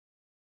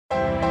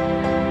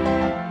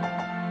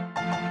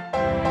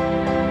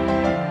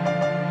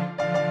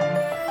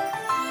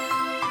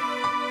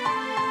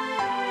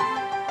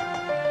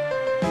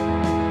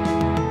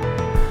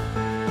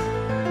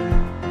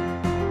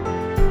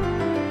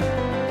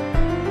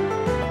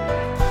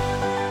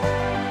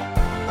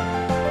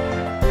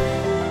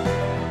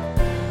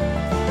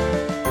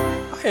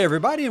Hey,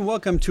 everybody, and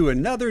welcome to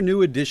another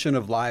new edition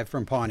of Live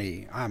from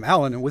Pawnee. I'm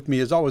Alan, and with me,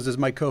 as always, is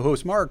my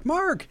co-host, Mark.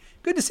 Mark,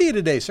 good to see you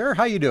today, sir.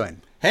 How you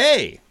doing?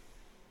 Hey!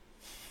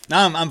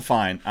 I'm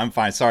fine.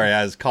 Sorry,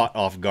 I was caught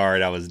off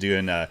guard. I was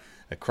doing a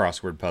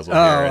crossword puzzle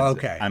here.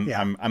 Okay.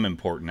 I'm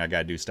important. I got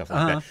to do stuff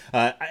like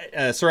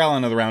that. Sir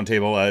Alan of the Round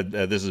Table,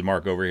 this is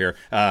Mark over here.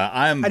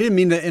 I didn't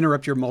mean to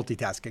interrupt your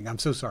multitasking. I'm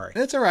so sorry.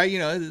 That's all right. You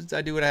know,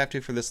 I do what I have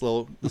to for this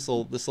little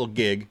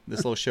gig, this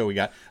little show we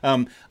got.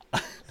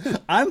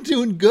 I'm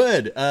doing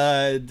good.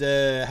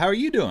 How are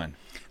you doing?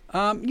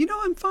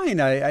 I'm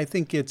fine. I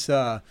think it's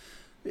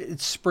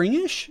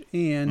springish,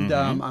 and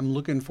I'm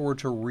looking forward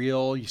to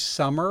real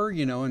summer,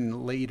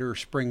 and later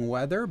spring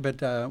weather.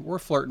 But we're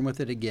flirting with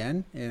it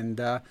again,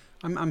 and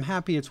I'm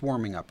happy it's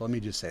warming up. Let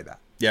me just say that.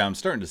 Yeah, I'm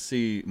starting to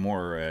see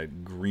more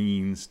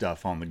green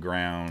stuff on the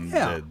ground.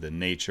 Yeah. The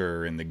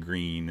nature and the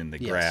green and the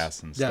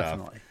grass and stuff.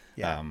 Definitely.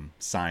 Yeah.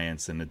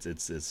 Science, and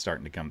it's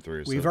starting to come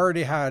through. We've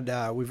already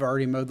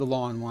mowed the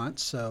lawn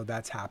once, so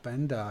that's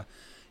happened. I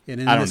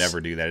don't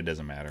ever do that. It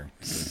doesn't matter.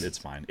 It's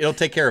fine. It'll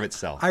take care of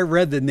itself. I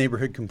read the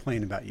neighborhood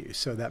complaint about you,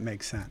 so that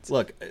makes sense.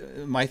 Look,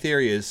 my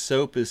theory is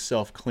soap is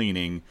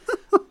self-cleaning.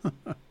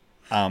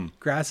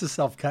 Grass is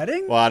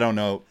self-cutting? Well, I don't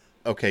know.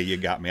 Okay, you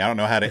got me. I don't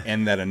know how to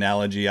end that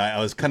analogy. I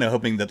was kind of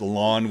hoping that the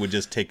lawn would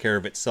just take care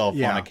of itself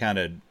on account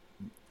of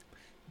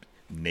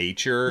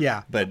nature.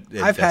 Yeah, but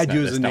I've had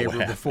you as a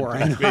neighbor before.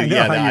 I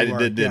know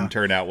it didn't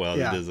turn out well.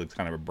 Yeah. It does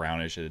kind of a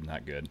brownish. It's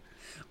not good.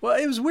 Well,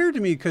 it was weird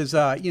to me because,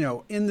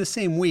 in the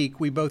same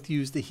week, we both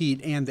used the heat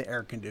and the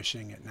air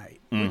conditioning at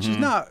night, which is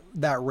not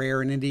that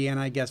rare in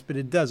Indiana, I guess, but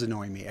it does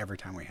annoy me every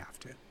time we have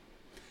to.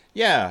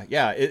 Yeah.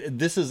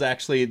 This is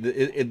actually,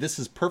 this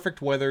is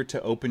perfect weather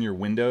to open your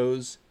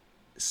windows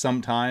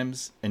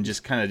sometimes and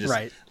just kind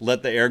of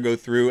let the air go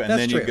through. And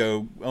That's then true. you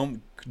go, oh,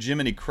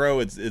 Jiminy Crow,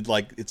 it's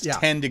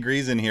 10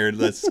 degrees in here.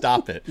 Let's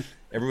stop it.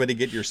 Everybody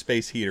get your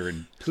space heater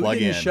and plug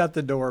in. Who didn't shut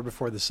the door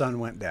before the sun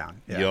went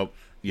down? Yeah.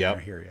 Yep. I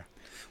hear you.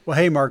 Well,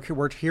 hey, Mark,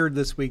 we're here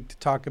this week to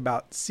talk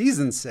about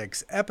Season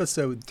 6,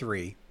 Episode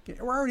 3.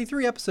 We're already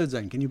 3 episodes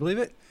in. Can you believe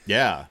it?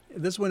 Yeah.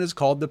 This one is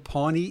called the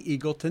Pawnee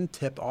Eagleton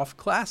Tipoff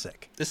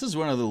Classic. This is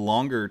one of the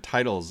longer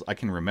titles I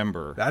can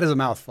remember. That is a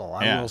mouthful.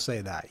 I will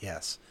say that,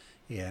 yes.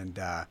 And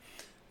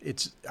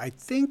it's, I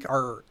think,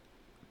 our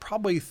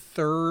probably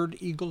third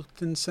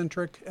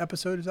Eagleton-centric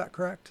episode. Is that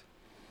correct?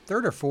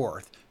 Third or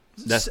fourth?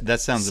 That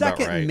sounds about right.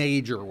 Second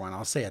major one.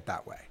 I'll say it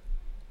that way.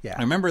 Yeah.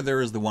 I remember there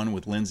was the one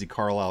with Lindsay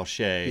Carlisle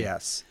Shea.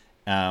 Yes.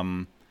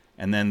 And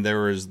then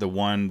there was the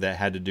one that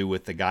had to do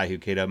with the guy who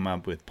came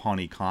up with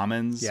Pawnee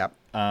Commons. Yep.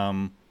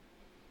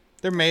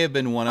 There may have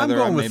been one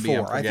other. I'm going with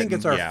 4. I think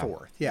it's our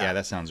 4th. Yeah,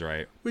 that sounds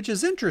right. Which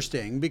is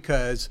interesting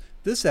because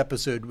this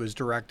episode was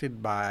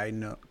directed by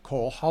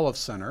Nicole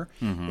Holofcener,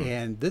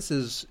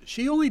 and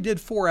she only did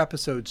 4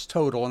 episodes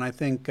total, and I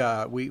think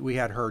we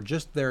had her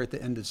just there at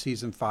the end of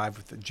season 5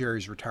 with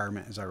Jerry's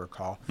retirement, as I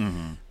recall.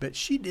 But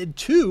she did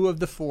 2 of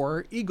the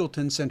 4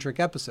 Eagleton-centric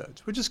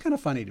episodes, which is kind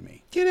of funny to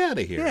me. Get out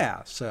of here.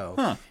 Yeah,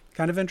 so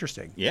kind of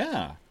interesting.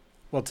 Yeah.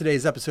 Well,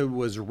 today's episode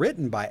was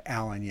written by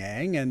Alan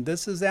Yang, and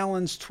this is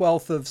Alan's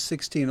 12th of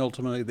 16,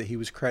 ultimately, that he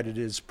was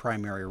credited as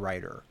primary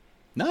writer.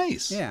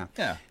 Nice. Yeah.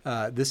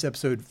 Yeah. This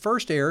episode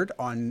first aired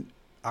on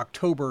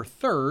October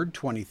 3rd,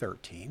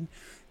 2013.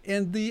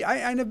 And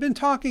I've been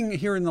talking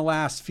here in the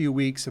last few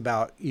weeks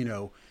about,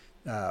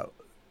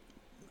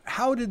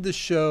 how did the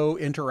show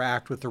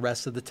interact with the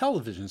rest of the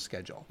television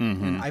schedule?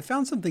 And I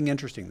found something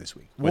interesting this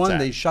week. What's that?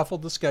 They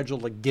shuffled the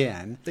schedule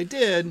again. They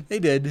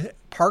did.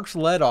 Parks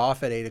led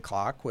off at 8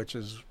 o'clock, which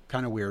is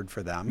kind of weird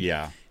for them.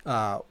 Yeah.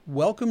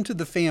 Welcome to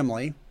the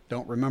Family.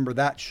 Don't remember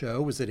that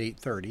show. Was at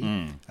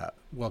 8:30.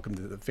 Welcome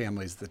to the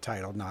Family is the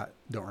title.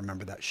 Don't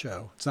remember that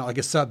show. It's not like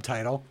a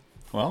subtitle.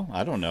 Well,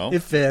 I don't know.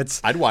 It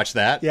fits. I'd watch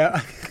that.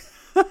 Yeah.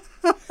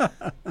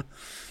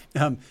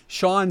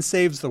 Sean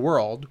Saves the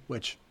World,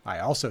 which I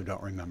also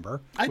don't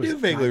remember. I do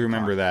vaguely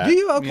remember that. Do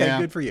you? Okay, yeah.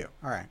 Good for you.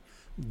 All right.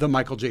 The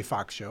Michael J.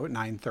 Fox Show at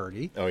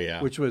 9:30. Oh,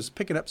 yeah. Which was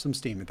picking up some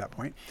steam at that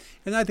point.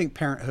 And I think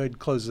Parenthood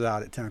closes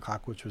out at 10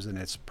 o'clock, which was in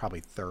its probably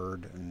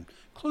third and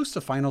close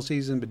to final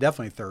season, but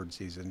definitely third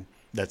season.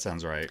 That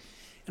sounds right.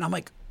 And I'm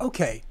like,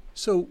 okay,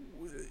 so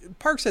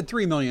Parks had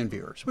 3 million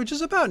viewers, which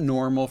is about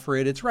normal for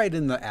it. It's right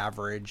in the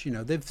average.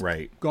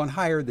 They've gone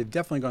higher. They've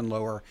definitely gone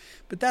lower,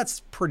 but that's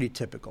pretty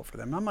typical for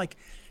them. I'm like,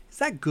 is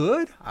that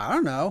good? I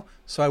don't know.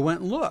 So I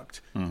went and looked.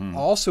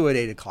 Also at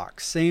 8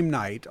 o'clock, same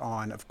night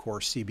on, of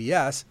course,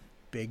 CBS,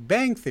 Big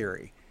Bang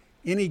Theory.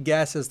 Any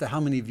guess as to how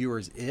many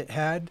viewers it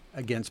had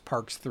against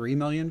Parks' 3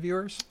 million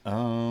viewers?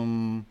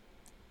 4.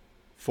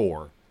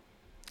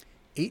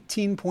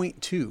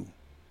 18.2.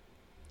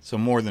 So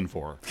more than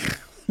 4.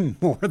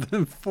 More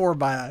than 4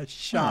 by a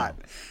shot.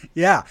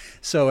 Yeah.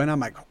 So, and I'm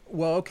like,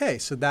 well, okay.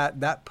 So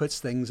that puts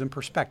things in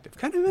perspective.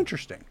 Kind of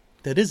interesting.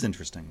 That is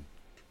interesting.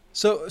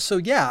 So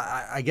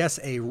yeah, I guess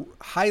a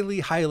highly,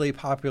 highly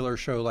popular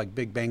show like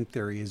Big Bang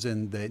Theory is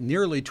in the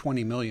nearly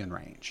 20 million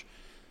range.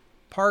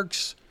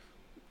 Parks,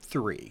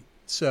 3.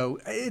 So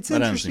it's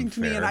interesting to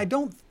me, and I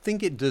don't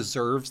think it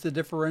deserves the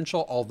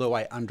differential, although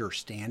I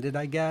understand it,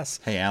 I guess.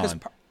 Hey,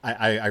 Alan,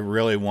 I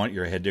really want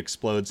your head to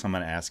explode, so I'm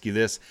going to ask you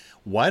this.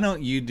 Why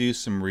don't you do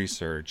some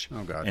research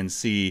and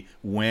see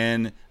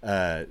when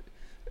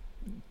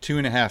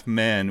 2.5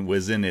 Men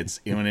was in its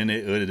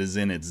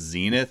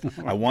zenith?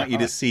 I want you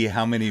to see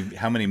how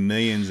many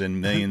millions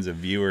and millions of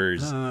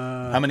viewers,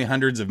 how many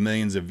hundreds of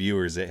millions of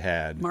viewers it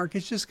had. Mark,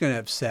 it's just going to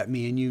upset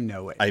me, and you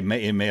know it.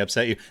 It may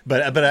upset you,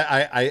 but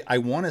I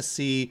want to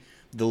see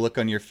the look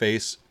on your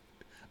face.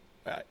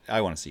 I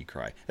want to see you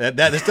cry.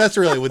 That's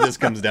really what this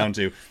comes down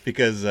to,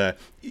 because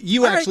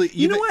you actually...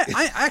 You know what?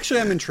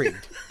 I'm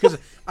intrigued, because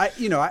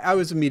I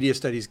was a media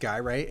studies guy,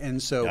 right?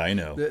 And so I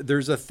know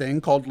there's a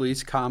thing called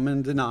least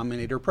common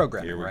denominator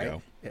programming, Here we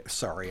right? go.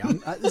 Sorry,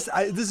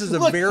 this is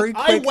a very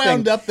quick I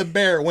wound thing. up the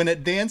bear when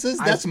it dances.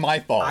 That's my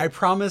fault. I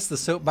promise the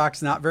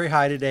soapbox not very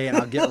high today, and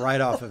I'll get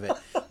right off of it.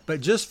 But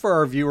just for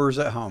our viewers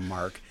at home,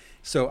 Mark.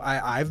 So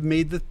I've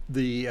made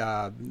the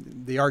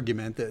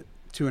argument that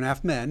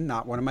 2.5 Men,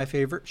 not one of my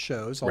favorite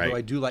shows, although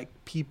I do like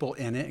people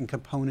in it and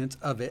components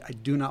of it. I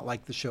do not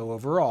like the show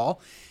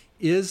overall,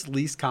 is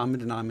least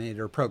common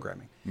denominator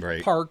programming.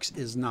 Right. Parks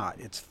is not.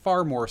 It's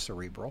far more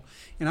cerebral.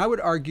 And I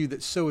would argue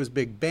that so is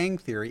Big Bang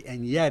Theory,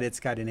 and yet it's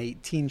got an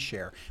 18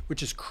 share,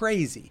 which is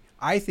crazy.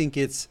 I think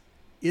it's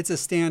a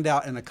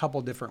standout in a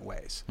couple different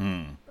ways.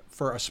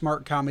 For a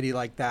smart comedy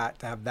like that,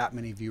 to have that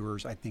many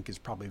viewers, I think is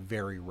probably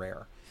very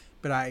rare.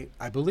 But I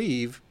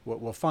believe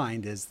what we'll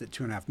find is that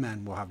 2.5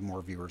 Men will have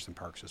more viewers than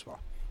Parks as well,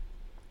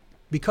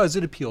 because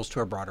it appeals to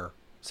a broader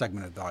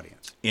segment of the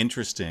audience.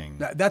 Interesting.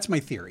 That's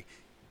my theory.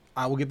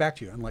 I will get back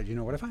to you and let you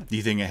know what I find. Do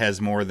you think it has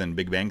more than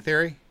Big Bang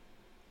Theory?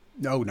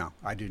 No,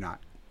 I do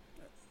not.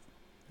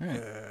 All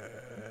right.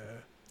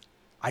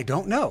 I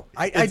don't know.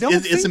 I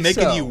don't think it's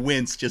making so. you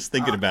wince just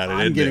thinking about it.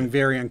 I'm getting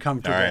very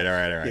uncomfortable. All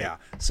right. Yeah.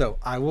 So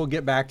I will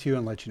get back to you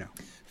and let you know.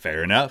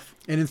 Fair enough.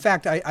 And in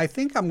fact, I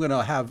think I'm going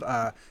to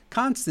have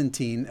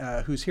Constantine,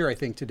 who's here, I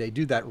think, today,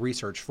 do that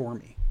research for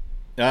me.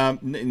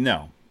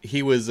 No.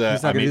 He was...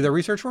 He's not going to do the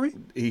research for me?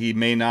 He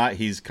may not.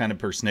 He's kind of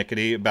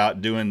persnickety about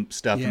doing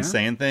stuff and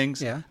saying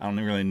things. Yeah. I don't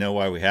really know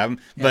why we have him.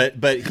 Yeah.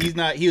 But he's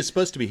not... He was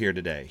supposed to be here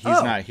today. He's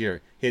not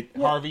here.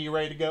 Harvey, you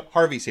ready to go?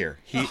 Harvey's here.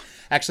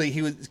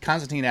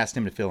 Constantine asked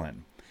him to fill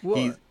in.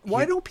 Well,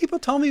 why don't people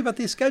tell me about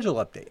these schedule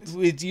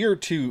updates? You're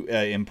too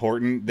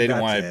important. They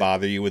don't want to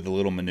bother you with the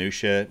little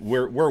minutia.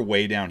 We're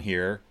way down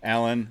here,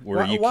 Alan.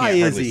 Why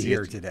is he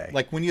here today?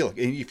 Like when you look,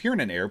 if you're in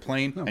an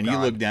airplane you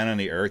look down on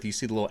the earth, you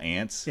see the little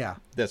ants. Yeah,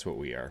 that's what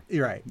we are.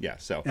 You're right. Yeah.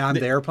 So now I'm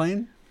the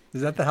airplane.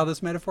 Is that how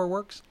this metaphor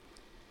works?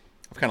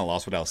 I've kind of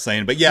lost what I was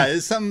saying, but yeah,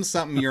 it's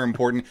something you're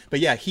important.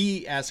 But yeah,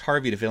 he asked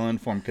Harvey to fill in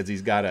for him because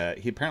he's got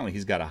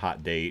a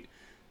hot date.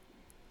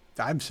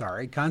 I'm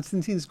sorry,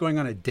 Constantine's going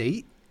on a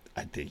date.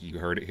 I think you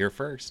heard it here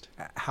first.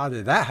 How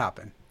did that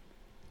happen?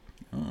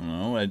 I don't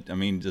know. I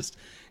mean, just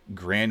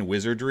grand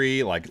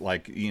wizardry, like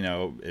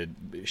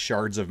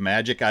shards of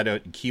magic.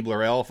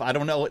 Keebler elf. I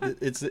don't know.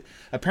 It's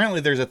apparently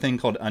there's a thing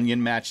called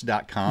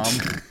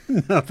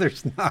onionmatch.com. No,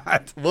 there's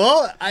not.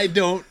 Well, I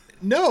don't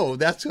know.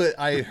 That's what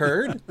I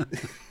heard.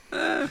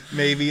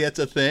 Maybe it's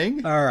a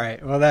thing. All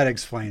right. Well, that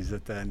explains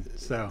it then.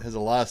 So there's a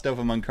lot of stuff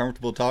I'm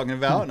uncomfortable talking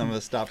about, and I'm going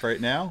to stop right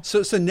now.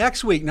 So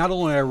next week, not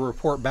only will I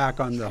report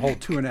back on the whole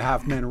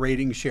 2.5 Men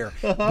rating share,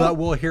 but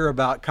we'll hear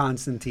about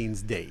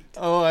Constantine's date.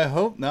 Oh, I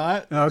hope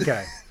not.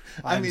 Okay.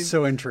 I'm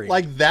so intrigued.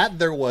 Like that,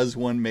 there was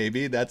one.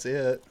 Maybe that's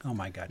it. Oh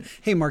my God.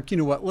 Hey, Mark. You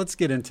know what? Let's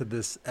get into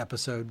this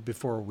episode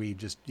before we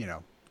just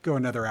go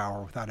another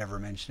hour without ever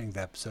mentioning the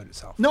episode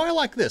itself. No, I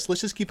like this.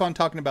 Let's just keep on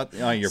talking about.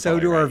 Oh, you're so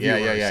probably do right. our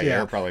viewers. Yeah.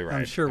 You're probably right.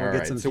 I'm sure we'll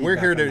get some. So we're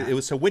here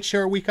to. So which show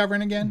are we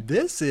covering again?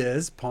 This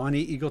is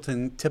Pawnee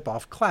Eagleton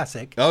Tipoff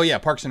Classic. Oh yeah,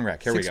 Parks and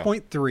Rec. Here we go.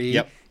 6.3.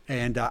 Yep.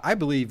 And I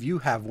believe you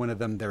have one of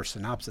them. Their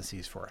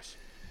synopsises for us.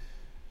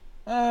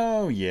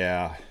 Oh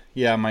yeah.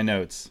 My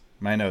notes.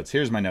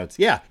 Here's my notes.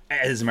 Yeah.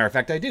 As a matter of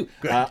fact, I do.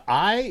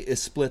 I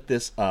split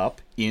this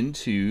up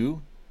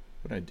into.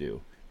 What did I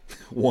do?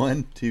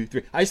 1, 2,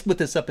 3. I split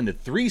this up into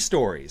 3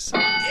 stories.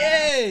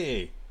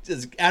 Yay!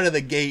 Just out of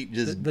the gate,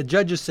 just the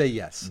judges say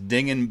yes.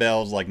 Dinging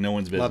bells like no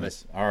one's business. Love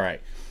it. All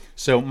right.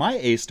 So my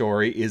A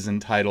story is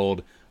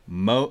entitled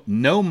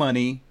 "No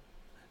Money,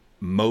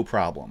 Mo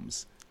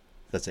Problems."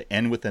 That's an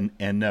N with an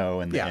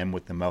N-O and the M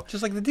with the Mo.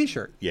 Just like the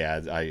T-shirt.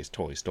 Yeah, I just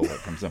totally stole it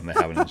from something that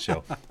happened in the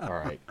show. All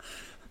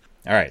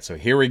right. So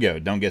here we go.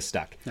 Don't get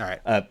stuck. All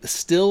right.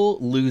 Still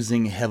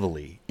losing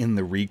heavily in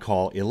the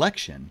recall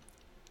election,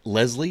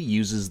 Leslie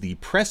uses the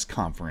press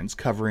conference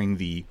covering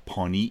the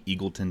Pawnee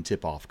Eagleton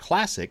Tipoff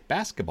Classic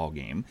basketball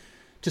game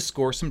to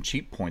score some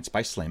cheap points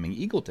by slamming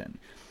Eagleton.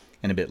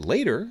 And a bit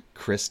later,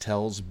 Chris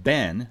tells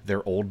Ben,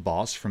 their old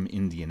boss from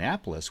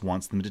Indianapolis,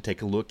 wants them to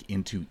take a look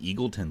into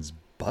Eagleton's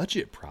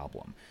budget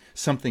problem,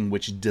 something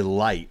which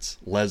delights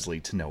Leslie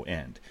to no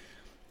end.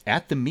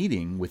 At the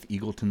meeting with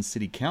Eagleton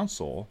City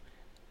Council,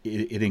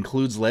 it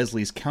includes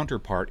Leslie's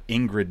counterpart,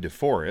 Ingrid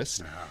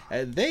DeForest.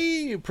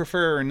 They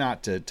prefer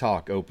not to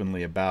talk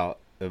openly about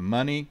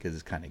money because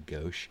it's kind of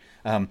gauche.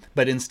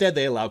 But instead,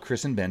 they allow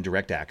Chris and Ben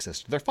direct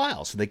access to their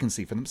files so they can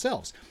see for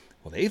themselves.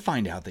 Well, they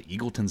find out that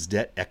Eagleton's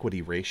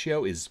debt-equity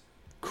ratio is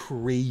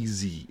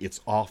crazy. It's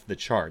off the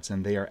charts.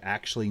 And they are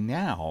actually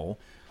now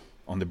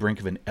on the brink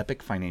of an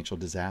epic financial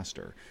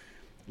disaster.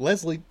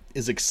 Leslie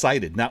is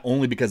excited, not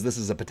only because this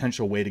is a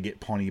potential way to get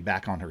Pawnee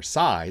back on her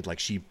side, like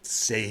she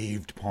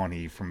saved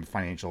Pawnee from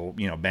financial,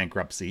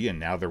 bankruptcy, and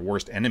now their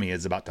worst enemy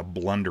is about to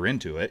blunder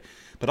into it,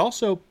 but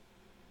also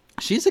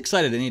she's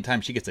excited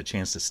anytime she gets a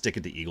chance to stick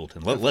it to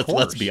Eagleton.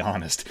 Let's be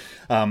honest.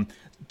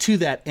 To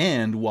that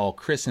end, while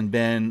Chris and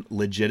Ben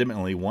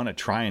legitimately want to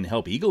try and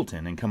help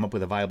Eagleton and come up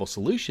with a viable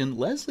solution,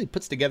 Leslie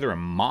puts together a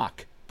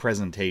mock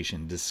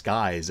presentation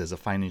disguised as a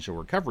financial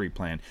recovery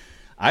plan.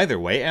 Either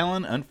way,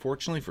 Alan,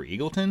 unfortunately for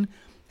Eagleton,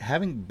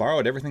 having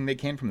borrowed everything they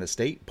can from the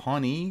state,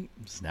 Pawnee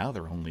is now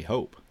their only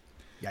hope.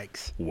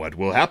 Yikes. What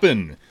will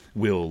happen?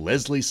 Will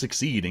Leslie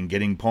succeed in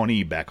getting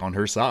Pawnee back on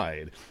her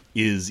side?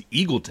 Is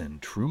Eagleton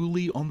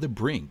truly on the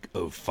brink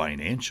of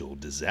financial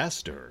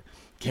disaster?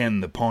 Can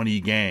the Pawnee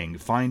gang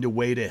find a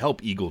way to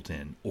help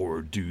Eagleton,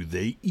 or do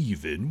they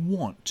even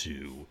want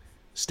to?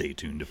 Stay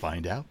tuned to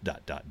find out. ...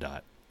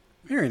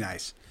 Very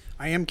nice.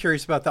 I am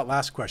curious about that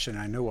last question.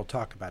 I know we'll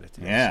talk about it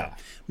today. Yeah.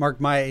 So,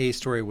 Mark, my A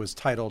story was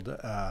titled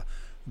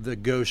The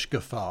Gauche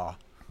Guffaw.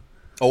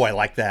 Oh, I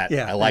like that.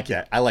 Yeah, I like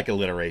that. I like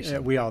alliteration. Yeah,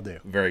 we all do.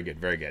 Very good.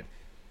 Very good.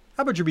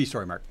 How about your B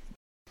story, Mark?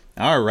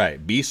 All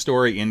right. B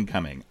story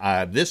incoming.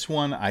 This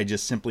one I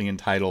just simply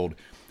entitled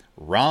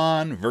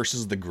Ron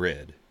versus the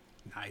Grid.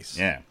 Nice.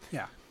 Yeah.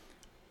 Yeah.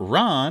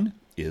 Ron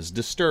is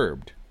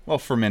disturbed. Well,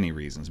 for many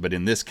reasons, but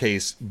in this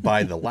case,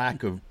 by the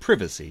lack of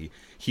privacy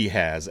he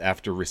has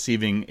after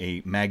receiving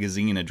a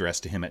magazine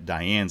addressed to him at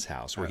Diane's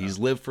house, where he's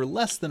lived for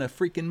less than a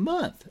freaking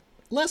month.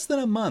 Less than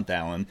a month,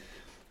 Alan.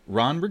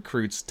 Ron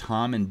recruits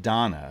Tom and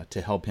Donna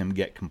to help him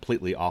get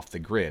completely off the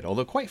grid.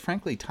 Although, quite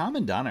frankly, Tom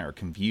and Donna are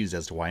confused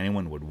as to why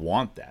anyone would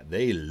want that.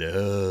 They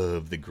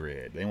love the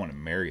grid. They want to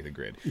marry the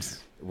grid.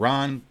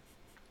 Ron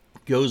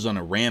goes on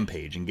a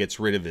rampage and gets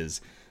rid of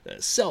his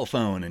cell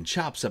phone and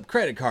chops up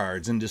credit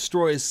cards and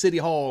destroys City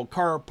Hall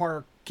car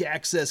park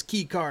access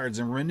key cards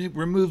and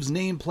removes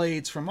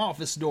nameplates from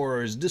office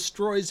doors,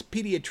 destroys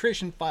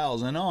pediatrician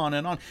files, and on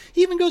and on.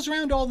 He even goes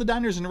around to all the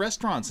diners and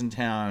restaurants in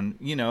town,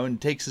 and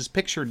takes his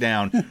picture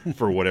down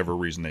for whatever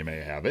reason they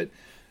may have it.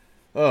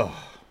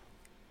 Oh,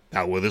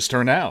 how will this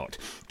turn out?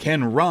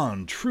 Can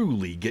Ron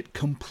truly get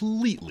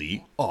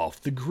completely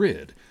off the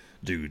grid?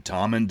 Do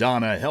Tom and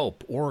Donna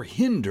help or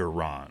hinder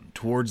Ron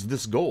towards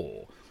this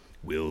goal?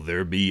 Will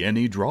there be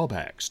any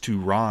drawbacks to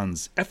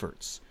Ron's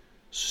efforts?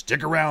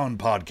 Stick around,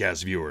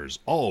 podcast viewers.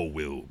 All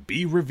will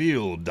be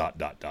revealed. ...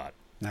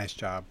 Nice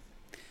job.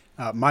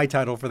 My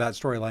title for that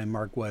storyline,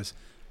 Mark, was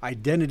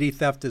Identity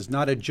Theft is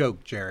Not a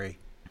Joke, Jerry.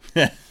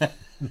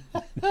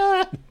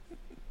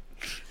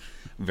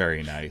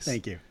 Very nice.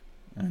 Thank you.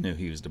 I knew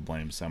he was to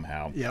blame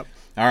somehow. Yep.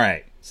 All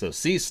right. So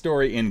C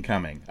story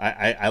incoming.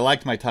 I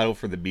liked my title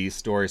for the B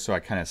story, so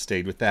I kind of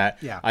stayed with that.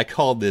 Yeah. I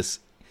called this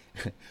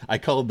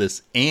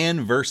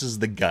Anne versus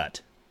the Gut.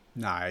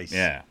 Nice.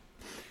 Yeah.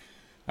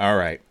 All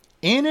right.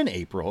 Anne and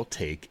April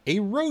take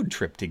a road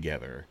trip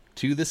together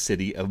to the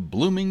city of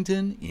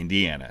Bloomington,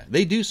 Indiana.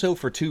 They do so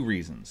for two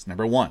reasons.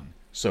 Number one,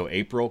 so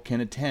April can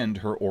attend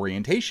her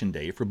orientation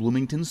day for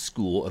Bloomington's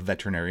School of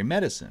Veterinary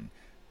Medicine.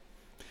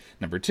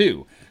 Number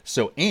two,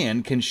 so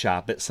Anne can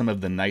shop at some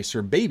of the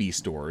nicer baby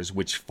stores,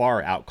 which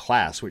far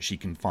outclass what she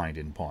can find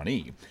in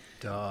Pawnee.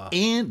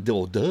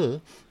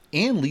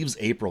 Anne leaves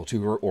April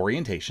to her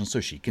orientation so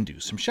she can do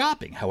some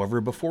shopping.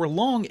 However, before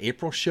long,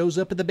 April shows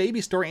up at the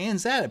baby store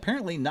Anne's at,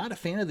 apparently not a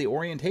fan of the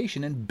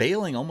orientation and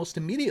bailing almost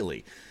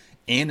immediately.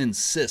 Anne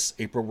insists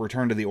April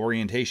return to the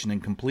orientation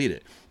and complete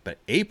it, but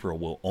April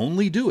will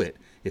only do it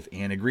if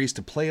Anne agrees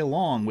to play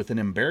along with an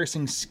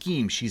embarrassing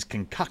scheme she's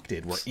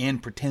concocted where Anne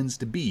pretends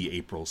to be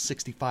April's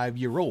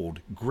 65-year-old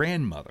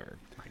grandmother.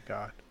 My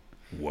God.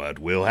 What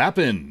will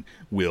happen?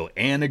 Will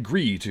Anne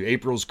agree to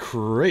April's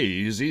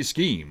crazy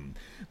scheme?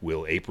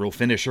 Will April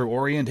finish her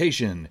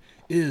orientation?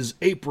 Is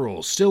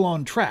April still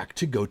on track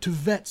to go to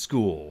vet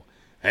school?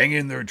 Hang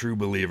in there, true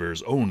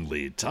believers.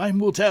 Only time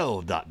will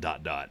tell. ...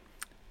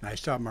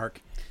 Nice job,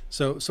 Mark.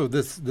 So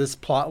this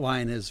plot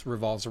line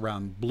revolves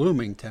around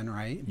Bloomington,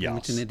 right? Yes.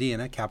 Bloomington,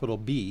 Indiana, capital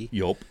B.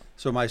 Yup.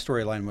 So my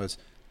storyline was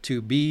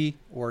to be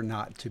or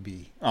not to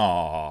be.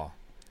 Aw.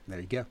 There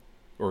you go.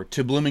 Or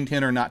to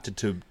Bloomington or not to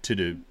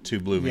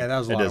Bloomington. Yeah, that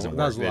was a lot. That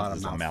was a lot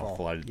of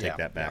mouthful. I had to take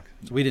that back.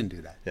 Yeah. So we didn't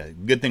do that. Yeah,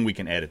 good thing we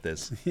can edit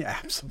this. Yeah,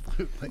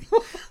 absolutely.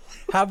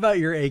 How about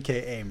your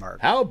AKA,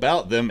 Mark? How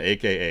about them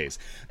AKAs?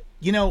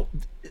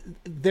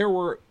 There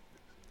were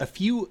a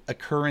few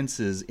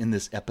occurrences in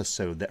this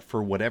episode that,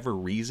 for whatever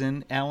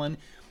reason, Alan,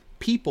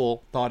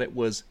 people thought it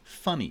was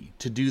funny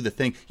to do the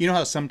thing. You know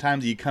how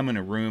sometimes you come in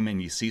a room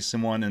and you see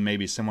someone and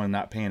maybe someone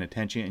not paying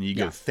attention and you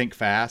go think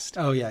fast?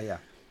 Oh, yeah.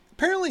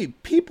 Apparently,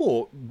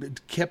 people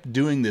kept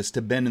doing this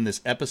to Ben in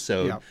this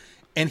episode,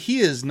 and he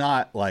is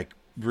not like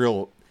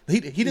real.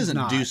 He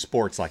doesn't do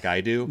sports like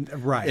I do,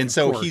 right? And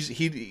so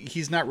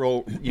he's not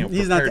real.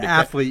 He's not the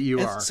athlete you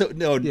are. So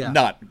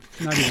not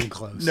even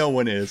close. No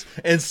one is,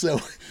 and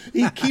so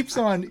he keeps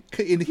on,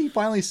 and he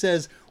finally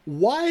says,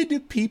 "Why do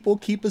people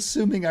keep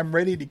assuming I'm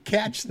ready to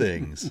catch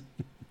things?"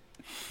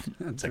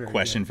 It's a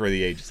question for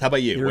the ages. How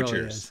about you? What's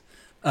really yours?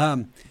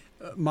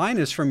 Mine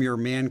is from your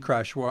man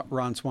crush,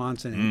 Ron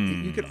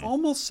Swanson. You could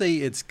almost say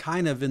it's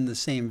kind of in the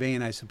same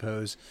vein, I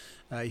suppose.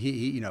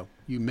 You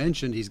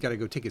mentioned he's got to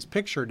go take his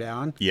picture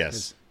down.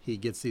 Yes. He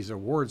gets these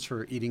awards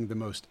for eating the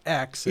most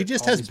X. He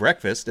just has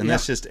breakfast, and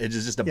it's just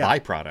a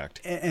byproduct.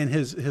 And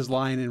his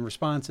line in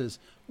response is,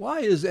 "Why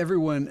is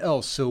everyone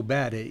else so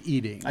bad at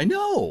eating?" I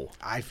know.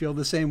 I feel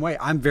the same way.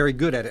 I'm very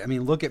good at it. I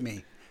mean, look at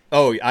me.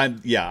 Oh,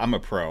 I'm a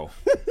pro.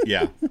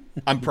 Yeah.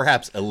 I'm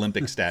perhaps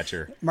Olympic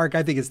stature. Mark,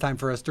 I think it's time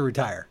for us to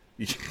retire.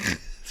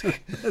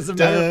 As a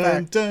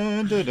matter of fact,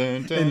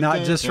 and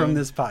not just from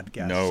this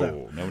podcast.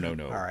 No.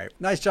 All right.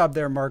 Nice job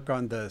there, Mark,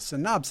 on the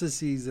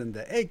synopsises and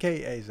the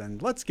AKAs.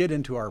 And let's get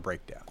into our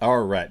breakdown.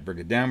 All right. Break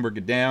it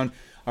down.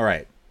 All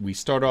right. We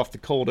start off the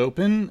cold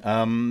open.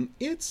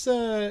 It's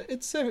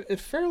a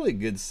fairly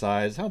good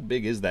size. How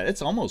big is that?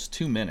 It's almost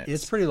 2 minutes.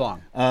 It's pretty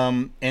long.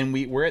 And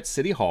we're at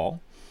City Hall.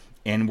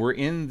 And we're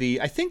in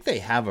I think they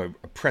have a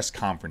press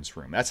conference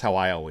room. That's how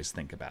I always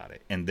think about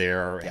it. And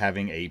they're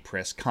having a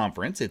press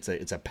conference. It's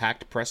a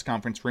packed press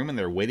conference room, and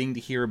they're waiting to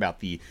hear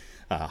about the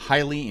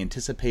highly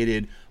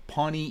anticipated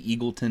Pawnee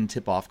Eagleton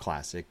Tipoff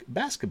Classic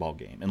basketball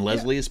game. And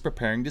Leslie is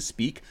preparing to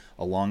speak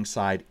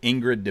alongside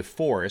Ingrid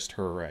DeForest,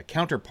 her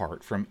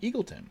counterpart from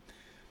Eagleton.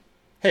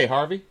 Hey,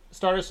 Harvey,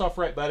 start us off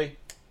right, buddy.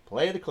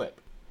 Play the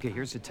clip. Okay,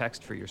 here's a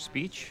text for your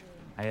speech.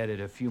 I added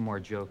a few more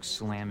jokes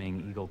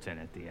slamming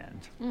Eagleton at the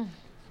end.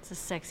 It's the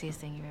sexiest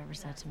thing you've ever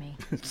said to me.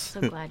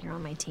 So glad you're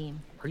on my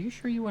team. Are you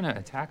sure you want to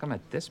attack him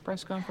at this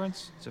press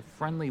conference? It's a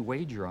friendly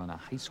wager on a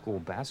high school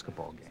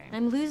basketball game.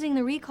 I'm losing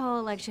the recall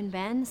election,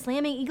 Ben.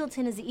 Slamming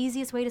Eagleton is the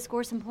easiest way to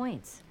score some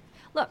points.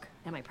 Look,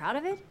 am I proud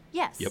of it?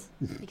 Yes. Yep.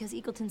 Because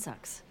Eagleton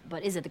sucks.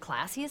 But is it the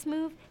classiest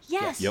move?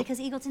 Yes, Yep. because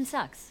Eagleton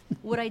sucks.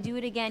 Would I do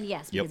it again?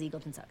 Yes, because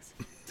Eagleton sucks.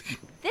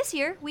 This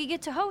year, we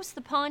get to host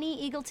the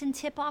Pawnee Eagleton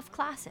Tip-Off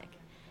Classic.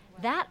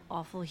 That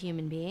awful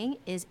human being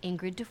is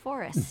Ingrid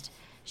DeForest.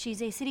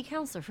 She's a city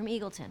councilor from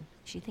Eagleton.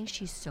 She thinks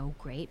she's so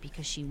great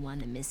because she won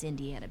the Miss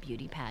Indiana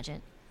beauty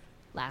pageant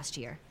last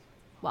year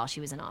while she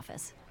was in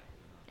office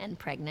and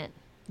pregnant.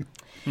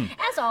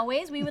 As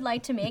always, we would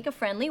like to make a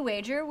friendly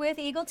wager with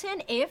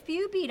Eagleton. If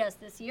you beat us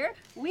this year,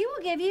 we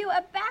will give you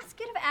a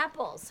basket of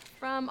apples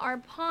from our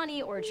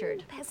Pawnee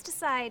orchard.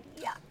 Pesticide,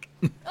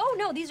 yuck. Oh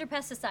no, these are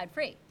pesticide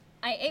free.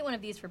 I ate one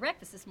of these for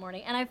breakfast this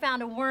morning and I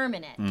found a worm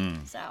in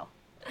it. So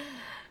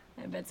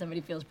I bet somebody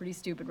feels pretty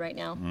stupid right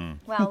now.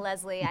 Well,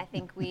 Leslie, I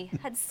think we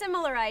had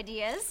similar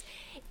ideas.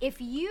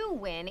 If you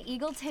win,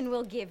 Eagleton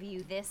will give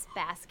you this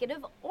basket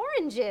of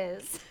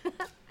oranges.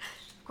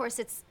 Of course,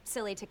 it's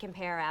silly to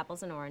compare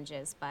apples and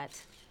oranges,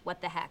 but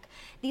what the heck.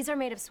 These are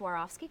made of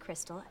Swarovski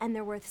crystal, and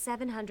they're worth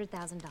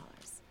 $700,000.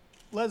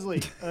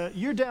 Leslie,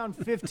 you're down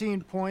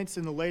 15 points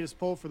in the latest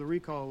poll for the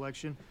recall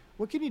election.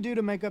 What can you do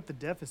to make up the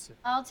deficit?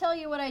 I'll tell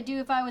you what I'd do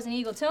if I was an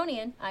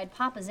Eagletonian. I'd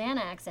pop a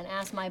Xanax and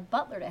ask my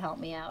butler to help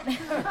me out. I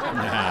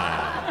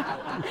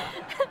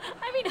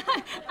mean,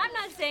 I'm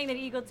not saying that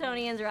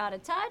Eagletonians are out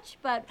of touch,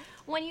 but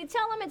when you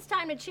tell them it's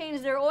time to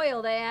change their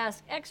oil, they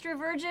ask, extra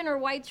virgin or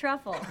white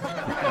truffle?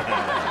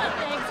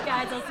 Thanks,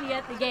 guys. I'll see you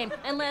at the game.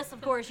 Unless,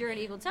 of course, you're an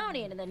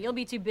Eagletonian, and then you'll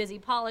be too busy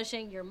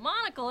polishing your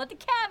monocle at the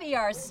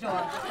caviar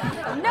store.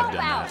 Nope,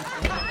 out.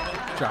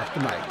 Drop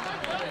the mic.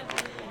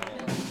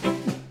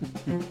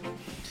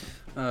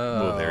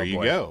 Well, there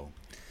you go.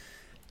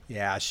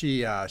 Yeah,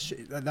 she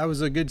that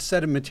was a good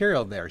set of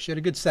material there. She had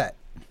a good set.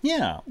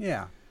 Yeah.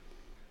 Yeah.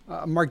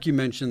 Mark, you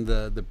mentioned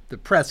the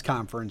press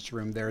conference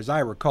room there. As I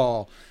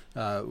recall,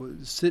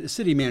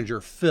 city manager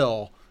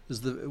Phil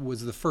was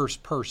the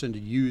first person to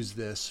use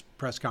this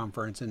press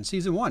conference in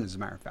season 1, as a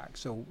matter of fact.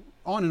 So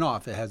on and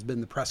off, it has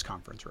been the press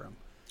conference room.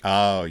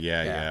 Oh,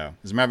 yeah.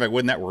 As a matter of fact,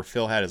 wasn't that where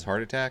Phil had his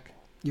heart attack?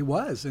 It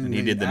was. And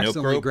he did the nope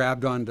accidentally grope?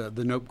 grabbed onto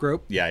the nope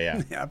grope.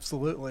 Yeah.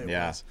 Absolutely, it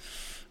Yeah. was.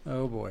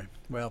 Oh, boy.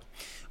 Well,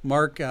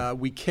 Mark,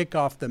 we kick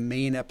off the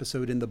main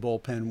episode in the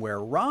bullpen where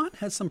Ron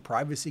has some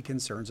privacy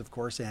concerns, of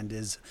course, and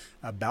is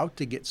about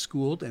to get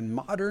schooled in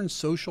modern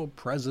social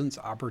presence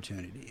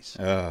opportunities.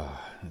 Oh,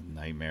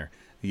 nightmare.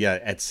 Yeah,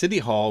 at City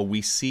Hall,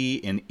 we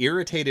see an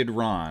irritated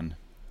Ron,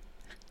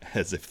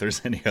 as if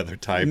there's any other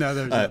type. No,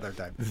 there's no other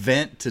type.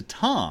 Vent to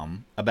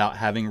Tom about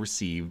having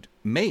received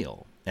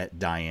mail at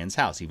Diane's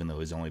house, even though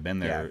he's only been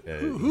there. Yeah.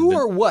 Who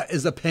or what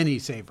is a penny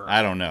saver?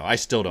 I don't know. I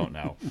still don't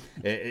know.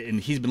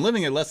 And he's been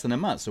living there less than a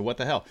month, so what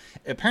the hell?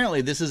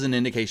 Apparently, this is an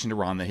indication to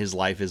Ron that his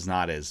life is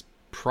not as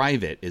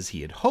private as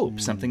he had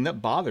hoped, something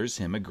that bothers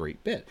him a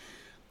great bit.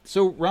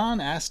 So Ron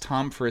asks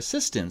Tom for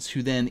assistance,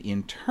 who then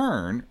in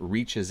turn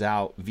reaches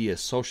out via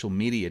social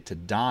media to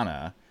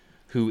Donna,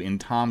 who in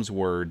Tom's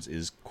words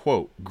is,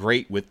 quote,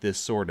 great with this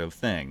sort of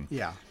thing.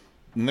 Yeah.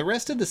 And the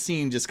rest of the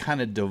scene just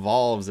kind of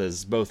devolves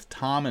as both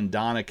Tom and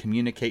Donna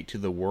communicate to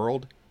the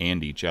world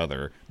and each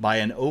other by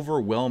an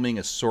overwhelming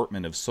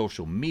assortment of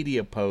social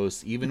media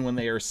posts, even when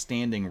they are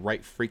standing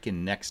right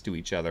freaking next to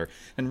each other.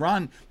 And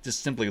Ron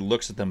just simply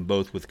looks at them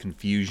both with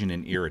confusion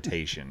and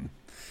irritation.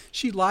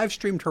 She live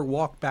streamed her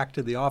walk back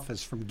to the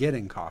office from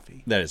getting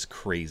coffee. That is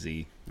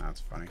crazy.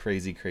 That's funny.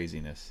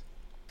 Craziness.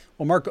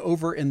 Well, Mark,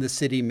 over in the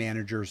city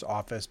manager's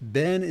office,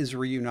 Ben is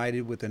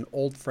reunited with an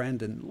old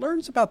friend and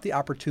learns about the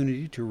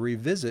opportunity to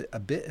revisit a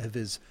bit of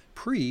his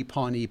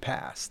pre-Pawnee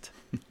past.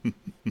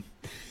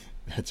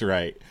 That's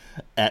right.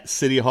 At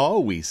City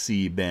Hall, we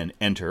see Ben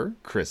enter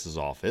Chris's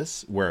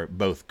office, where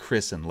both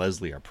Chris and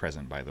Leslie are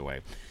present, by the way.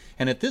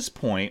 And at this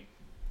point,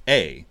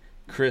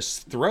 Chris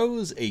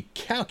throws a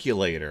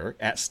calculator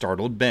at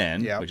startled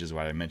Ben, which is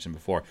what I mentioned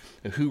before,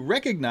 who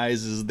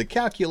recognizes the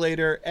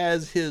calculator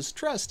as his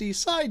trusty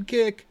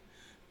sidekick,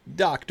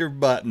 Dr.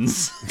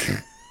 Buttons.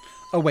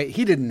 Oh, wait,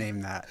 he didn't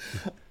name that.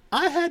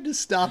 I had to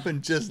stop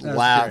and just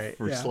laugh great.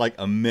 for just like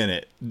a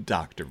minute.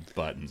 Dr.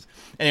 Buttons.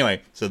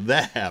 Anyway, so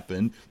that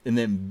happened. And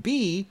then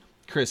B,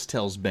 Chris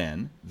tells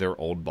Ben, their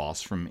old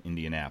boss from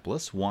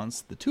Indianapolis,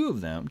 wants the two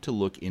of them to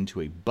look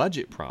into a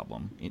budget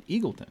problem in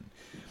Eagleton.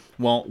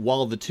 Well,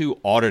 while the two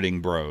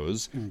auditing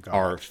bros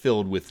are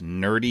filled with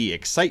nerdy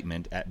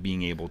excitement at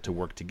being able to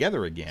work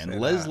together again,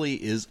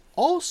 Leslie is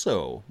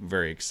also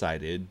very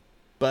excited,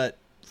 but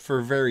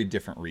for very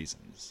different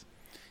reasons.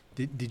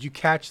 Did you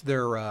catch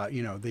their,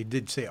 they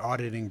did say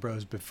auditing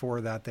bros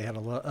before that. They had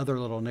other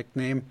little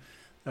nickname,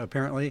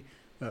 apparently.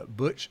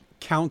 Butch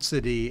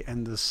Councidy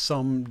and the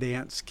Some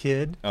Dance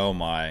Kid. Oh,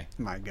 my.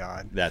 My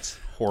God. That's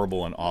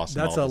horrible and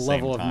awesome. That's a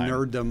level of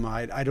nerddom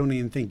I don't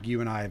even think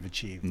you and I have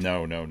achieved.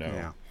 No.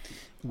 Yeah.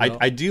 Well,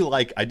 I do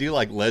like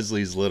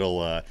Leslie's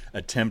little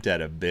attempt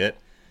at a bit.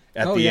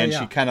 At the end,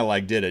 she kind of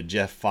like did a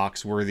Jeff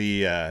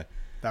Foxworthy...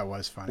 that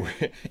was funny.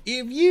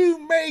 If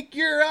you make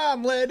your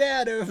omelet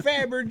out of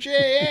Fabergé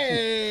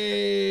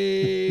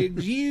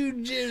eggs,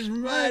 you just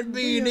might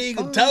be an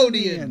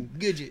Eagletonian.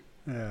 Gidget.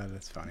 Yeah,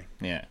 that's funny.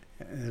 Yeah.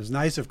 It was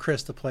nice of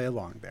Chris to play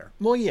along there.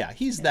 Well, yeah,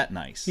 he's that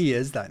nice. He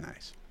is that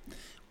nice.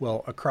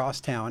 Well,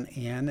 across town,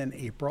 Anne and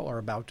April are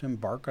about to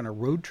embark on a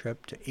road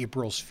trip to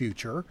April's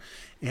future.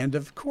 And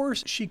of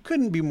course, she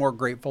couldn't be more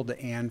grateful to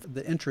Anne for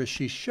the interest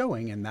she's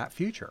showing in that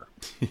future.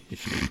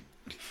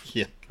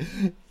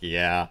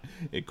 Yeah,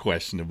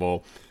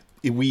 questionable.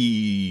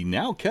 We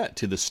now cut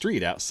to the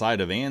street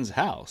outside of Anne's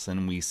house,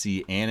 and we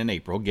see Anne and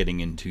April getting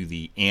into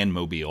the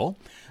Anne-mobile,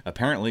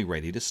 apparently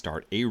ready to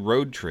start a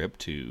road trip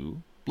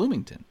to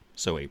Bloomington,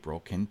 so April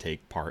can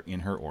take part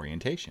in her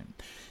orientation.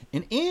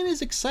 And Anne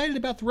is excited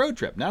about the road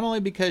trip, not only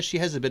because she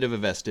has a bit of a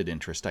vested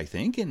interest, I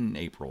think, in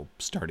April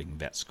starting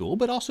vet school,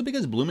 but also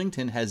because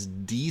Bloomington has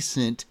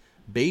decent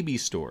baby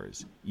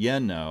stores.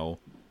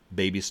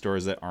 Baby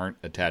stores that aren't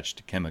attached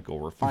to chemical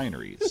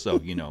refineries.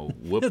 So,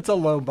 it's a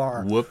low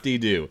bar.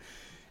 Whoop-de-doo.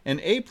 And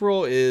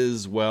April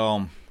is,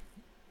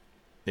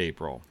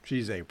 April.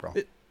 She's April.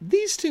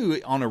 These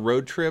two on a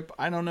road trip,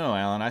 I don't know,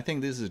 Alan. I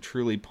think this is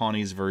truly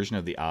Pawnee's version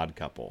of The Odd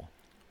Couple.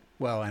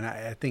 Well, and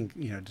I think,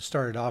 to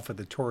start it off with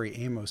the Tori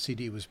Amos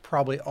CD was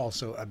probably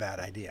also a bad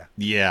idea.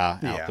 Yeah,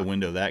 out the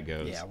window that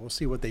goes. Yeah, we'll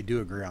see what they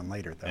do agree on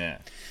later, though. Yeah.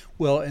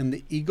 Well, in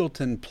the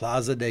Eagleton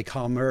Plaza de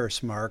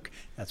Commerce, Mark,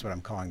 that's what I'm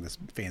calling this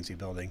fancy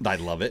building. I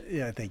love it.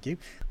 Yeah, thank you.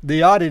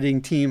 The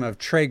auditing team of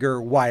Traeger,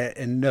 Wyatt,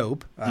 and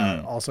Nope,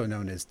 also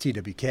known as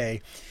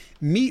TWK,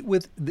 meet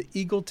with the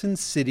Eagleton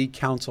City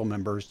Council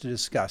members to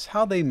discuss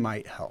how they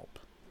might help.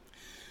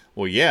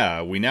 Well,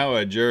 yeah, we now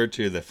adjourn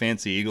to the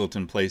fancy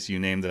Eagleton place you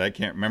named that I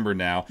can't remember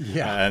now.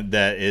 Yeah.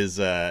 That is,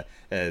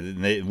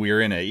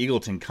 we're in an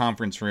Eagleton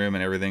conference room,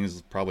 and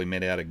everything's probably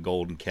made out of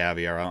gold and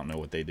caviar. I don't know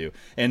what they do.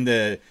 And,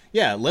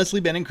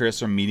 Leslie, Ben, and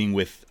Chris are meeting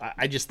with,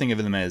 I just think of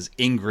them as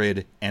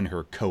Ingrid and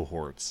her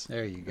cohorts.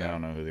 There you go. I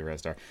don't know who the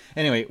rest are.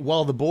 Anyway,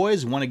 while the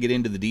boys want to get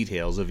into the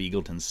details of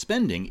Eagleton's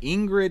spending,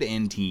 Ingrid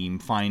and team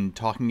find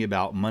talking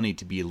about money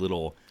to be a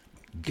little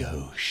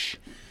gauche.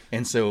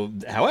 And so,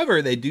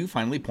 however, they do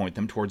finally point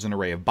them towards an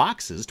array of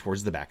boxes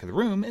towards the back of the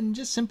room and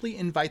just simply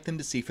invite them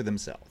to see for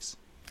themselves.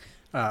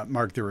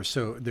 Mark, there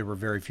were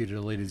very few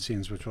deleted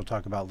scenes, which we'll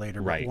talk about later.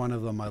 Right. But one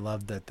of them, I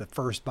loved that the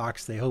first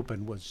box they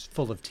opened was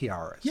full of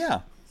tiaras.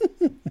 Yeah.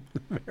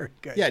 Very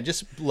good. Yeah,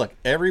 just look,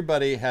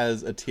 everybody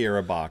has a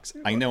tiara box.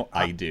 I know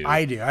I do.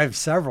 I do. I have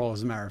several,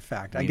 as a matter of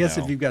fact. I guess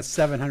if you've got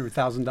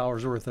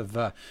 $700,000 worth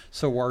of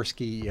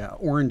Swarovski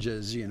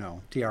oranges,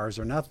 tiaras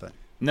are nothing.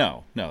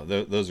 No,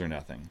 those are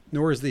nothing.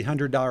 Nor is the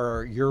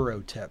 $100 Euro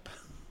tip.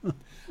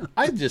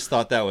 I just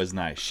thought that was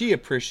nice. She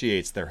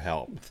appreciates their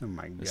help. Oh,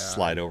 my God.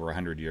 Slide over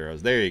 100 euros.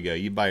 There you go.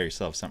 You buy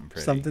yourself something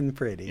pretty. Something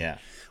pretty. Yeah.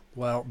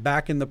 Well,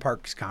 back in the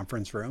parks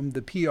conference room,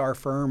 the PR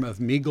firm of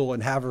Meagle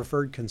and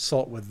Haverford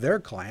consult with their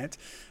client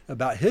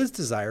about his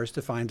desires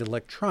to find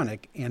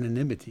electronic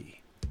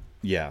anonymity.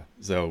 Yeah.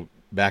 So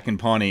back in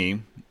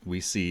Pawnee, we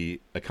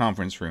see a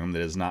conference room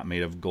that is not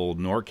made of gold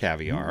nor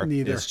caviar.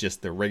 Neither. It's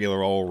just the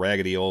regular old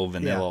raggedy old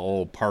vanilla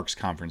old parks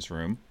conference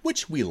room,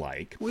 which we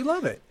like. We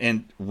love it.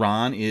 And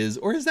Ron is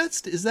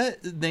that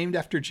named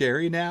after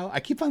Jerry now?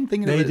 I keep on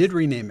thinking they did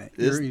rename it.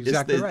 You're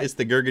exactly right. It's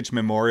the Gergich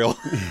Memorial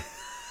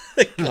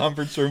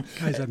conference room.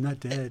 Guys, I'm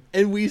not dead.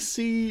 And we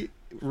see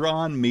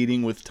Ron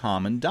meeting with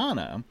Tom and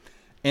Donna.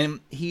 And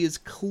he is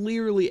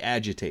clearly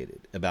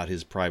agitated about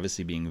his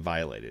privacy being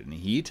violated. And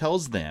he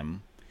tells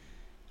them,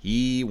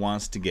 He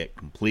wants to get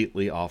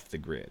completely off the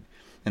grid.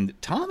 And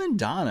Tom and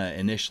Donna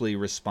initially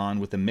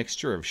respond with a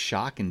mixture of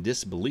shock and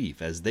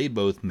disbelief as they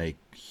both make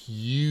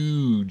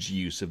huge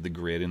use of the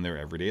grid in their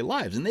everyday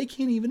lives, and they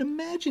can't even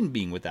imagine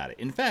being without it.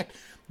 In fact,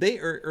 they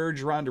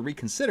urge Ron to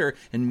reconsider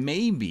and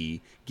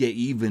maybe get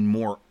even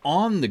more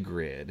on the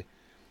grid.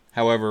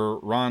 However,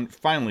 Ron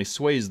finally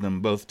sways them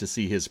both to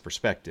see his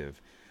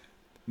perspective,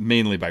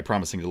 mainly by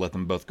promising to let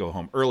them both go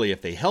home early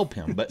if they help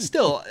him. But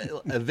still,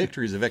 a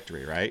victory is a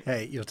victory, right?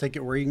 Hey, you'll take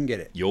it where you can get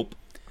it. Yup.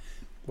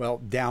 Well,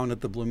 down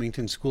at the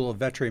Bloomington School of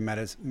Veterinary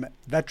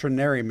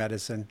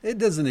Medicine, it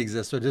doesn't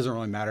exist, so it doesn't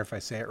really matter if I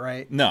say it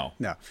right. No.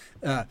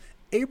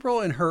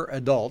 April and her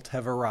adult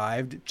have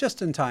arrived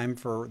just in time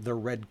for the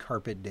red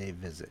carpet day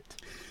visit.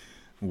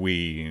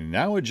 We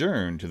now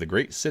adjourn to the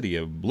great city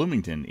of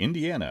Bloomington,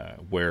 Indiana,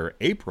 where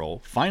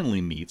April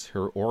finally meets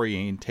her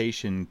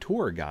orientation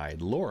tour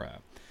guide, Laura.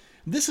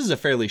 This is a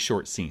fairly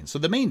short scene, so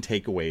the main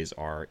takeaways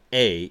are,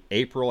 A,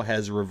 April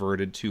has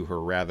reverted to her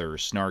rather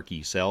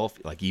snarky self,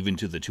 like even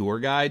to the tour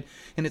guide,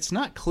 and it's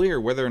not clear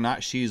whether or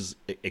not she's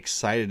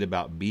excited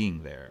about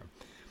being there.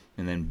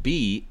 And then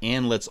B,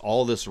 Anne lets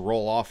all this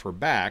roll off her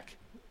back,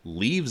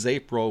 leaves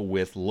April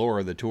with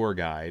Laura the tour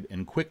guide,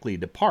 and quickly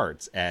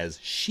departs as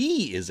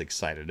she is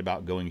excited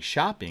about going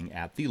shopping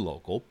at the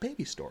local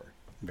baby store.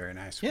 Very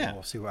nice. Yeah. Well,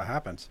 we'll see what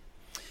happens.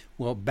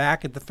 Well,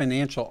 back at the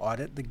financial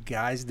audit, the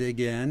guys dig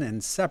in,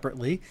 and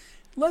separately,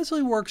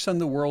 Leslie works on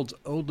the world's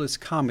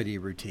oldest comedy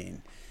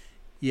routine.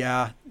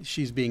 Yeah,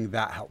 she's being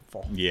that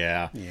helpful.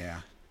 Yeah.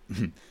 Yeah.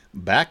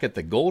 Back at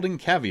the Golden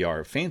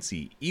Caviar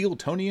fancy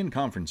Eagletonian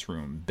conference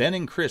room, Ben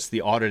and Chris,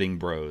 the auditing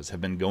bros,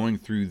 have been going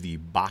through the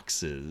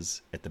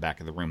boxes at the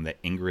back of the room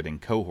that Ingrid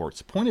and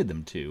cohorts pointed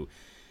them to,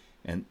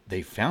 and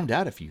they found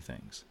out a few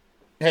things.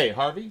 Hey,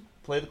 Harvey,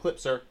 play the clip,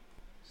 sir.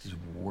 This is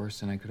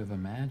worse than I could have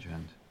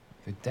imagined.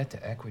 The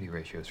debt-to-equity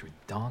ratio is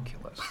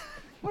redonkulous.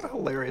 What a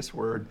hilarious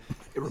word.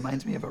 It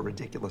reminds me of a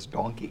ridiculous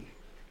donkey.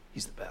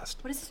 He's the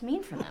best. What does this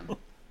mean for them?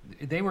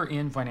 They were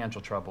in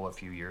financial trouble a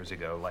few years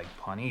ago, like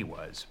Pawnee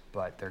was,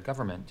 but their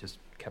government just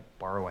kept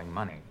borrowing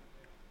money.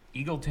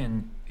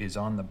 Eagleton is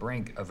on the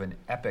brink of an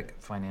epic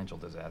financial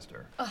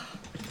disaster.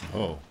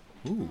 Oh,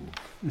 ooh,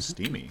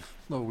 steamy.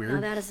 A little Now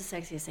weird. that is the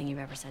sexiest thing you've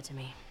ever said to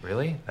me.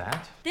 Really?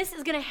 That? This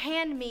is gonna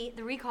hand me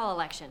the recall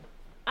election.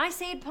 I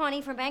saved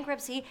Pawnee from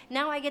bankruptcy.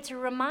 Now I get to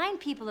remind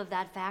people of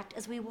that fact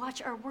as we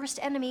watch our worst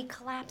enemy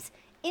collapse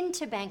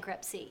into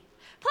bankruptcy.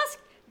 Plus,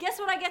 guess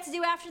what I get to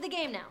do after the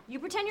game now? You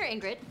pretend you're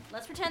Ingrid.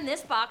 Let's pretend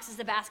this box is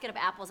the basket of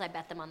apples I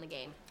bet them on the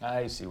game.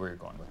 I see where you're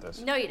going with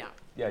this. No, you don't.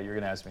 Yeah, you're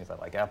gonna ask me if I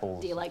like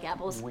apples. Do you like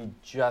apples? We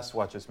just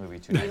watched this movie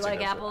 2 Do you nights like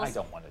ago. so apples? I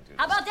don't want to do this.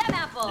 How about them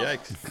apples?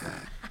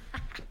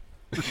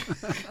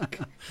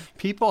 Yikes.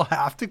 People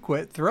have to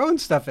quit throwing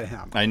stuff at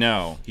him. I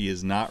know. He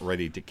is not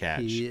ready to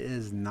catch. He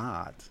is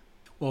not.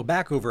 Well,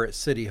 back over at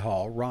City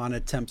Hall, Ron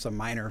attempts a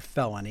minor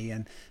felony,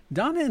 and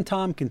Donna and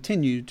Tom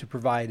continue to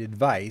provide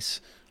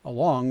advice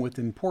along with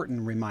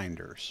important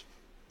reminders.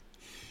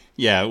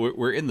 Yeah,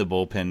 we're in the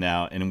bullpen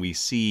now, and we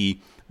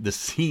see the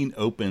scene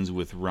opens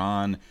with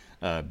Ron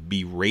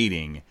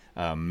berating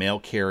mail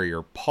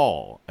carrier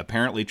Paul,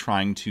 apparently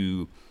trying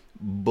to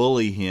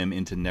bully him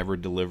into never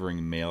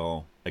delivering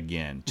mail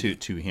again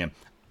to him.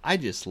 I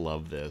just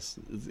love this.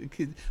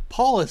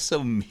 Paul is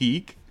so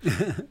meek.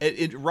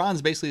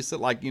 Ron's basically said,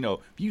 like, if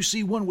you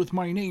see one with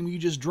my name, you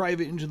just drive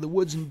it into the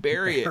woods and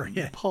bury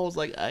it. Paul's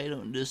like, I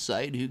don't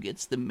decide who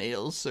gets the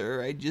mail,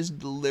 sir. I just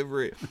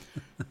deliver it.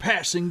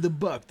 Passing the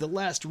buck, the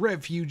last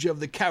refuge of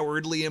the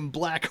cowardly and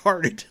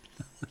black-hearted.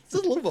 It's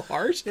a little bit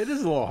harsh. It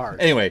is a little harsh.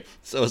 Anyway,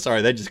 so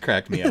sorry, that just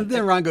cracked me up.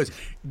 Then Ron goes,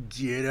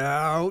 "Get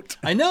out!"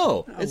 I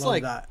know. I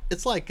love that.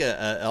 It's like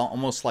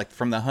almost like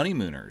from the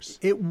Honeymooners.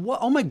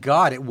 Oh my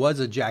God! It was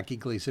a Jackie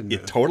Gleason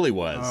move. It totally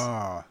was.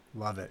 Oh,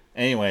 love it.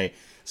 Anyway,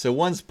 so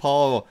once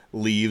Paul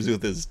leaves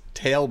with his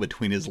tail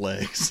between his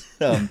legs,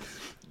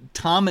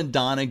 Tom and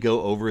Donna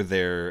go over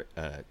their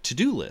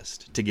to-do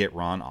list to get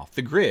Ron off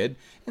the grid,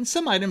 and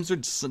some items are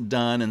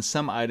done and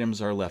some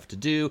items are left to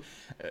do.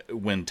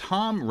 When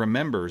Tom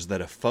remembers that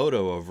a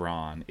photo of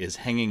Ron is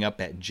hanging up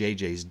at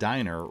JJ's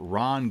diner,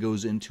 Ron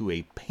goes into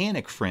a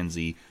panic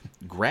frenzy,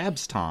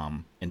 grabs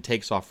Tom, and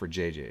takes off for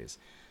JJ's.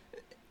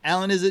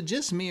 Alan, is it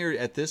just me, or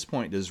at this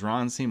point does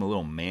Ron seem a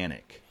little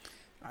manic?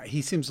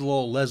 He seems a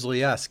little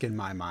Leslie-esque in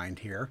my mind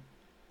here.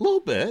 A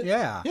little bit.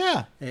 Yeah.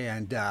 Yeah.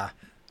 And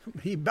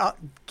he about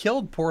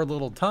killed poor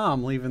little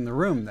Tom leaving the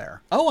room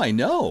there. Oh, I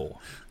know.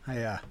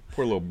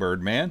 Poor little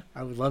bird man.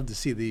 I would love to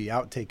see the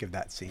outtake of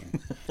that scene.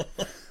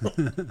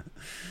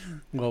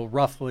 Well,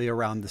 roughly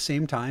around the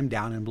same time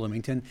down in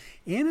Bloomington,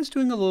 Anne is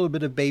doing a little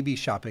bit of baby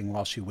shopping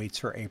while she waits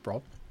for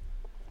April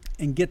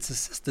and gets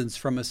assistance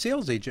from a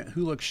sales agent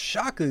who looks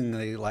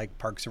shockingly like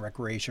Parks and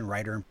Recreation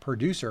writer and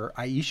producer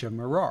Aisha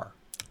Marar.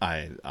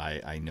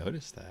 I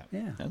noticed that.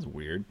 Yeah. That's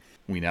weird.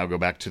 We now go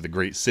back to the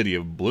great city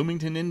of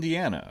Bloomington,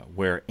 Indiana,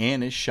 where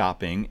Anne is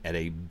shopping at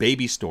a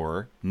baby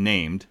store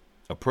named,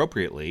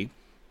 appropriately,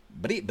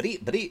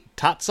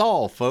 Tots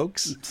All,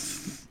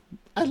 folks.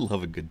 I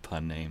love a good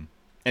pun name.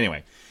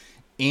 Anyway,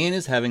 Anne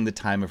is having the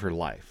time of her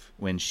life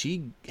when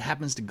she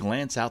happens to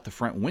glance out the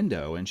front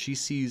window and she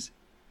sees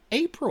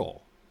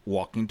April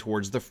walking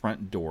towards the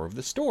front door of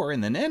the store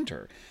and then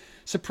enter.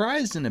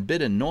 Surprised and a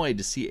bit annoyed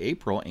to see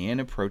April, Anne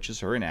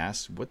approaches her and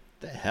asks, "What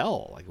the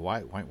hell? Like,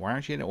 why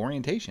aren't you at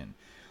orientation?"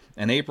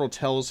 And April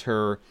tells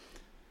her,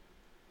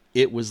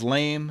 "It was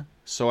lame,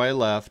 so I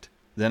left.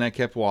 Then I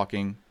kept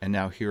walking, and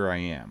now here I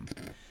am."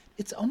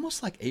 It's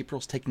almost like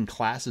April's taking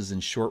classes in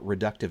short,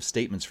 reductive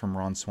statements from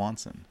Ron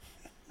Swanson.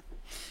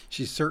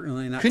 She's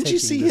certainly not. Couldn't you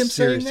see him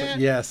saying that?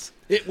 Yes.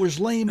 It was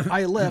lame.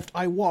 I left.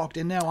 I walked,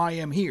 and now I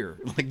am here.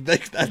 Like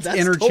that's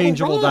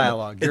interchangeable total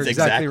dialogue. You're it's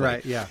exactly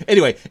right. Yeah.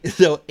 Anyway,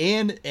 so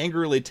Anne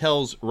angrily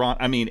tells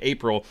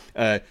April,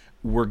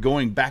 "We're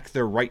going back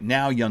there right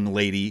now, young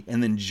lady,"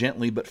 and then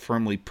gently but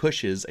firmly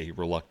pushes a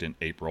reluctant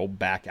April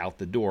back out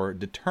the door,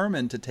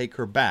 determined to take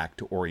her back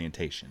to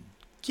orientation.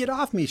 Get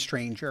off me,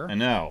 stranger. I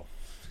know.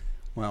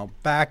 Well,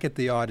 back at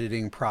the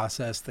auditing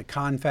process, the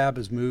confab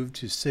is moved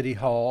to City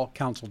Hall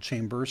council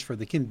chambers for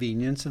the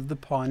convenience of the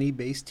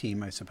Pawnee-based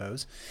team, I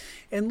suppose.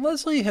 And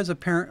Leslie has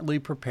apparently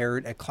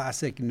prepared a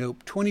classic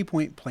Nope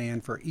 20-point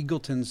plan for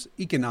Eagleton's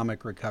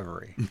economic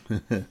recovery.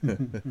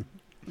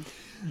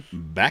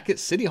 Back at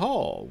City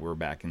Hall, we're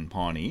back in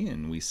Pawnee,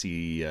 and we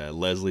see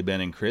Leslie, Ben,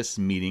 and Chris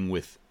meeting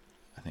with,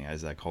 I think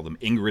as I call them,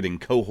 Ingrid and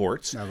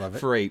cohorts, I love it,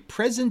 for a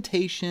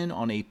presentation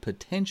on a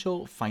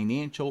potential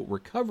financial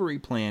recovery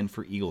plan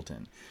for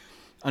Eagleton.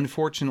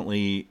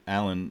 Unfortunately,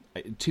 Alan,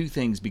 two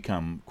things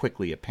become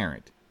quickly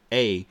apparent.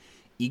 A,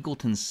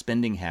 Eagleton's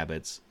spending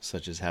habits,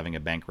 such as having a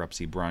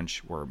bankruptcy brunch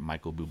where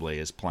Michael Bublé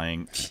is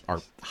playing,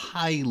 are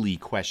highly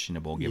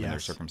questionable given their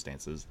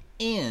circumstances.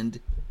 And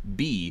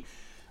B,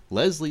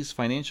 Leslie's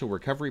financial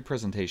recovery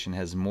presentation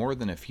has more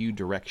than a few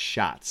direct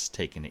shots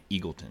taken at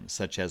Eagleton,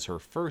 such as her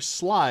first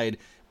slide,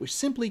 which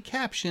simply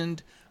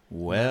captioned,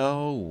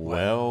 well.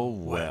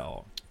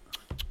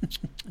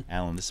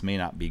 Alan, this may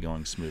not be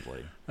going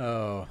smoothly.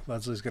 Oh,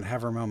 Leslie's going to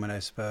have her moment, I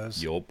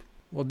suppose. Yup.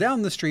 Well,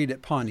 down the street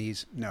at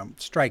Pawnee's, no,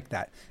 strike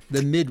that,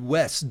 the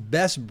Midwest's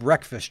best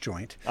breakfast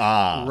joint,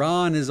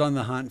 Ron is on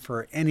the hunt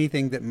for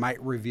anything that might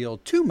reveal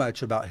too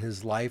much about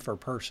his life or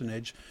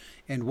personage,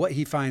 and what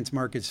he finds,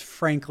 Mark, is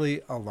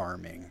frankly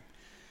alarming.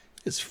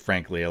 It's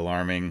frankly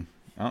alarming.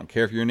 I don't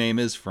care if your name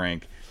is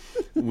Frank.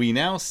 We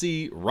now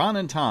see Ron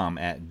and Tom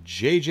at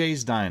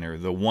JJ's Diner,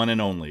 the one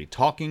and only,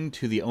 talking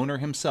to the owner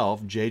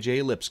himself,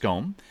 JJ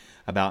Lipscomb,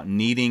 about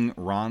needing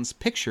Ron's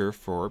picture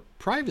for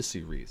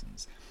privacy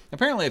reasons.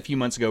 Apparently, a few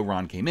months ago,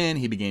 Ron came in,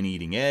 he began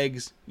eating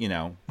eggs,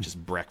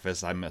 just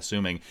breakfast, I'm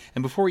assuming.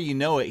 And before you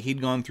know it,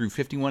 he'd gone through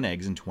 51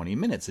 eggs in 20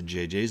 minutes at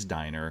JJ's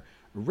Diner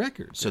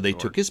record. So they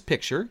took his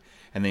picture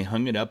and they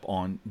hung it up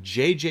on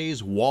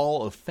JJ's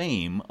wall of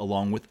fame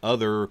along with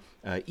other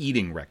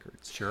eating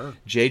records. Sure.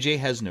 JJ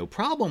has no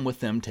problem with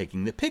them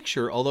taking the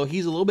picture, although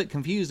he's a little bit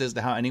confused as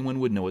to how anyone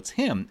would know it's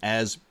him.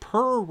 As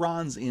per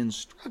Ron's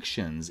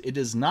instructions, it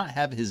does not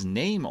have his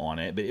name on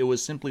it, but it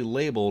was simply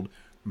labeled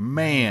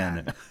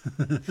Man.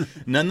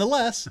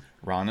 Nonetheless,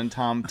 Ron and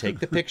Tom take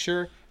the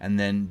picture and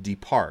then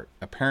depart,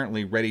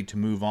 apparently ready to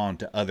move on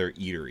to other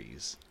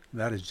eateries.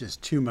 That is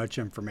just too much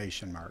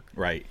information, Mark.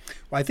 Right.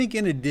 Well, I think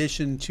in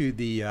addition to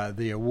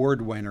the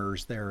award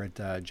winners there at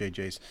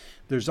JJ's,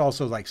 there's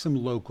also like some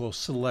local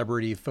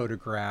celebrity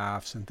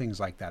photographs and things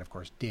like that. Of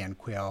course, Dan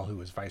Quayle, who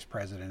was vice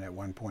president at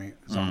one point,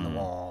 is on the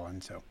wall,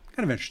 and so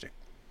kind of interesting.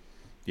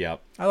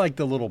 Yep. I like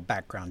the little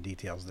background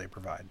details they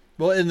provide.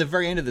 Well, in the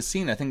very end of the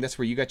scene, I think that's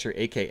where you got your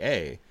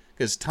AKA.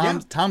 Because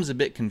Tom's a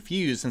bit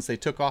confused since they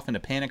took off in a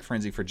panic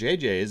frenzy for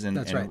JJ's, and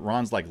right.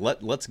 Ron's like,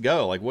 let's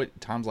go. Like, what?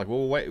 Tom's like,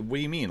 well, what do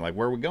you mean? Like,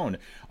 where are we going?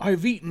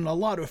 I've eaten a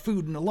lot of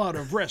food in a lot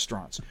of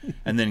restaurants.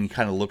 And then he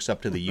kind of looks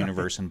up to the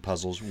universe and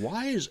puzzles,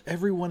 why is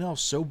everyone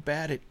else so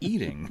bad at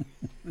eating?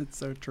 It's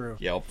so true.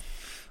 Yep.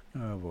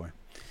 Oh, boy.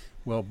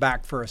 Well,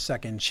 back for a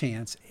second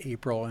chance,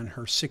 April and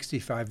her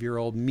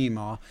 65-year-old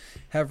Meemaw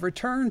have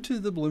returned to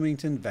the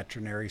Bloomington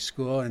Veterinary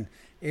School, and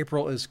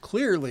April is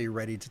clearly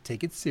ready to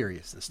take it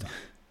serious this time.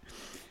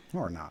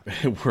 Or not.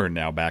 We're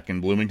now back in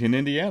Bloomington,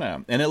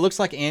 Indiana. And it looks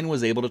like Anne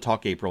was able to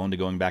talk April into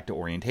going back to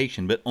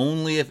orientation, but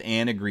only if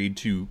Anne agreed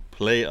to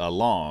play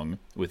along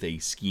with a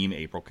scheme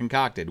April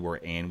concocted,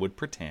 where Anne would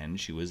pretend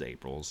she was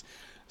April's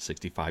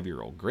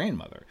 65-year-old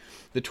grandmother.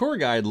 The tour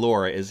guide,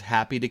 Laura, is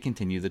happy to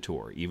continue the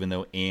tour, even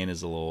though Anne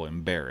is a little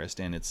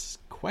embarrassed, and it's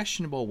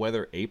questionable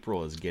whether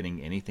April is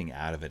getting anything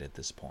out of it at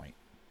this point.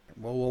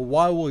 Well,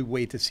 while we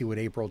wait to see what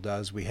April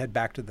does, we head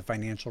back to the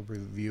financial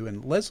review,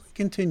 and Leslie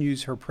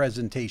continues her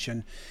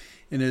presentation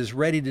and is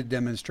ready to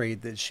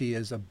demonstrate that she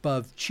is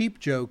above cheap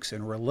jokes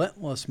and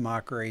relentless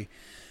mockery,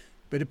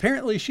 but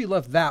apparently she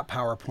left that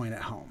PowerPoint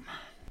at home.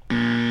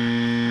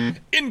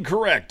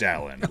 Incorrect,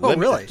 Alan.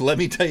 Really? Let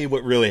me tell you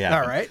what really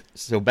happened. All right.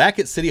 So back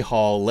at City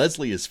Hall,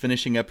 Leslie is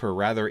finishing up her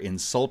rather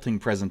insulting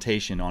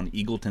presentation on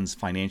Eagleton's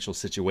financial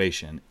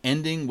situation,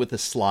 ending with a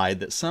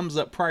slide that sums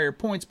up prior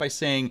points by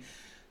saying,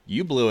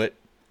 "You blew it.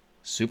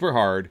 Super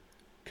hard.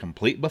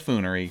 Complete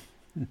buffoonery.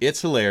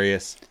 It's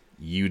hilarious.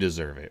 You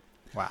deserve it."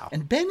 Wow.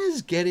 And Ben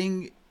is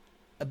getting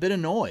a bit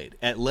annoyed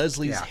at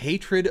Leslie's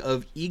hatred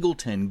of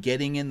Eagleton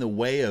getting in the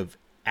way of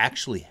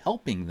actually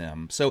helping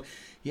them. So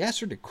he asked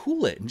her to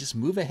cool it and just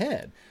move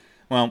ahead.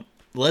 Well,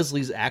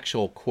 Leslie's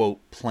actual, quote,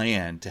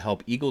 plan to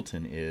help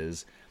Eagleton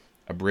is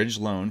a bridge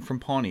loan from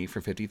Pawnee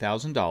for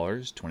 $50,000,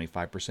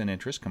 25%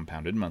 interest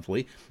compounded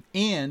monthly,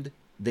 and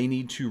they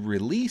need to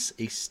release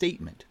a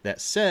statement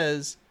that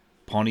says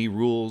Pawnee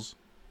rules,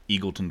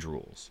 Eagleton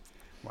drools.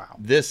 Wow.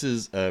 This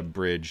is a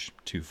bridge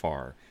too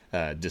far.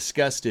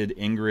 Disgusted,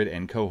 Ingrid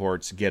and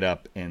cohorts get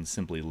up and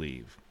simply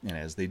leave. And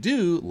as they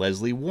do,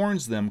 Leslie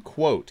warns them,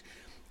 quote,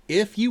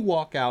 if you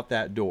walk out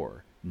that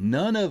door,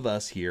 none of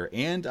us here,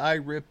 and I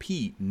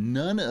repeat,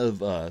 none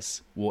of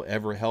us will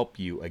ever help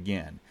you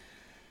again.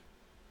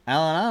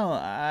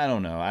 Alan, I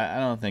don't know. I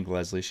don't think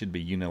Leslie should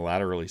be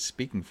unilaterally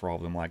speaking for all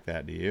of them like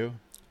that, do you?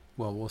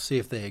 Well, we'll see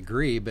if they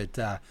agree, but,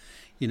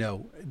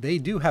 they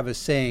do have a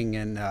saying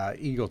in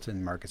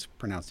Eagleton, Mark, it's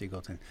pronounced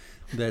Eagleton,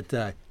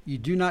 that you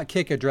do not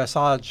kick a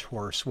dressage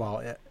horse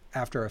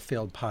after a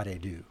failed pas de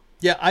deux.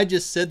 Yeah, I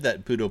just said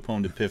that Puto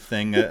Pon de Piff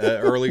thing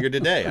earlier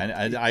today.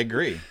 I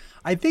agree.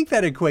 I think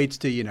that equates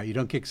to, you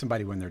don't kick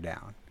somebody when they're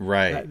down.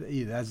 Right.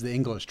 That's the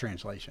English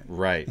translation.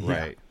 Right.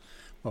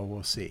 Well,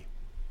 we'll see.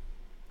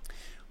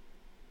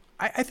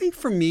 I think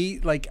for me,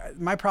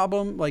 my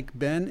problem, like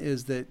Ben,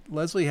 is that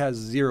Leslie has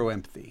zero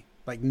empathy.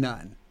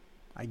 None.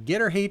 I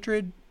get her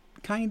hatred,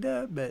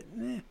 kinda, but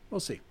we'll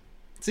see.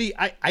 See,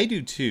 I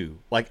do too.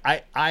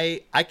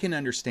 I can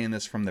understand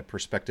this from the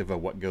perspective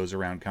of what goes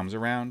around comes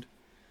around.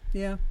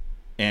 Yeah.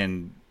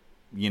 And,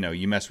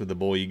 you mess with the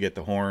bull, you get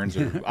the horns,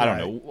 or I don't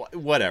know,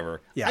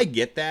 whatever. Yeah. I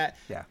get that.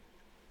 Yeah.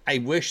 I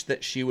wish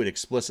that she would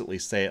explicitly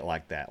say it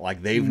like that.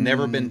 Like they've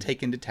never been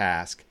taken to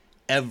task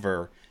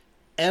ever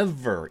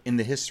in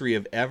the history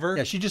of ever.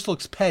 Yeah, she just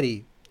looks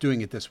petty doing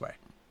it this way.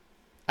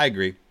 I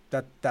agree.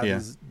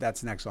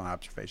 That's an excellent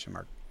observation,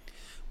 Mark.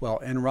 Well,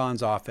 in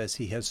Ron's office,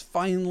 he has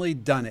finally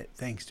done it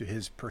thanks to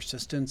his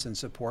persistence and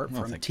support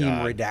from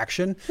Team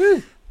Redaction.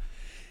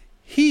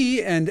 He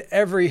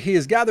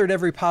has gathered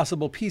every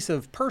possible piece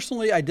of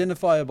personally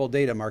identifiable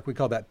data, Mark. We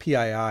call that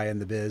PII in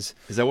the biz.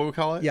 Is that what we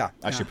call it? Yeah.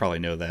 I should probably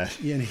know that.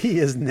 And he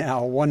is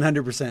now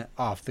 100%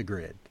 off the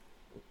grid,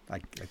 I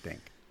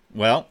think.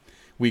 Well,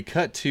 we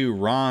cut to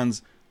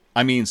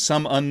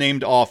some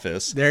unnamed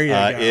office. There you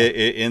go.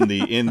 In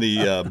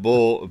the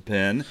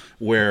bullpen,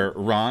 where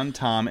Ron,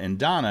 Tom, and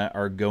Donna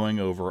are going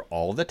over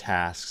all the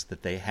tasks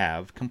that they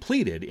have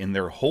completed in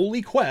their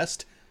holy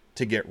quest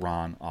to get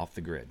Ron off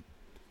the grid.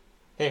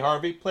 Hey,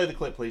 Harvey, play the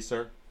clip, please,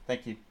 sir.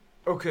 Thank you.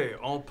 Okay,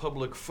 all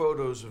public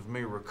photos of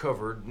me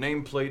recovered,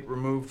 nameplate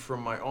removed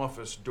from my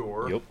office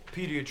door, Yep.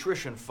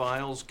 Pediatrician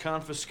files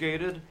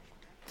confiscated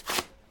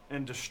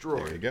and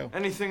destroyed. There you go.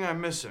 Anything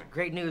I'm missing?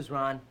 Great news,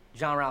 Ron.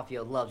 John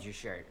Ralphio loves your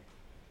shirt.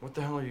 What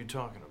the hell are you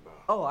talking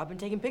about? Oh, I've been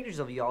taking pictures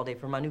of you all day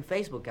for my new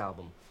Facebook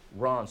album,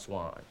 Ron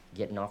Swan,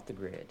 Getting Off the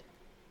Grid.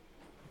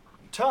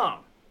 Tom,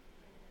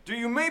 do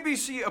you maybe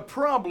see a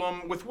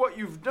problem with what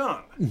you've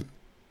done?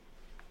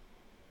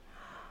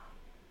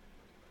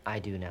 I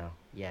do now.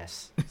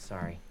 Yes.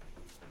 Sorry.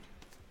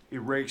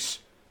 Erase.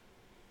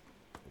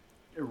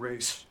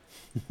 Erase.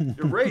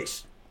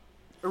 Erase.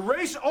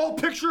 Erase all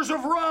pictures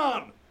of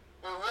Ron!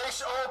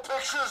 Erase all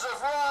pictures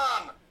of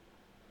Ron!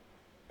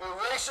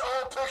 Erase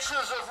all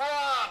pictures of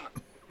Ron!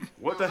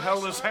 What the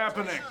hell is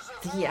happening?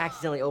 I think he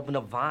accidentally opened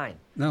up Vine.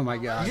 Oh, my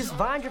God. You just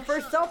Vined your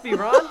first selfie,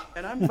 Ron.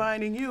 And I'm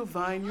finding you,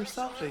 Vine your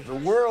selfie. The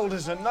world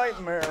is a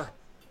nightmare.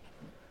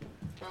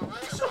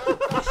 Erase all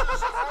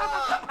pictures of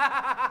Ron!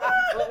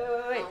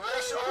 Wait.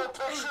 Erase all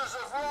pictures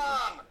of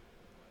Ron!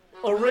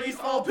 Erase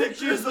all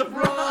pictures of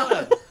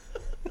Ron!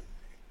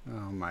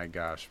 Oh, my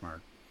gosh,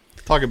 Mark.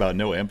 Talk about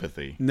no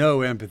empathy.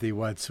 No empathy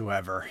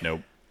whatsoever.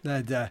 Nope.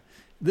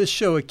 This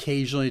show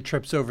occasionally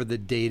trips over the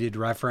dated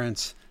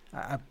reference.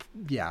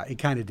 It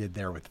kind of did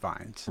there with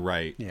Vines.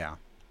 Right. Yeah.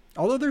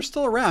 Although they're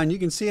still around, you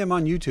can see them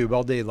on YouTube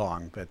all day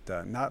long, but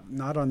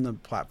not on the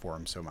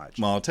platform so much.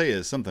 Well, I'll tell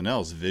you something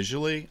else.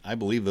 Visually, I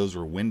believe those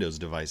were Windows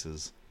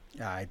devices.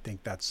 I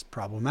think that's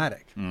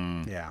problematic.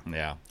 Yeah.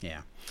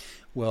 Yeah.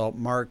 Well,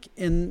 Mark,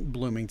 in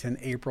Bloomington,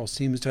 April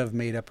seems to have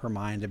made up her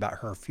mind about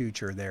her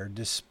future there,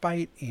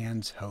 despite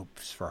Anne's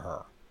hopes for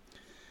her.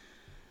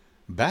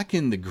 Back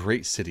in the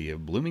great city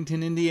of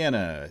Bloomington,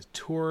 Indiana,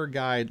 tour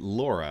guide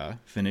Laura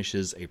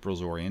finishes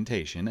April's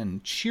orientation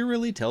and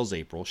cheerily tells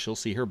April she'll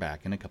see her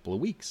back in a couple of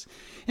weeks.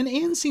 And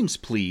Anne seems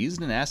pleased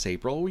and asks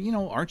April,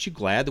 aren't you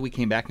glad that we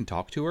came back and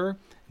talked to her?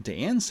 And to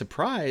Anne's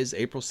surprise,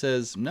 April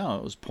says, no,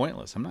 it was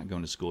pointless. I'm not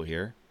going to school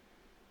here.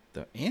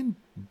 Though Anne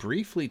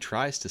briefly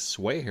tries to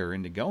sway her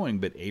into going,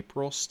 but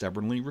April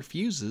stubbornly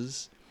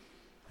refuses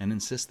and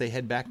insists they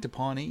head back to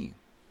Pawnee.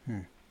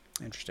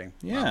 Interesting.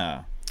 Yeah.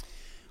 Wow.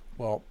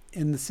 Well,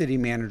 in the city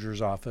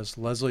manager's office,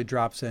 Leslie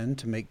drops in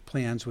to make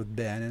plans with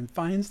Ben and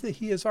finds that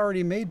he has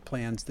already made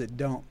plans that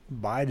don't,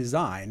 by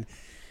design,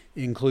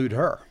 include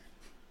her.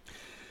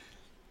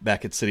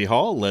 Back at City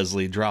Hall,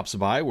 Leslie drops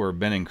by where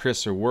Ben and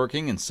Chris are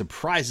working and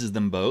surprises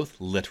them both,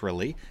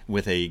 literally,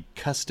 with a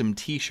custom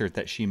t-shirt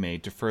that she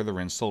made to further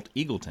insult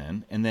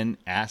Eagleton, and then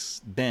asks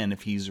Ben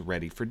if he's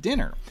ready for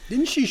dinner.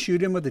 Didn't she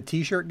shoot him with a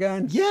t-shirt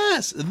gun?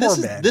 Yes.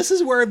 Ben. This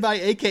is where by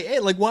AKA,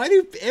 like, why do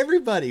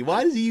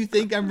you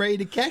think I'm ready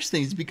to catch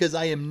things? Because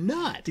I am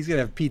not. He's going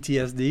to have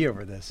PTSD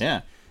over this.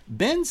 Yeah.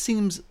 Ben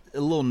seems a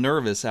little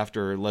nervous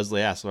after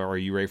Leslie asks, "Are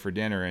you ready for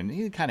dinner?" And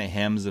he kind of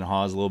hems and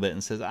haws a little bit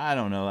and says, "I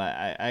don't know.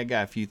 I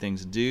got a few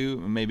things to do.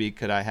 Maybe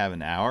could I have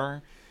an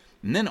hour?"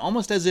 And then,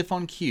 almost as if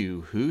on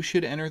cue, who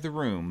should enter the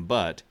room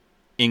but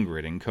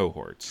Ingrid and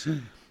cohorts?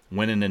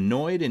 When an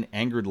annoyed and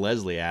angered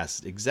Leslie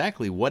asks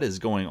exactly what is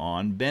going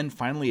on, Ben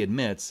finally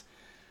admits,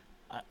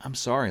 "I'm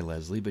sorry,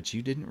 Leslie, but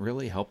you didn't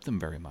really help them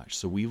very much,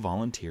 so we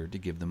volunteered to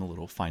give them a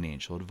little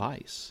financial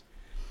advice."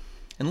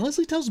 And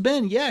Leslie tells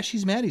Ben, yeah,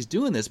 she's mad he's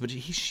doing this, but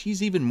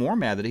she's even more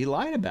mad that he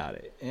lied about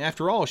it. And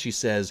after all, she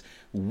says,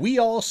 we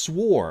all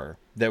swore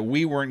that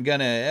we weren't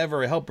going to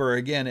ever help her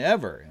again,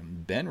 ever.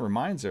 And Ben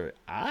reminds her,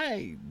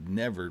 I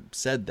never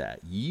said that.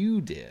 You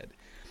did.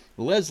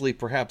 Leslie,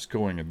 perhaps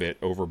going a bit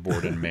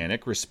overboard and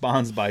manic,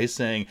 responds by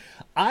saying,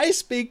 I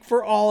speak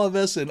for all of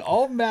us in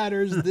all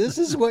matters. This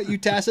is what you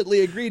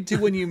tacitly agreed to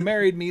when you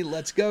married me.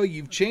 Let's go.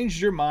 You've changed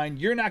your mind.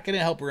 You're not going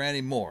to help her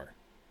anymore.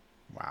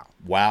 Wow.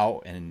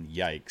 Wow and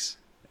yikes.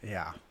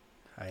 Yeah.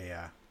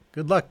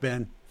 Good luck,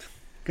 Ben.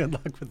 Good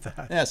luck with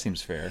that. That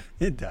seems fair.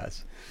 It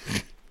does.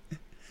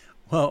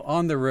 Well,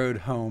 on the road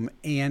home,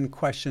 Anne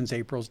questions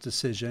April's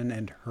decision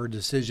and her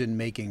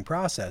decision-making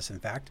process, in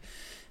fact,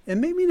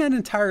 and maybe not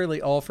entirely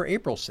all for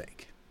April's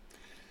sake.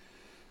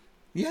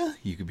 Yeah,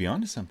 you could be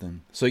onto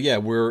something. So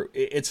yeah,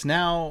 it's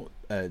now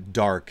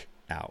dark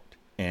out.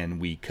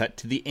 And we cut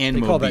to the Anmobile.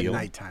 They call that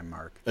nighttime,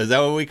 Mark. Is that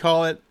what we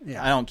call it?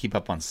 Yeah. I don't keep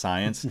up on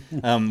science.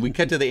 We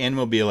cut to the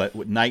Anmobile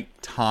at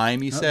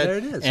nighttime, you said? There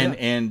it is.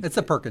 And it's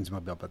the Perkins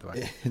Mobile, by the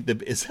way.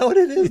 Is that what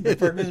it is? The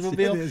Perkins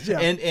Mobile? It is, yeah.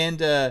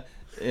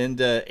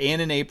 And Anne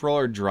and April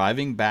are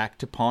driving back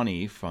to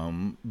Pawnee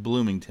from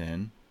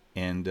Bloomington.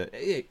 And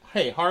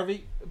hey,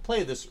 Harvey,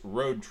 play this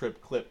road trip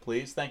clip,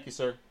 please. Thank you,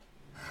 sir.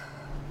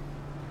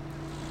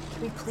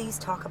 Can we please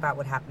talk about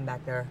what happened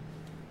back there?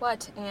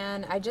 What,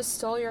 Anne? I just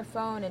stole your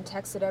phone and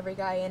texted every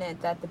guy in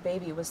it that the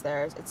baby was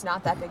theirs. It's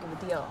not that big of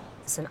a deal.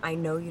 Listen, I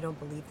know you don't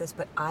believe this,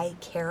 but I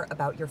care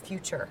about your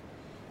future.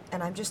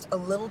 And I'm just a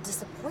little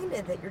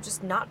disappointed that you're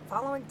just not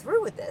following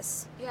through with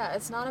this. Yeah,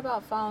 it's not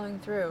about following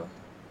through,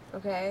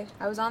 okay?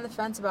 I was on the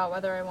fence about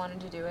whether I wanted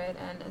to do it,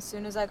 and as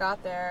soon as I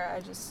got there, I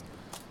just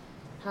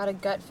had a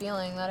gut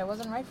feeling that it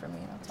wasn't right for me,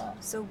 that's all.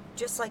 So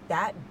just like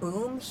that,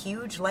 boom,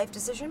 huge life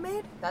decision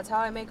made? That's how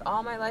I make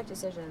all my life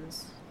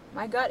decisions.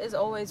 My gut is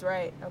always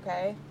right,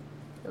 okay?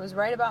 It was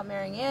right about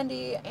marrying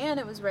Andy, and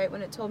it was right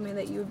when it told me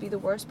that you would be the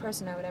worst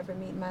person I would ever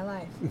meet in my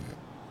life.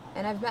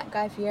 And I've met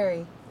Guy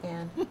Fieri,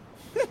 Anne.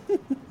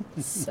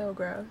 So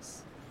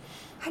gross.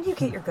 How do you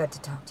get your gut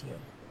to talk to you?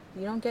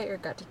 You don't get your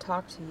gut to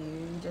talk to you.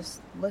 You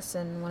just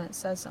listen when it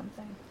says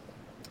something.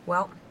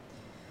 Well,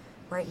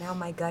 right now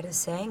my gut is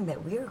saying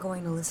that we are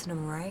going to listen to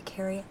Mariah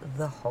Carey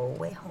the whole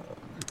way home.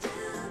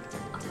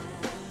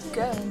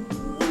 Good.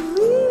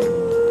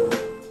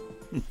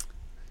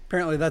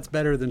 Apparently that's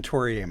better than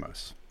Tori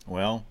Amos.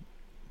 Well,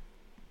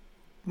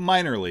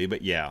 minorly,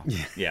 but yeah.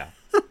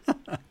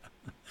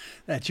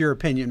 That's your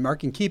opinion,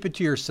 Mark, and keep it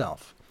to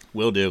yourself.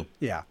 Will do.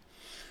 Yeah.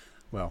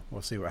 Well,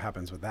 we'll see what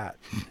happens with that.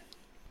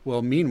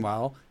 Well,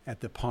 meanwhile,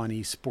 at the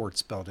Pawnee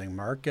Sports Building,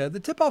 Mark, the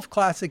Tipoff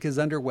Classic is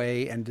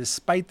underway, and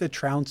despite the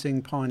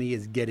trouncing Pawnee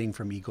is getting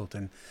from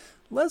Eagleton,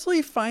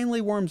 Leslie finally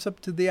warms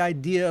up to the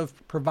idea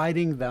of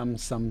providing them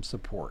some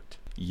support.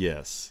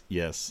 Yes.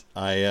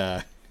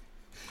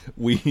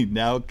 We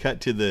now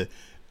cut to the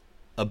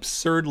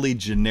absurdly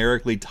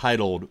generically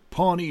titled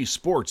Pawnee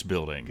Sports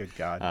Building. Good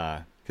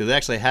God. Because it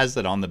actually has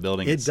that on the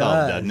building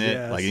itself, doesn't it?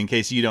 Yes. Like, in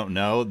case you don't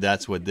know,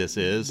 that's what this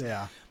is.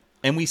 Yeah.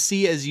 And we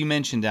see, as you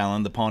mentioned,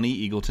 Alan, the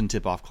Pawnee Eagleton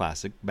Tipoff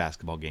Classic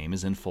basketball game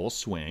is in full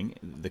swing.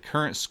 The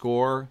current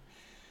score,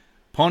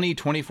 Pawnee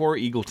 24,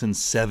 Eagleton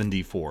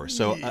 74.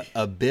 So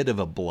a bit of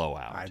a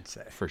blowout, I'd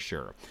say. For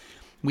sure.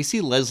 We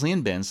see Leslie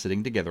and Ben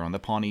sitting together on the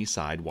Pawnee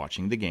side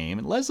watching the game,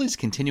 and Leslie's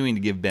continuing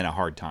to give Ben a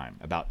hard time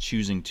about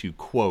choosing to,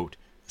 quote,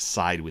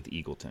 side with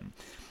Eagleton.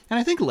 And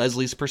I think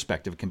Leslie's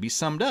perspective can be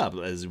summed up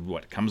as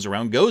what comes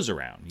around goes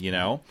around, you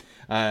know?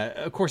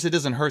 Of course, it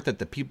doesn't hurt that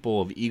the people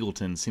of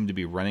Eagleton seem to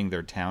be running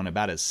their town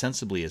about as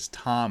sensibly as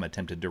Tom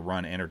attempted to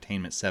run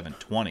Entertainment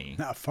 720.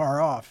 Not far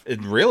off. It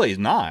really is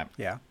not.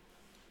 Yeah.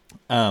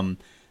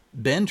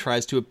 Ben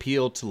tries to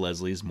appeal to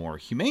Leslie's more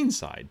humane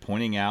side,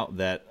 pointing out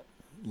that,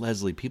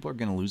 Leslie, people are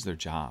going to lose their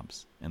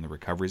jobs, and the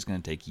recovery is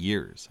going to take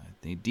years.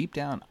 Deep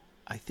down,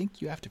 I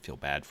think you have to feel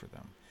bad for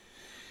them.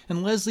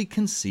 And Leslie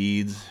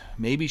concedes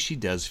maybe she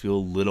does feel a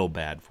little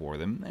bad for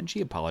them, and she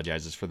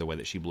apologizes for the way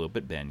that she blew up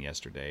at Ben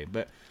yesterday.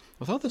 But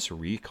with all this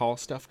recall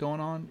stuff going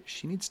on,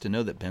 she needs to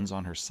know that Ben's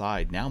on her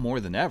side now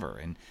more than ever.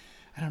 And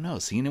I don't know,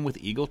 seeing him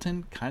with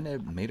Eagleton kind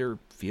of made her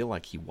feel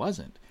like he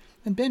wasn't.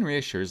 And Ben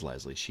reassures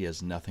Leslie she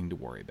has nothing to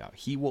worry about.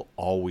 He will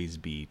always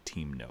be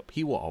Team Nope.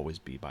 He will always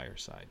be by her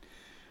side.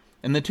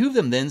 And the two of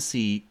them then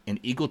see an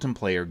Eagleton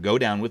player go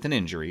down with an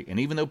injury, and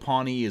even though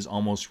Pawnee is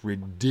almost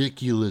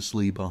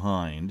ridiculously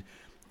behind,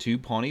 two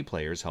Pawnee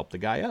players help the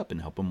guy up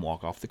and help him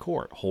walk off the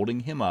court, holding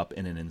him up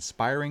in an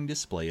inspiring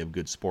display of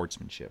good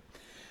sportsmanship.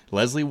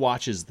 Leslie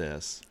watches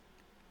this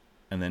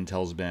and then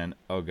tells Ben,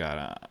 oh,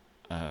 God,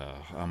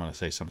 I'm going to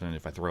say something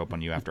if I throw up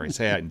on you after I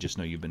say it, and just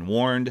know you've been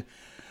warned.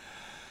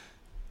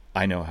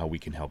 I know how we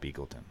can help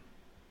Eagleton.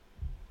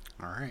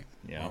 All right.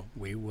 Yeah. Well,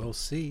 we will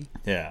see.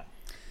 Yeah.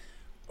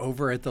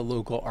 Over at the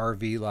local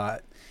RV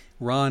lot,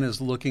 Ron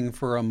is looking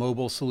for a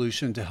mobile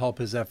solution to help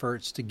his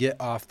efforts to get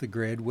off the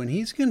grid when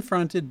he's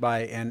confronted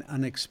by an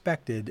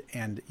unexpected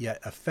and yet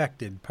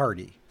affected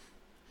party.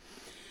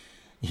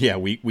 Yeah,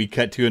 we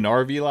cut to an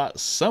RV lot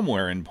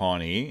somewhere in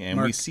Pawnee, and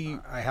Mark, we see...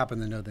 I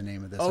happen to know the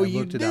name of this. Oh, I you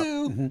looked do? it up.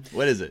 Mm-hmm.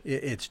 What is it?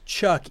 It's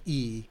Chuck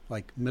E,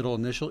 like middle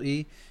initial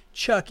E.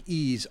 Chuck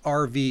E's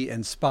RV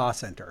and Spa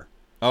Center.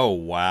 Oh,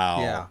 wow.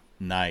 Yeah.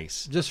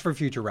 Nice. Just for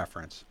future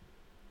reference.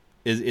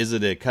 Is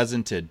it a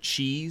cousin to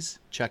Cheese?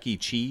 Chuck E.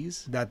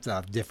 Cheese? That's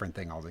a different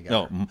thing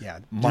altogether. No,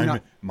 yeah,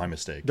 my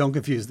mistake. Don't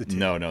confuse the two.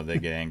 No, they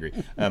get angry.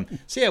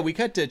 So yeah, we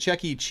cut to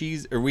Chuck E.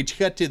 Cheese, or we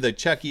cut to the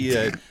Chuck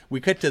E.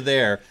 We cut to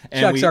there.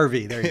 And Chuck's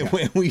RV. There you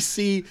go. We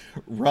see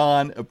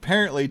Ron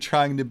apparently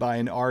trying to buy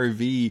an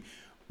RV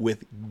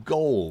with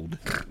gold,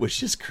 which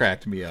just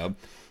cracked me up.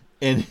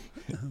 And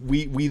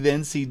we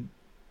then see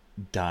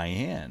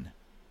Diane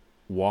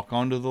walk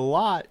onto the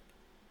lot,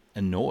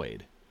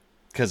 annoyed.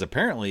 Because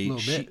apparently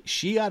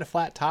she got a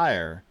flat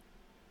tire,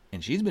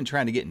 and she's been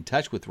trying to get in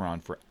touch with Ron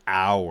for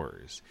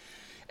hours.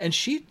 And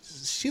she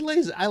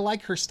lays, I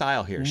like her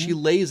style here. Mm-hmm. She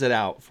lays it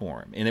out for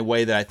him in a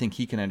way that I think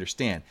he can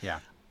understand. Yeah.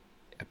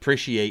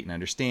 Appreciate and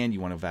understand.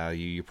 You want to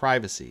value your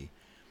privacy.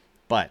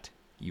 But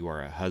you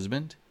are a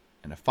husband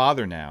and a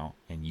father now,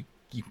 and you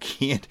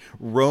can't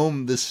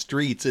roam the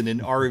streets in an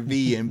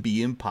RV and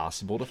be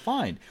impossible to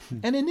find.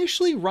 And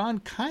initially, Ron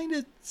kind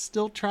of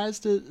still tries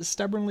to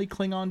stubbornly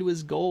cling on to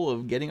his goal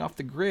of getting off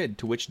the grid,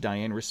 to which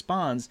Diane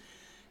responds,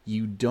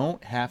 you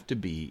don't have to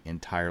be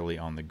entirely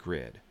on the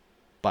grid,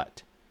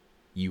 but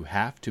you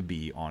have to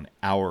be on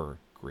our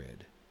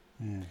grid.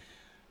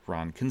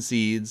 Ron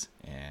concedes,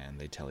 and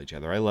they tell each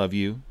other, I love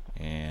you,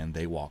 and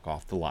they walk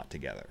off the lot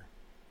together.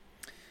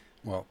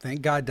 Well,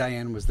 thank God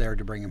Diane was there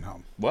to bring him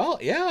home. Well,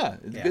 yeah.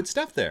 Good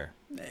stuff there.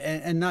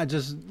 And not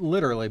just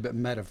literally, but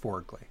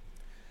metaphorically.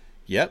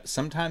 Yep,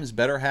 sometimes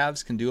better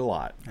halves can do a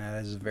lot.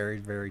 That is very,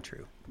 very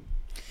true.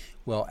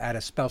 Well, at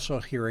a special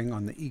hearing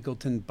on the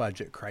Eagleton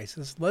budget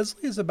crisis,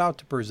 Leslie is about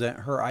to present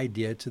her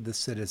idea to the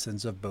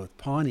citizens of both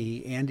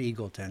Pawnee and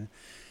Eagleton,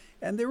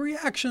 and the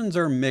reactions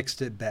are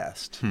mixed at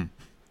best.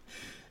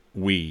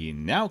 We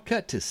now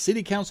cut to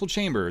City Council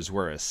chambers,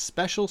 where a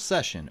special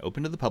session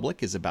open to the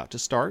public is about to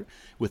start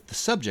with the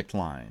subject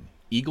line,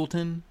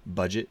 Eagleton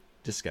Budget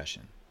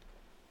Discussion.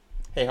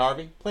 Hey,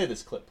 Harvey, play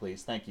this clip,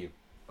 please. Thank you.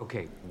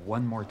 Okay,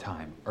 one more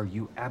time. Are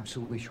you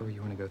absolutely sure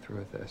you want to go through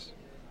with this?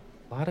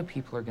 A lot of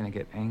people are going to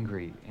get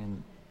angry,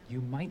 and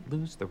you might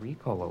lose the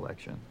recall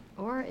election.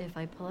 Or if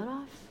I pull it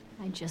off,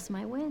 I just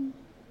might win.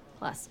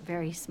 Plus, a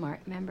very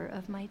smart member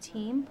of my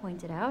team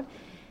pointed out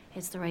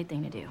it's the right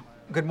thing to do.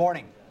 Good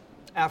morning.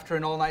 After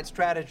an all-night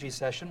strategy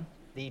session,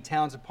 the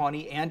towns of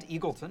Pawnee and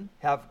Eagleton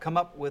have come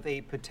up with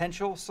a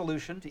potential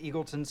solution to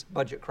Eagleton's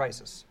budget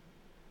crisis.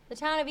 The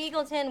town of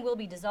Eagleton will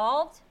be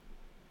dissolved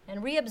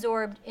and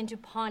reabsorbed into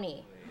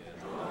Pawnee.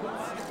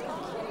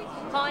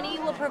 Pawnee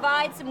will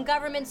provide some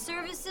government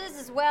services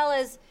as well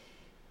as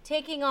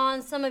taking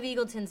on some of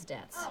Eagleton's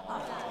debts.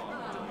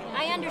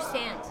 I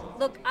understand.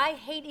 Look, I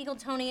hate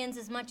Eagletonians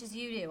as much as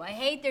you do. I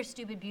hate their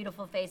stupid,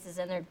 beautiful faces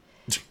and their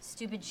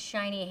stupid,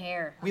 shiny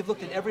hair. We've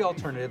looked at every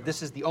alternative.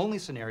 This is the only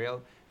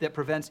scenario that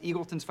prevents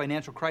Eagleton's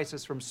financial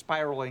crisis from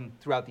spiraling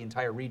throughout the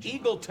entire region.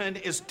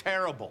 Eagleton is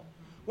terrible.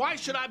 Why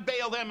should I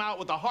bail them out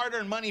with the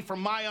hard-earned money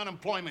from my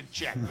unemployment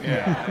check?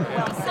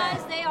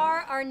 Because they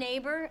are our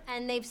neighbor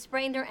and they've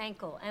sprained their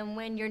ankle. And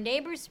when your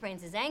neighbor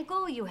sprains his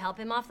ankle, you help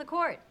him off the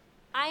court.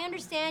 I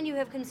understand you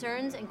have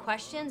concerns and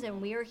questions,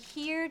 and we are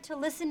here to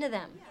listen to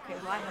them. Okay,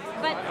 well,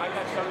 but I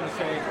got something to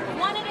say.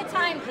 One at a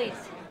time, please.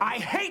 I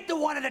hate the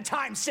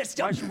one-at-a-time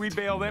system. Why should we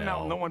bail them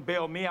out? No one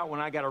bailed me out when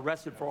I got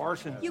arrested for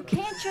arson. You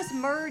can't just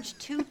merge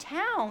two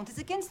towns. It's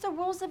against the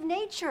rules of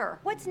nature.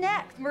 What's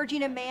next?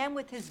 Merging a man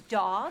with his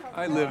dog?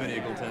 I live in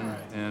Eagleton,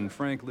 and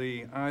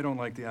frankly, I don't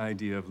like the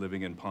idea of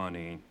living in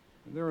Pawnee.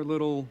 They're a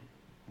little,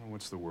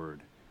 what's the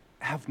word?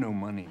 Have no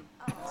money.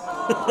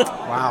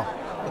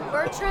 Wow.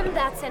 Bertram,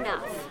 that's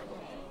enough.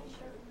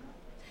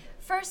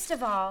 First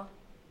of all,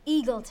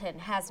 Eagleton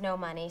has no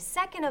money.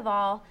 Second of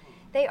all,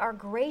 they are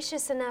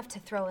gracious enough to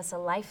throw us a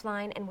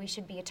lifeline, and we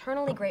should be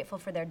eternally grateful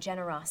for their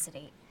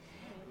generosity.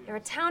 They're a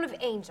town of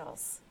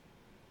angels.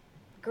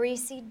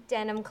 Greasy,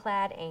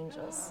 denim-clad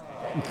angels.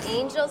 But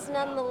angels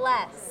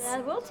nonetheless.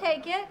 We'll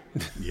take it.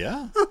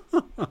 Yeah.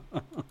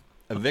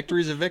 A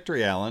victory's a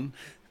victory, Alan.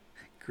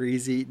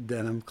 Greasy,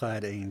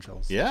 denim-clad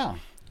angels. Yeah.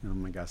 Oh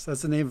my gosh,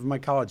 that's the name of my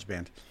college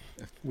band.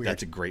 Weird.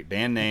 That's a great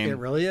band name. It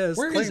really is.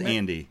 Where is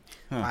Andy?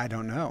 Huh. I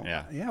don't know.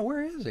 Yeah,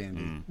 where is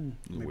Andy?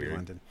 Maybe weird.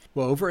 London.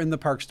 Well, over in the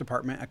Parks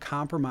Department, a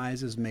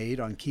compromise is made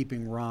on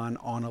keeping Ron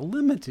on a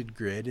limited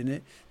grid, and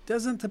it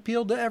doesn't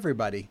appeal to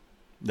everybody.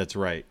 That's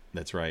right.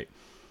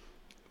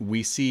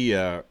 We see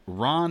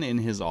Ron in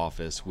his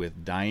office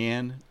with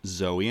Diane,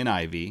 Zoe, and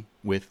Ivy,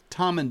 with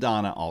Tom and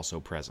Donna also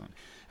present.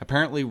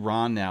 Apparently,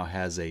 Ron now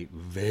has a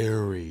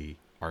very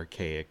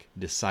archaic,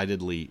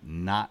 decidedly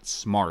not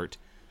smart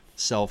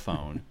cell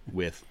phone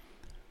with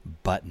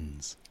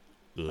buttons.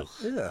 Ugh.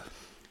 Ugh.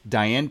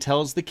 Diane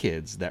tells the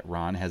kids that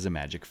Ron has a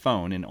magic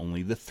phone and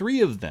only the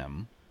 3 of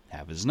them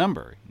have his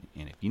number.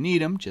 And if you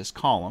need him, just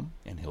call him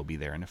and he'll be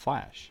there in a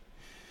flash.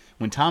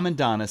 When Tom and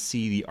Donna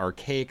see the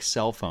archaic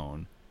cell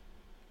phone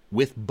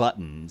with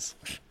buttons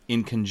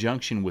in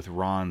conjunction with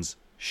Ron's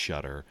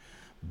shutter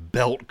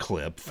belt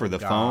clip for the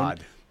phone,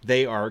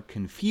 they are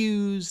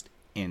confused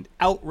and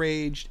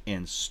outraged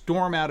and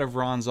storm out of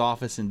Ron's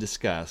office in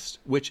disgust,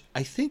 which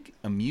I think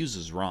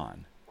amuses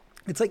Ron.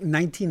 It's like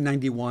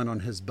 1991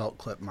 on his belt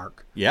clip,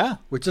 Mark. Yeah.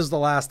 Which is the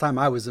last time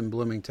I was in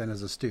Bloomington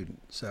as a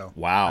student. So,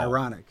 wow.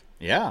 Ironic.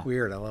 Yeah.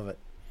 Weird. I love it.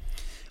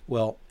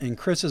 Well, in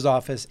Chris's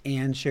office,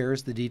 Anne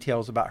shares the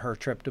details about her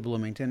trip to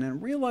Bloomington and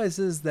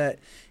realizes that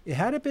it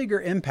had a bigger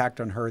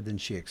impact on her than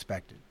she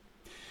expected.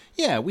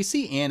 Yeah, we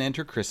see Anne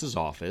enter Chris's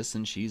office,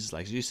 and she's,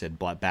 like you said,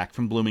 back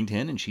from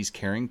Bloomington, and she's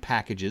carrying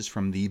packages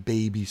from the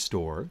baby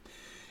store.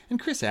 And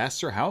Chris asks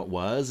her how it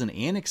was, and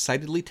Anne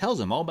excitedly tells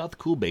him all about the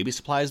cool baby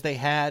supplies they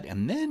had,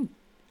 and then,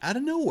 out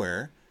of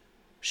nowhere,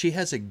 she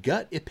has a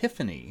gut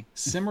epiphany,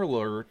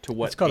 similar to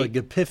what... It's called a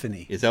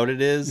epiphany. Is that what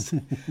it is?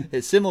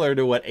 It's similar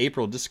to what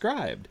April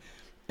described.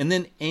 And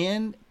then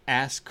Anne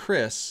asks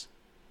Chris,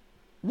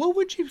 what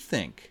would you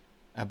think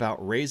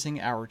about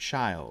raising our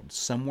child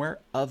somewhere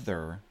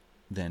other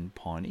than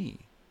Pawnee?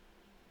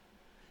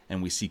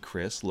 And we see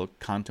Chris look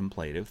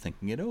contemplative,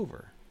 thinking it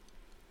over.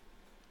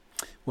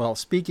 Well,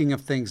 speaking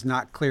of things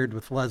not cleared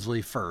with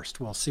Leslie first,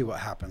 we'll see what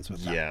happens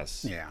with that.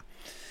 Yes. Yeah.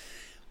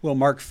 Well,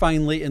 Mark,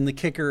 finally in the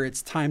kicker,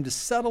 it's time to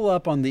settle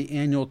up on the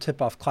annual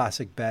Tipoff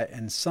Classic bet,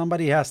 and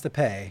somebody has to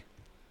pay.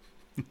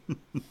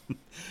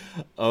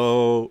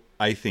 Oh,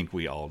 I think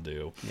we all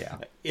do. Yeah.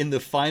 In the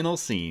final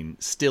scene,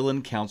 still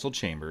in council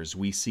chambers,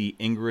 we see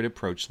Ingrid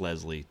approach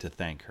Leslie to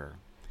thank her.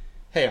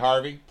 Hey,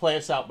 Harvey, play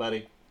us out,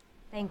 buddy.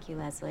 Thank you,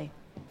 Leslie.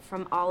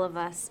 From all of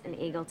us in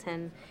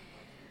Eagleton,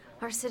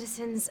 our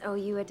citizens owe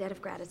you a debt of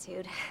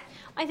gratitude.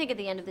 I think at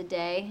the end of the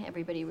day,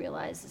 everybody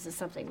realizes this is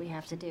something we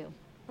have to do.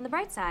 On the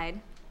bright side,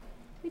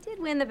 we did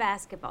win the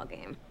basketball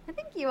game. I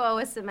think you owe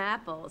us some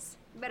apples.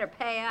 You better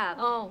pay up.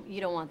 Oh,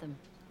 you don't want them.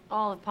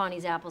 All of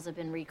Pawnee's apples have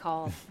been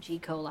recalled. G.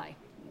 coli.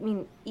 You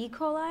mean E.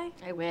 coli?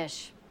 I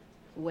wish.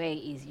 Way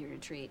easier to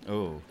treat.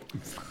 Oh.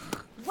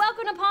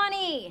 Welcome to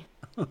Pawnee!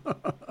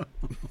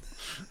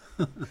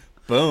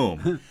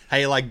 Boom. How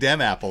you like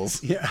them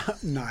apples? Yeah,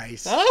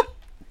 nice. Huh?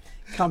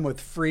 Come with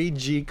free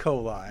G.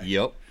 coli.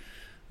 Yep.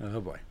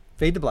 Oh, boy.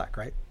 Fade to black,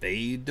 right?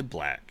 Fade to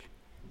black.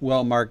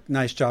 Well, Mark,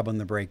 nice job on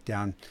the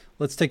breakdown.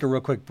 Let's take a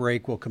real quick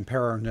break. We'll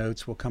compare our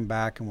notes. We'll come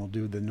back and we'll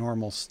do the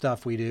normal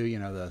stuff we do, you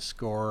know, the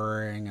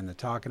scoring and the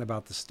talking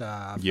about the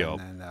stuff. Yep.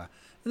 And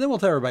then we'll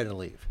tell everybody to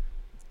leave.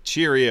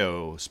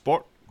 Cheerio,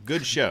 sport.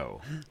 Good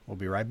show. We'll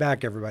be right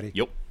back, everybody.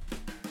 Yep.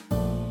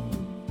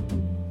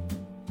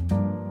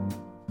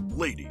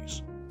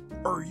 Ladies,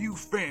 are you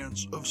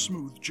fans of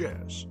smooth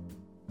jazz?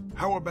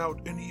 How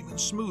about an even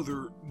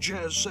smoother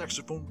jazz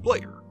saxophone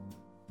player?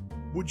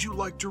 Would you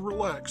like to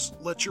relax,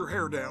 let your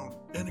hair down,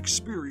 and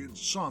experience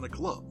sonic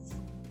love?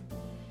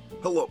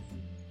 Hello,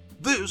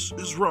 this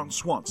is Ron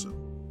Swanson.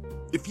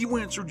 If you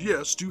answered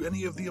yes to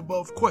any of the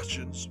above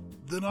questions,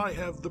 then I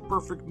have the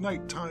perfect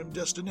nighttime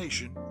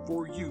destination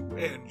for you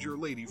and your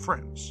lady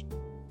friends.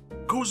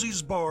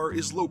 Cozy's Bar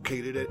is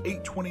located at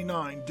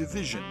 829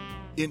 Division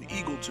in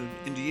Eagleton,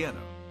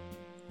 Indiana.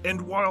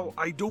 And while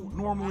I don't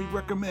normally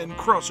recommend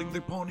crossing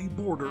the Pawnee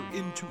border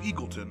into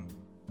Eagleton,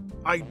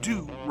 I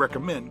do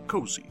recommend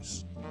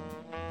Cozy's.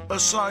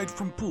 Aside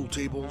from pool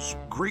tables,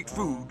 great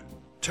food,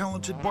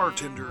 talented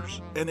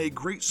bartenders, and a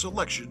great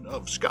selection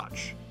of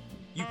scotch,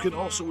 you can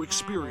also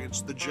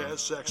experience the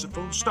jazz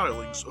saxophone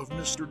stylings of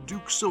Mr.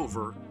 Duke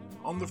Silver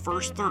on the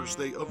first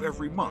Thursday of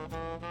every month,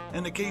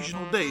 and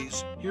occasional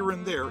days here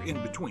and there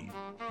in between.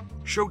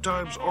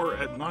 Showtimes are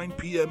at 9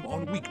 p.m.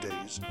 on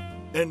weekdays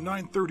and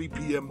 9:30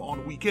 p.m.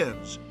 on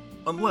weekends,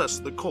 unless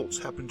the Colts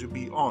happen to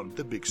be on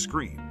the big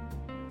screen.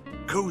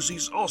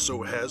 Cozy's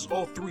also has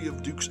all 3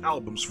 of Duke's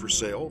albums for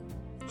sale,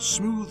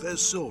 Smooth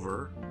as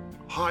Silver,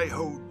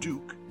 Hi-Ho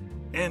Duke,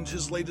 and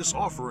his latest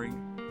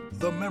offering,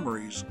 The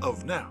Memories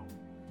of Now.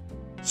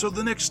 So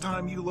the next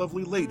time you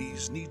lovely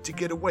ladies need to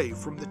get away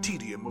from the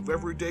tedium of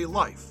everyday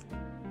life,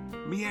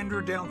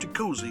 meander down to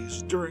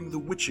Cozy's during the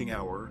witching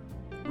hour,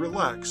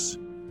 relax,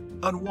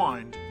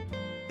 unwind,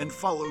 and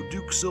follow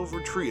Duke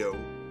Silver Trio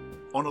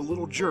on a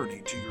little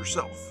journey to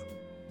yourself.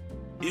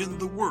 In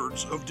the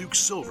words of Duke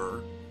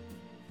Silver,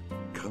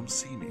 come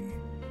see me,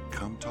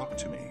 come talk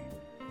to me,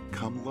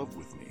 come love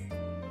with me,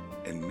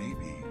 and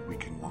maybe we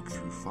can walk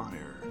through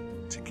fire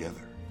together.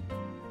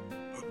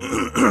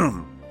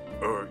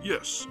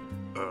 Yes.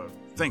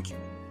 Thank you.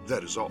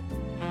 That is all.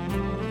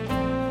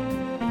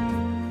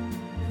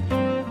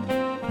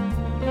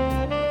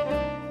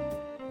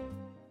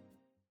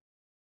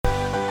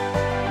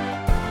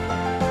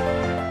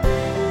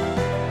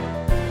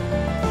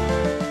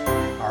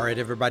 All right,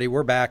 everybody,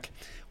 we're back.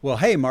 Well,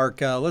 hey,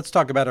 Mark, let's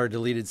talk about our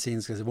deleted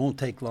scenes because it won't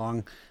take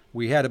long.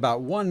 We had about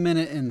 1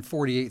 minute and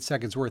 48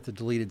 seconds worth of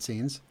deleted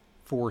scenes,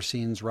 4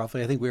 scenes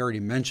roughly. I think we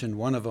already mentioned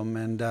one of them.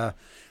 And the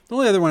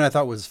only other one I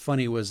thought was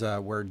funny was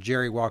where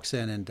Jerry walks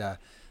in and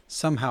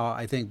somehow,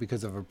 I think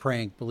because of a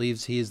prank,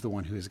 believes he is the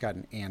one who has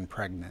gotten Anne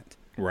pregnant.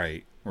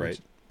 Right.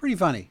 Pretty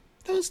funny.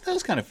 That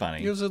was kind of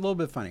funny. It was a little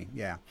bit funny,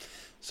 yeah.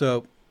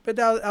 So, but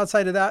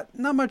outside of that,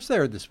 not much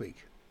there this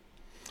week.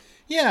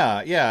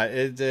 Yeah.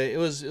 It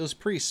was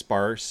pretty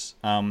sparse.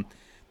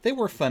 They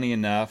were funny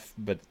enough,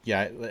 but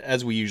yeah,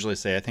 as we usually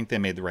say, I think they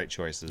made the right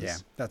choices. Yeah,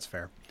 that's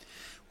fair.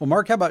 Well,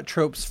 Mark, how about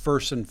tropes,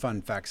 first, and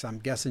fun facts? I'm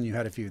guessing you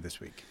had a few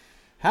this week.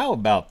 How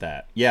about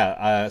that?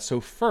 Yeah.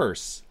 So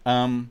first,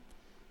 Anne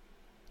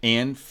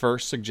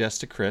first suggests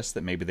to Chris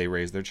that maybe they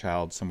raise their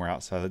child somewhere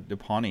outside of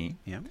Pawnee.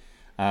 Yeah.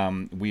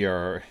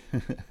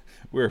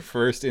 We're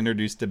first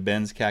introduced to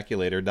Ben's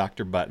calculator,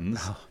 Dr. Buttons.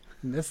 Oh,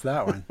 missed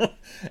that one.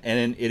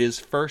 And it is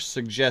first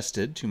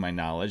suggested, to my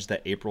knowledge,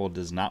 that April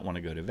does not want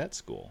to go to vet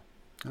school.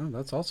 Oh,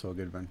 that's also a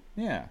good one.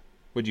 Yeah.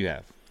 What'd you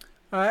have?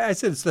 I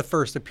said it's the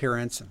first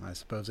appearance, I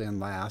suppose, and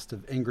last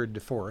of Ingrid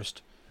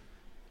DeForest.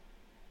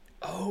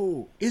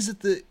 Oh, is it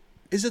the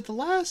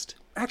last?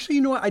 Actually,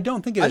 you know what? I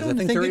don't think it is. I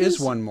think there is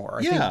one more.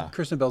 I think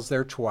Kristen Bell's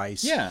there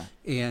twice. Yeah.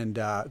 And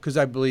because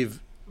I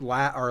believe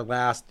our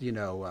last,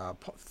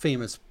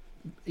 famous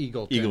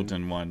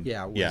Eagleton one.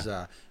 Yeah, was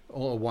a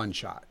one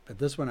shot. But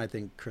this one, I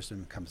think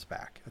Kristen comes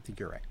back. I think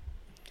you're right.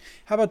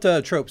 How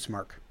about tropes,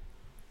 Mark?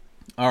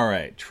 All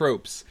right,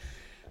 tropes.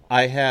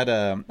 I had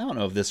I don't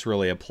know if this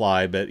really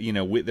applied, but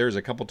there's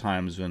a couple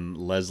times when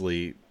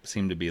Leslie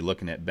seemed to be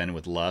looking at Ben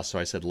with lust, so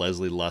I said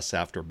Leslie lusts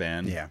after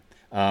Ben.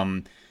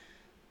 Yeah.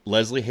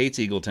 Leslie hates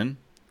Eagleton.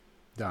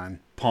 Done.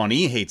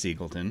 Pawnee hates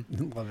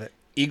Eagleton. Love it.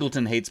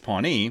 Eagleton hates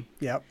Pawnee.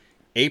 Yep.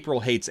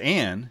 April hates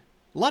Anne.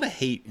 A lot of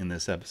hate in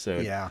this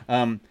episode.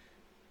 Yeah.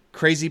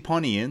 Crazy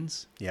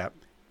Pawneeans. Yep.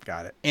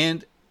 Got it.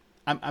 And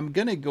I'm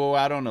gonna go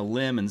out on a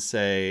limb and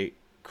say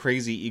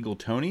crazy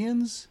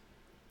Eagletonians.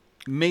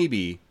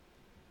 Maybe.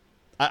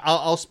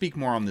 I'll speak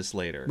more on this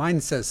later. Mine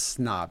says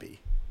snobby.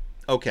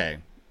 Okay.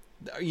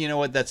 You know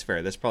what? That's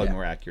fair. That's probably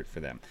more accurate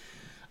for them.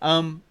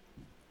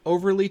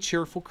 Overly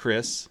cheerful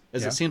Chris,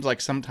 as it seems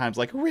like sometimes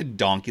like a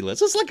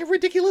redonkulous. It's like a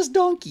ridiculous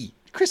donkey.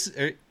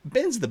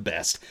 Ben's the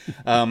best.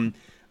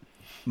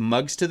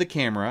 Mugs to the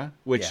camera,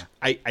 which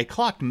I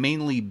clocked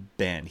mainly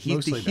Ben. He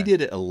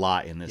did it a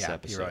lot in this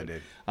episode. He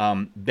really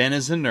did. Ben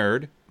is a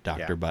nerd.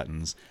 Dr.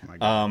 Buttons. Oh my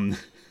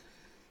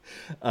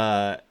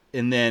God.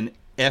 And then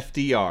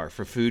FDR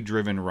for Food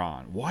Driven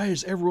Ron. Why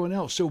is everyone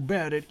else so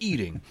bad at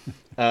eating?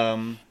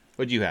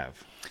 What'd you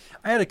have?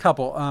 I had a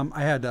couple.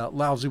 I had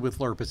Lousy with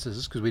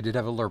Lurpuses because we did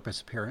have a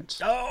Lurpus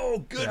appearance.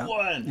 Oh, good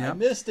one. Yep. I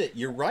missed it.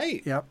 You're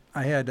right. Yep.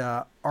 I had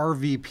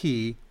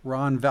RVP,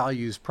 Ron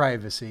Values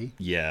Privacy.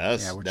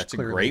 Yes, that's a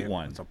great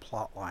one. It's a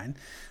plot line.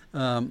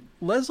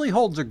 Leslie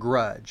holds a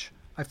grudge.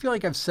 I feel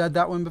like I've said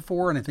that one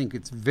before, and I think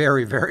it's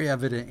very, very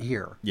evident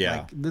here.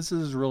 Yeah. Like, this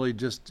is really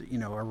just,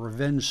 a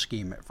revenge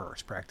scheme at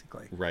first,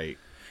 practically. Right.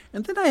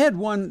 And then I had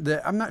one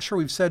that I'm not sure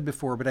we've said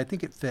before, but I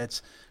think it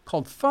fits,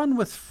 called Fun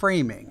with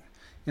Framing.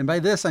 And by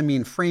this, I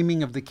mean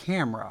framing of the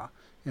camera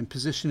and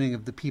positioning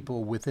of the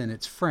people within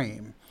its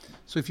frame.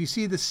 So if you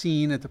see the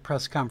scene at the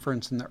press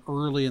conference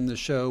early in the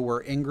show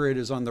where Ingrid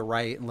is on the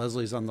right and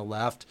Leslie's on the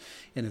left,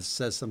 and it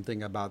says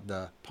something about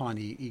the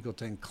Pawnee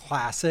Eagleton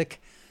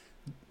Classic,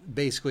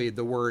 basically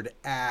the word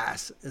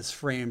ass is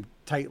framed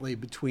tightly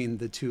between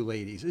the two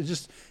ladies.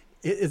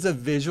 It's a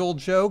visual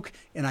joke,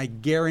 and I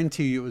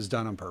guarantee you it was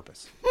done on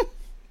purpose.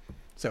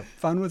 So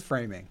fun with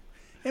framing.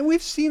 And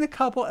we've seen a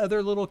couple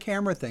other little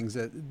camera things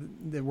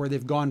where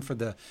they've gone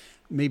for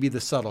maybe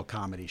the subtle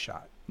comedy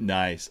shot.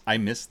 Nice. I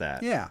missed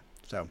that. Yeah.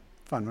 So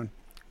fun one.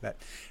 But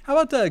how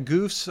about the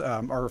goofs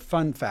or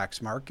fun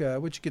facts, Mark?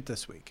 What'd you get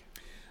this week?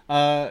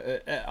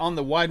 On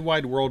the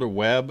wide world of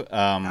web,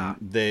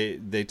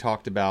 they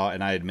talked about,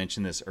 and I had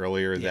mentioned this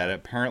earlier, that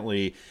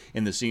apparently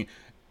in the scene,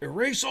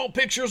 erase all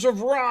pictures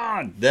of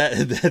Ron.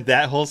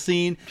 That whole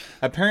scene,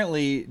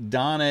 apparently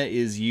Donna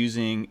is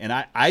using, and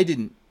I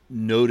didn't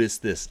notice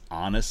this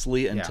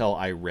honestly until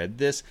I read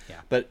this,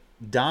 but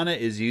Donna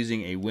is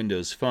using a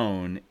Windows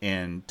phone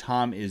and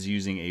Tom is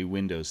using a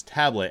Windows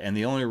tablet, and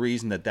the only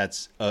reason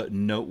that's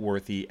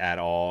noteworthy at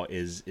all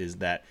is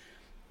that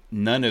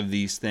none of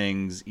these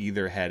things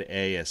either had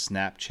a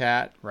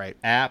Snapchat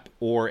app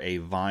or a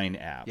Vine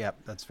app. Yep,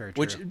 that's very true.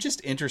 Which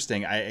just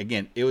interesting.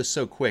 Again, it was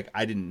so quick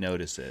I didn't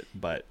notice it,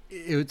 but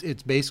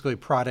it's basically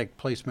product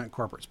placement,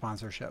 corporate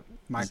sponsorship.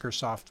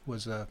 Microsoft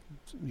was a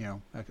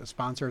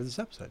sponsor of this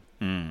episode.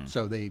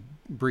 So they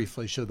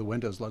briefly show the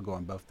Windows logo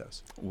on both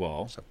those.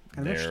 Well, so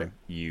kind of there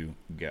you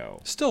go.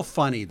 Still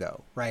funny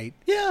though, right?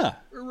 Yeah.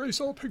 Erase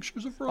all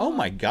pictures of Ron. Oh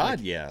my God,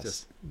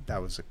 yes.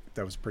 That was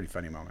a pretty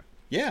funny moment.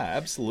 Yeah,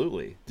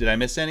 absolutely. Did I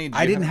miss any?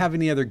 I didn't have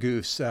any other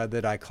goofs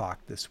that I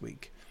clocked this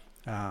week.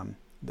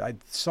 I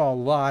saw a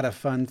lot of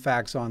fun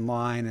facts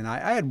online, and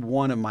I had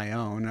one of my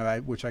own,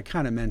 which I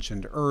kind of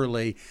mentioned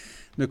early.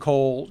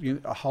 Nicole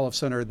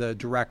Holofcener, the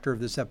director of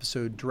this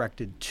episode,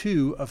 directed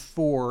 2 of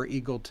 4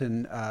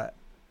 Eagleton,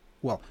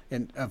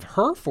 and of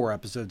her 4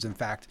 episodes, in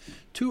fact,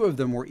 2 of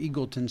them were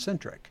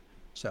Eagleton-centric.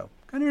 So,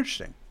 kind of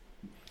interesting.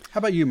 How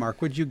about you,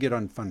 Mark? What did you get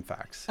on fun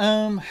facts?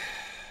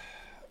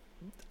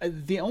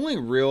 The only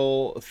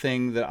real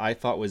thing that I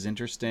thought was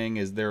interesting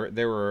is there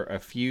were a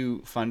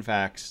few fun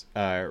facts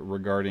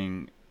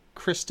regarding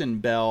Kristen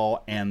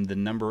Bell and the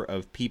number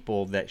of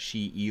people that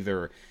she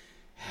either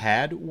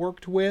had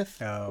worked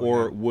with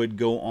would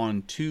go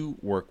on to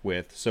work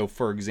with. So,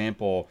 for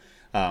example,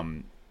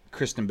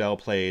 Kristen Bell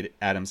played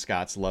Adam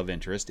Scott's love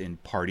interest in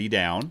Party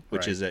Down,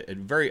 which is a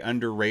very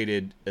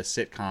underrated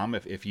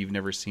sitcom. If you've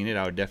never seen it,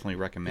 I would definitely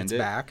recommend it.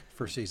 It's back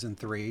for season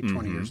 3,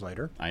 20 years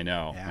later. I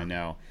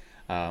know.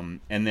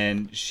 And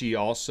then she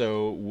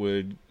also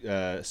would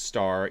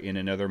star in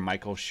another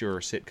Michael Schur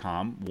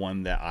sitcom,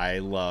 one that I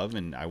love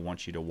and I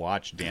want you to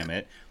watch, damn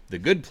it, The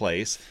Good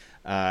Place.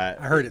 I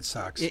heard it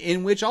sucks.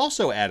 In which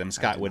also Adam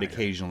Scott would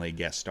occasionally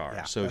guest star.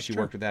 Yeah, so she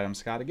worked with Adam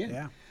Scott again.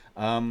 Yeah.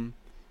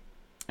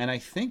 And I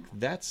think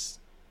that's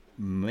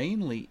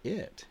mainly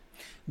it.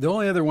 The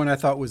only other one I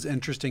thought was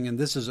interesting, and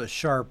this is a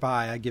sharp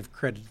eye, I give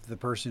credit to the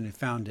person who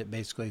found it,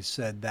 basically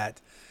said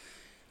that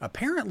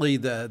apparently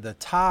the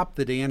top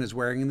that Anne is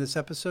wearing in this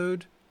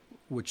episode,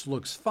 which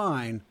looks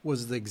fine,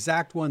 was the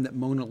exact one that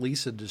Mona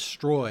Lisa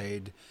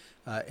destroyed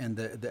in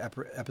the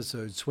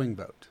episode Swing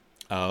Vote.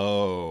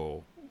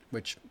 Oh.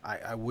 Which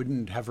I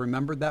wouldn't have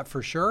remembered that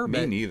for sure.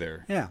 Me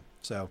neither. Yeah.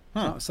 So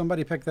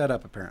somebody picked that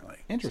up apparently.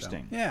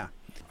 Interesting. So, yeah.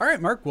 All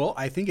right, Mark. Well,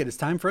 I think it is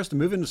time for us to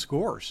move into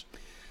scores.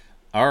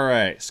 All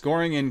right.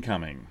 Scoring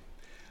incoming.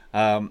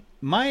 My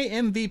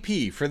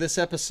MVP for this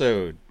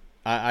episode,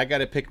 I got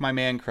to pick my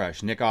man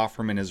crush, Nick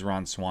Offerman as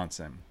Ron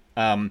Swanson.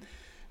 Alan,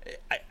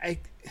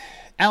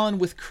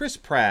 with Chris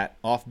Pratt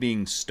off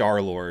being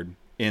Star-Lord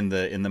in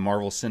the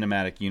Marvel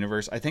Cinematic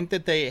Universe, I think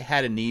that they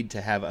had a need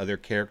to have other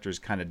characters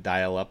kind of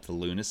dial up the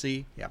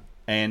lunacy. Yeah.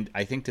 And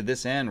I think to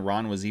this end,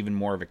 Ron was even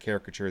more of a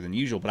caricature than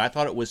usual, but I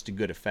thought it was to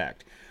good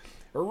effect.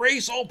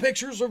 Erase all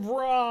pictures of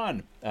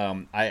Ron.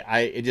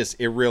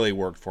 It really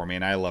worked for me,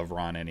 and I love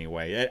Ron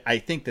anyway. I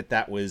think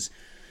that was.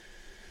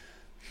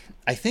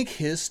 I think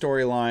his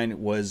storyline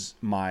was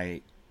my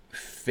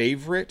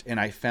favorite, and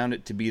I found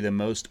it to be the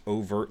most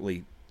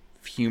overtly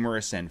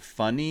humorous and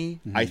funny.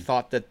 Mm-hmm. I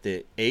thought that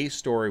the A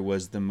story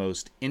was the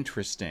most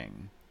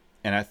interesting,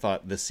 and I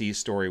thought the C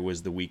story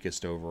was the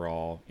weakest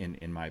overall,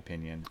 in my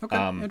opinion.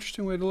 Okay,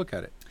 interesting way to look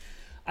at it.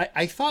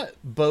 I thought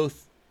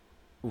both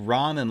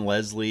Ron and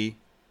Leslie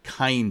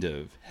kind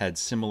of had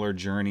similar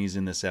journeys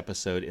in this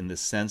episode, in the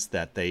sense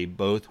that they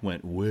both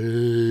went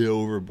way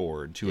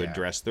overboard to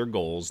address their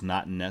goals,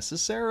 not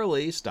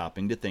necessarily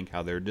stopping to think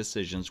how their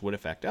decisions would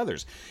affect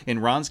others. In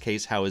Ron's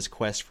case, how his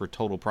quest for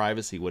total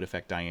privacy would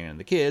affect Diane and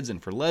the kids,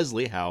 and for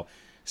Leslie, how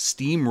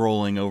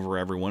steamrolling over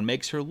everyone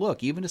makes her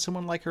look, even to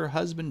someone like her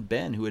husband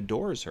Ben, who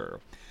adores her.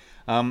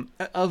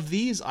 Of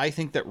these, I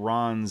think that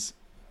Ron's,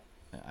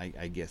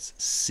 I guess,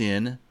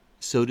 sin,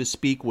 so to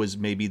speak, was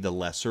maybe the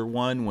lesser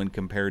one when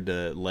compared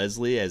to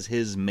Leslie, as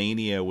his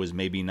mania was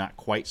maybe not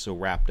quite so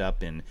wrapped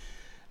up in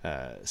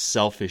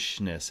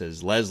selfishness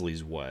as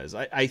Leslie's was.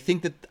 I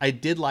think that I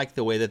did like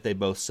the way that they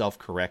both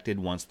self-corrected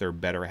once their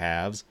better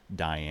halves,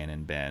 Diane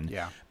and Ben,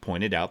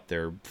 pointed out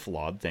their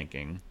flawed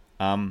thinking.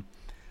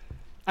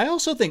 I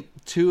also think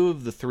 2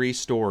 of the 3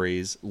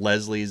 stories,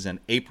 Leslie's and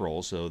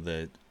April, so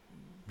the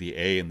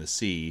A and the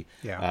C,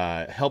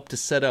 helped to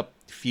set up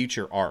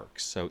future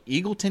arcs. So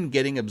Eagleton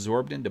getting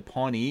absorbed into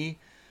Pawnee,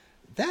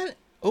 that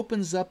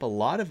opens up a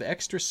lot of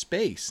extra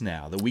space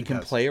now that we can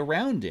play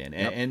around in.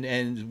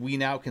 And we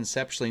now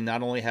conceptually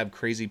not only have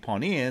crazy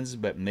Pawneans,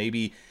 but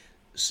maybe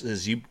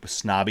as you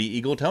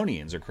snobby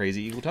Eagletonians or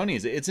crazy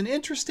Eagletonians. It's an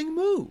interesting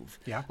move.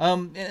 Yeah.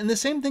 And the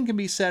same thing can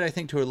be said, I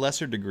think, to a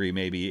lesser degree,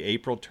 maybe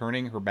April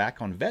turning her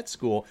back on vet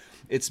school.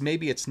 It's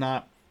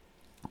not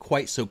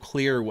quite so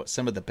clear what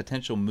some of the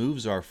potential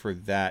moves are for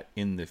that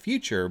in the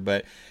future.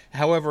 But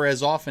however,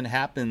 as often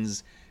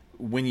happens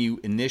when you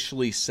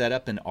initially set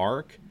up an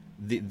arc,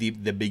 the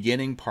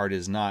beginning part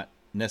is not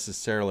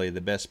necessarily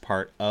the best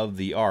part of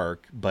the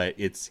arc, but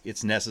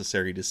it's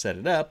necessary to set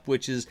it up,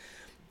 which is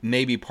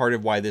maybe part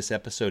of why this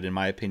episode, in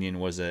my opinion,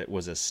 was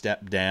a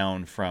step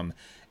down from,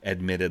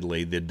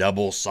 admittedly, the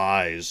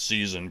double-size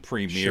season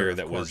premiere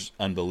that was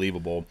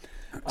unbelievable.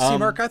 See,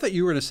 Mark, I thought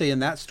you were going to say in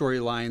that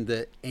storyline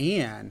that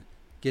Anne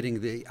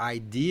getting the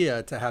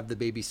idea to have the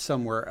baby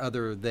somewhere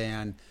other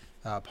than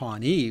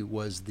Pawnee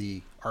was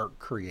the arc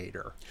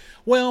creator.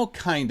 Well,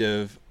 kind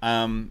of.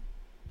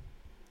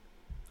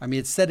 I mean,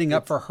 it's setting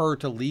up for her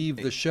to leave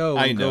the show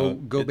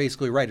and go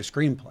basically write a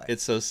screenplay.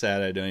 It's so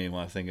sad I don't even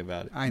want to think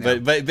about it. I know.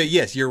 But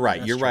yes, you're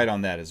right. You're true. right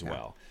on that as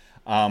well.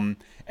 And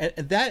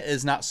that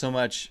is not so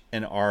much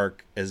an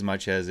arc as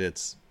much as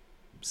it's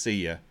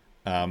see ya.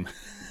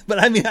 But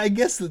I mean, I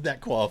guess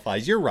that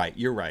qualifies. You're right.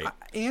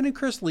 Anne and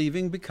Chris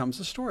leaving becomes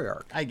a story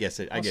arc. I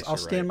guess I'll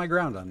stand my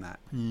ground on that.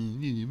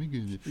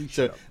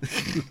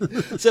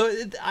 So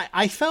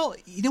I felt,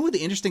 what the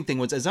interesting thing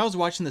was, as I was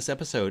watching this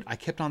episode, I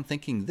kept on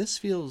thinking, this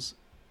feels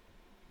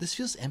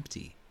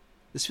empty.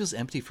 This feels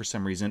empty for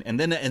some reason. And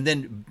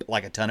then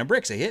like a ton of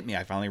bricks, it hit me.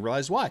 I finally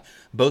realized why.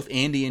 Both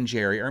Andy and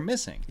Jerry are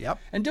missing. Yep.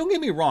 And don't get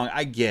me wrong,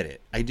 I get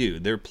it. I do.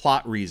 There are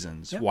plot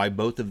reasons why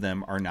both of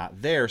them are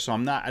not there. So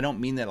I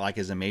don't mean that like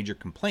as a major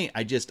complaint.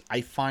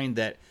 I find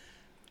that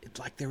it's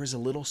like there was a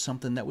little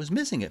something that was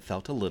missing. It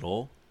felt a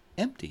little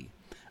empty.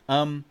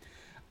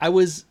 I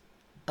was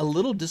a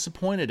little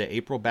disappointed at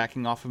April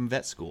backing off from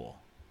vet school.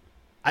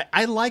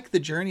 I like the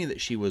journey that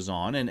she was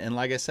on, and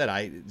like I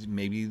said,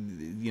 maybe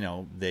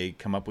they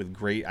come up with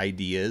great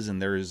ideas,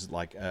 and there's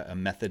like a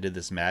method to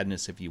this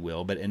madness, if you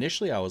will. But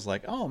initially, I was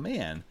like, oh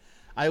man,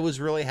 I was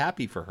really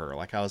happy for her.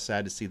 Like I was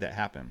sad to see that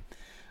happen.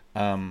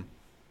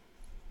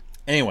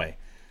 Anyway,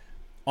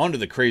 on to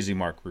the crazy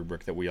mark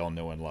rubric that we all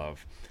know and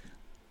love.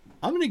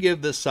 I'm going to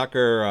give this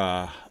sucker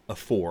a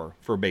 4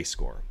 for base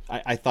score.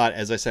 I thought,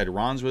 as I said,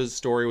 Ron's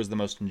story was the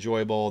most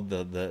enjoyable.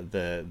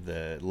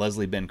 The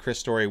Leslie Ben Chris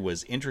story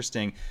was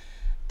interesting.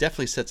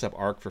 Definitely sets up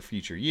arc for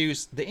future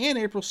use. The Anne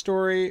April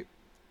story,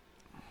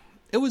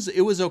 it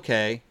was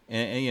okay,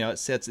 and it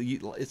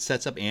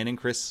sets up Anne and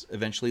Chris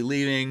eventually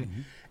leaving.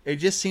 Mm-hmm. It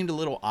just seemed a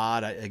little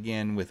odd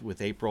again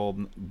with April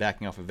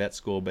backing off of vet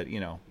school, but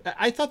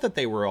I thought that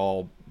they were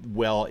all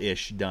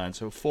well-ish done.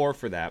 So 4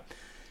 for that.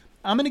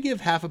 I'm going to give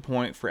half a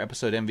point for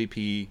episode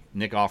MVP,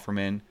 Nick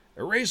Offerman.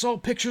 Erase all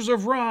pictures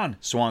of Ron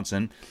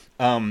Swanson.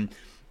 I'm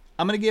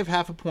going to give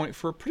half a point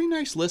for a pretty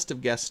nice list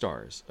of guest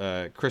stars.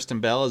 Kristen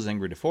Bell as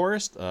Ingrid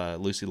DeForest.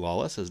 Lucy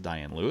Lawless as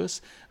Diane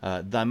Lewis.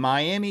 The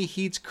Miami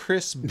Heat's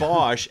Chris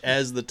Bosch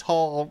as the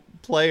tall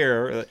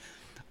player.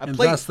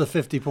 Thus the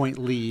 50-point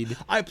lead.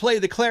 I play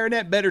the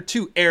clarinet better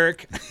too,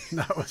 Eric.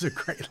 That was a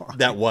great line.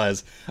 That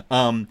was.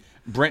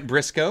 Brent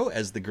Briscoe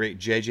as the great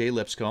J.J.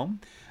 Lipscomb.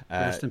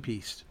 Rest in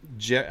peace.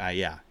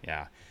 Yeah.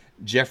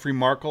 Jeffrey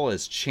Markle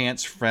as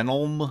Chance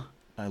Frenelm.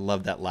 I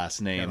love that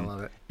last name. I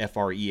love it.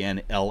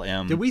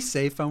 Frenlm. Did we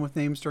say fun with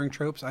names during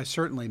tropes? I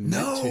certainly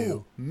meant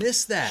to.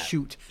 Missed that.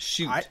 Shoot.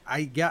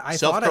 I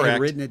thought I had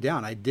written it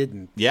down. I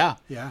didn't. Yeah.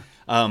 Yeah.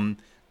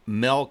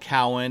 Mel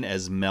Cowan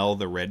as Mel,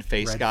 the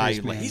red-faced guy.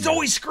 He's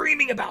always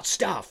screaming about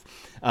stuff.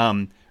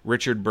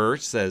 Richard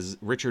Birch as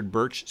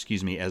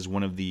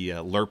one of the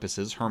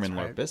Lurpuses, Herman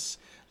Lurpus.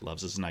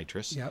 Loves his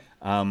nitrous. Yep.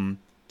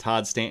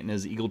 Todd Stanton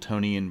as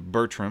Eagletonian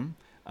Bertram.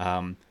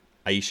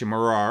 Aisha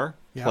Marar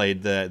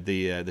played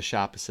the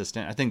shop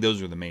assistant. I think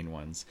those were the main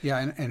ones.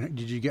 Yeah, and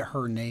did you get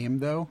her name,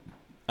 though?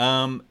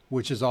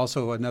 Which is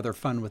also another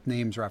fun with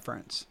names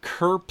reference.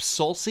 Kerp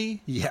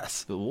Solsey?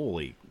 Yes.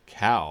 Holy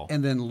cow.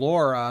 And then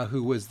Laura,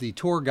 who was the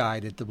tour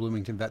guide at the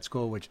Bloomington Vet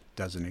School, which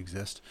doesn't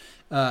exist,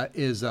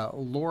 is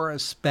Laura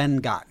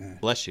Spengotten.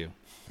 Bless you.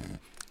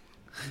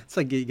 It's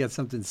like you got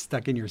something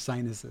stuck in your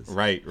sinuses.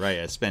 Right.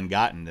 A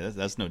Spengotten.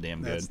 That's no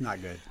damn good. That's not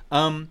good.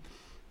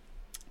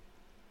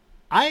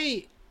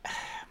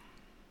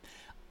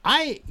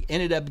 I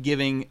ended up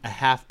giving a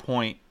half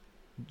point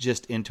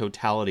just in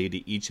totality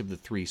to each of the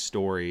 3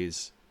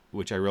 stories,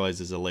 which I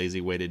realize is a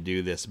lazy way to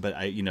do this. But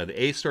the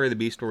A story, the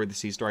B story, the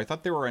C story, I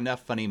thought there were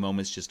enough funny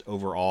moments just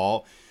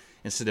overall,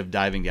 instead of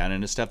diving down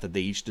into stuff, that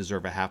they each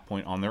deserve a half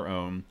point on their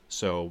own.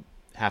 So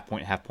half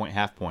point, half point,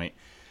 half point.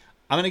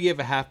 I'm going to give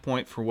a half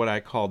point for what I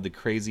called the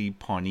crazy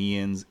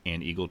Pawneeans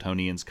and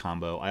Eagletonians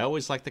combo. I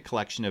always like the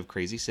collection of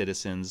crazy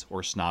citizens,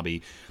 or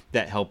snobby,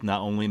 that help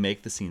not only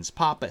make the scenes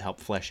pop, but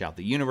help flesh out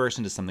the universe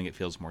into something that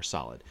feels more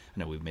solid. I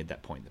know we've made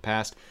that point in the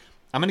past.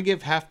 I'm going to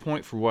give half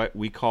point for what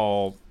I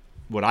call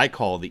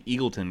the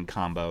Eagleton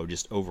combo,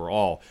 just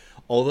overall.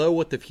 Although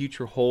what the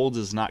future holds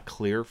is not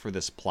clear for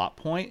this plot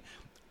point,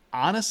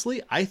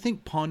 honestly, I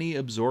think Pawnee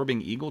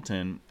absorbing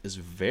Eagleton is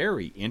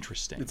very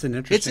interesting. It's an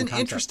interesting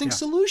concept. Interesting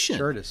solution.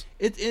 Sure it is.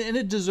 And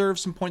it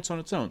deserves some points on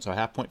its own, so a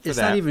half point for that. It's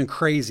not even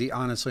crazy,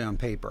 honestly, on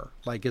paper.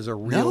 Like, as a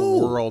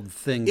real-world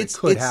thing that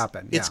could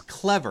happen. It's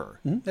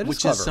clever,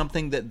 which is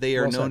something that they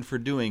are known for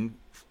doing,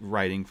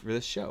 writing for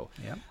this show.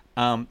 Yeah.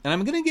 And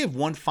I'm going to give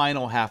one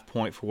final half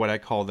point for what I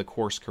call the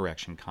course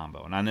correction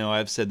combo. And I know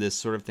I've said this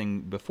sort of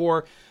thing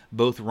before,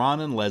 both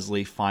Ron and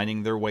Leslie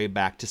finding their way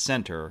back to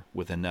center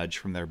with a nudge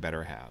from their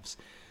better halves.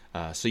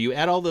 So you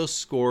add all those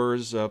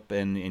scores up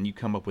and you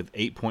come up with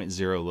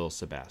 8.0 Lil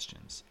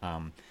Sebastians.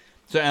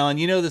 So Alan,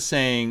 you know the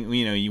saying, when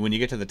you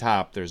get to the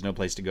top, there's no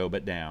place to go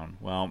but down.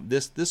 Well,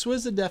 this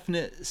was a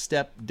definite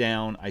step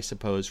down, I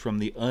suppose, from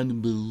the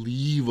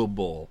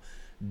unbelievable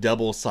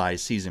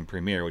double-sized season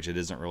premiere, which it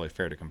isn't really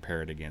fair to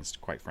compare it against,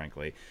 quite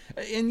frankly.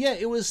 And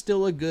yet, it was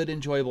still a good,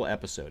 enjoyable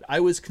episode. I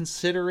was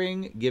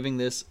considering giving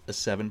this a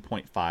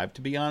 7.5,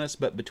 to be honest,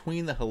 but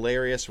between the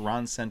hilarious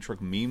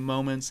Ron-centric meme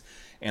moments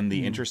and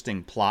the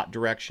interesting plot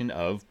direction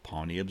of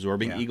Pawnee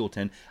absorbing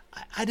Eagleton,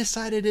 I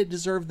decided it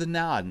deserved the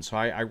nod, and so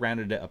I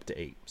rounded it up to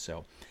 8.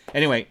 So,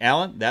 anyway,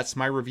 Alan, that's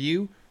my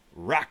review.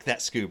 Rock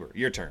that scuba.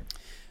 Your turn.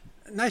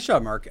 Nice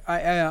job, Mark.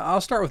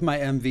 I'll start with my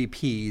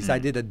MVPs. I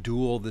did a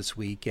duel this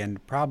week,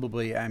 and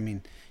probably, I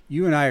mean,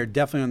 you and I are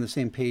definitely on the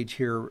same page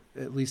here,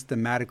 at least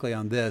thematically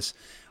on this.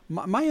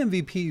 My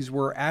MVPs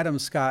were Adam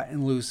Scott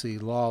and Lucy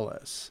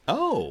Lawless.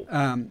 Oh.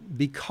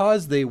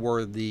 Because they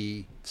were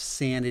the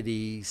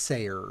sanity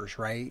sayers,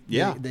 right?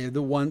 Yeah. They're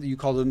the one, you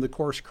call them the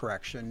course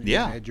correction.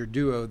 Yeah. You had your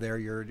duo there,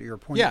 your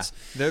points. Yeah,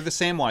 they're the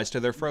Samwise to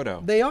their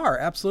Frodo. They are,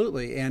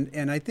 absolutely.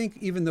 And I think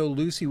even though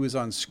Lucy was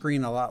on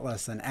screen a lot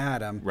less than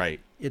Adam, right,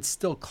 it's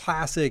still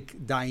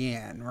classic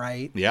Diane,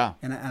 right? Yeah.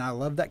 And I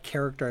love that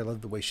character. I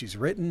love the way she's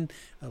written.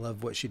 I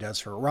love what she does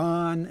for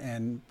Ron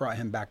and brought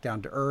him back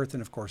down to earth.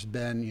 And of course,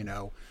 Ben,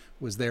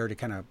 was there to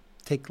kind of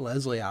take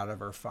Leslie out of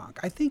her funk.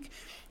 I think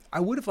I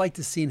would have liked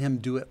to seen him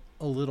do it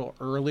a little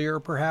earlier,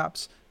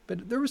 perhaps,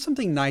 but there was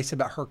something nice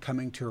about her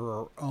coming to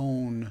her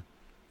own,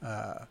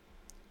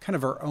 kind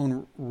of her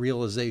own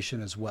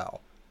realization as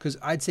well. Because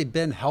I'd say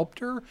Ben helped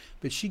her,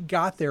 but she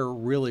got there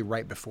really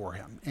right before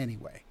him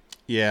anyway.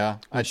 Yeah,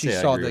 I'd say she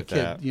saw the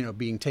kid,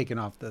 being taken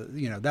off the,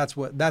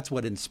 that's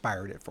what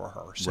inspired it for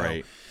her. So,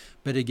 right.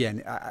 But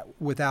again,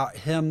 without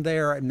him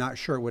there, I'm not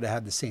sure it would have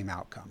had the same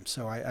outcome.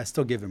 So I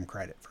still give him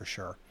credit for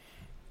sure.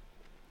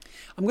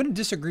 I'm going to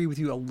disagree with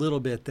you a little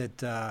bit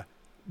that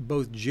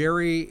both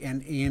Jerry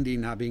and Andy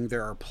not being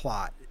there are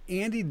plot.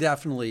 Andy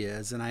definitely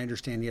is, and I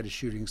understand he had a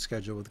shooting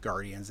schedule with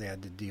Guardians they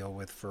had to deal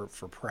with for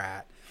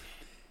Pratt.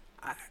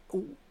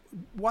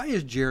 Why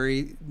is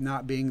Jerry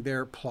not being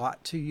there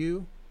plot to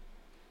you?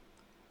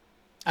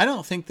 I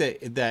don't think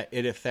that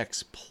it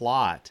affects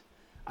plot.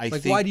 I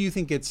think, why do you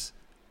think it's...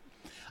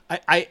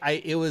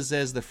 it was,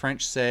 as the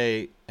French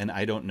say, and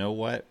I don't know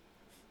what,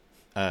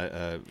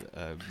 the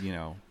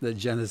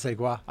je ne sais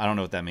quoi. I don't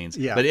know what that means.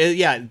 Yeah. But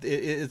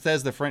it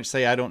says the French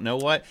say, I don't know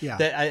what. Yeah.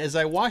 That as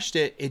I watched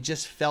it, it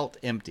just felt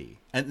empty.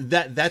 And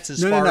that's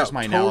as far as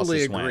my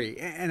analysis went. Totally agree.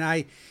 And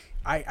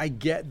I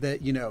get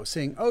that,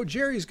 saying, oh,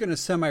 Jerry's going to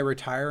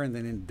semi-retire and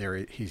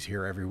then he's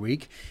here every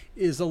week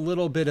is a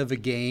little bit of a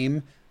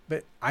game.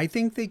 But I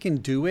think they can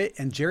do it,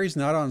 and Jerry's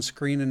not on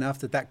screen enough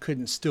that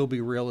couldn't still be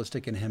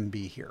realistic and him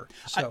be here.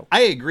 So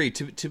I agree.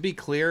 To be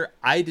clear,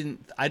 I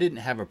didn't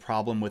have a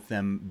problem with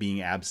them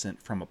being absent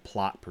from a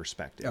plot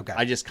perspective. Okay.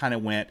 I just kind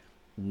of went,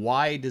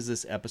 why does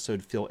this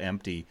episode feel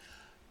empty?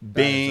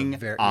 Bing,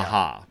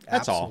 aha.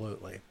 That's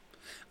absolutely.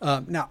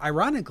 Now,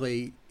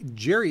 ironically,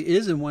 Jerry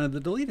is in one of the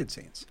deleted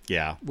scenes.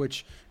 Yeah.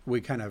 Which we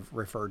kind of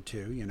referred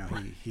to.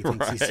 He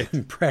thinks he's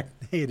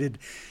impregnated.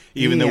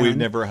 Even though we've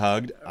never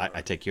hugged,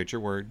 I take you at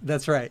your word.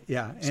 That's right.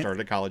 Yeah. Started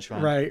a college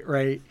fund.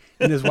 Right.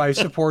 And his wife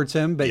supports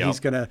him, but he's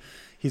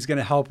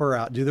gonna help her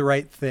out, do the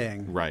right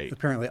thing. Right.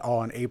 Apparently,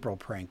 all an April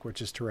prank,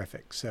 which is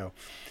terrific. So,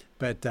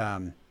 but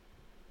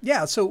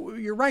yeah. So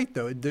you're right,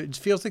 though. It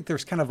feels like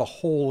there's kind of a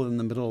hole in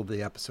the middle of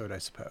the episode, I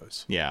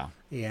suppose. Yeah.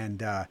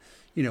 And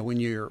when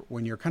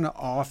you're kind of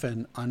off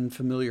in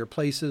unfamiliar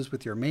places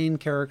with your main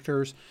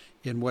characters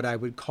in what I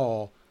would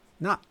call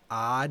not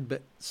odd,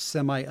 but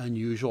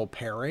semi-unusual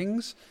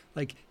pairings.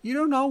 Like, you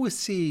don't always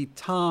see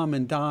Tom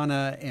and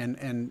Donna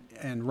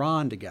and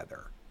Ron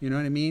together. You know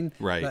what I mean?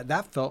 Right.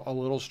 That felt a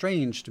little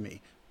strange to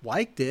me.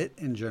 Liked it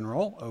in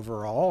general,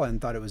 overall, and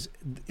thought it was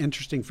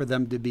interesting for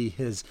them to be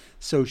his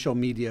social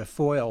media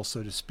foil,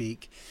 so to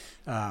speak.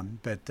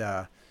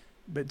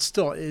 But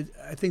still,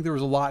 I think there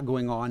was a lot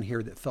going on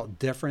here that felt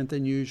different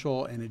than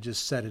usual, and it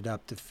just set it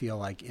up to feel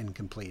like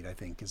incomplete, I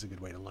think, is a good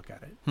way to look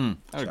at it.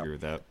 I agree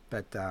with that.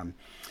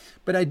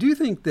 But I do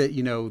think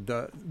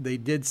that, they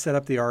did set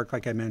up the arc,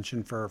 like I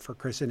mentioned, for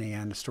Chris and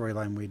Ann, a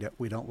storyline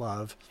we don't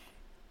love.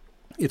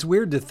 It's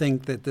weird to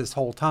think that this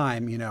whole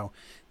time,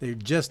 they're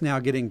just now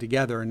getting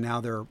together and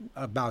now they're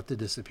about to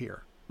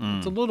disappear.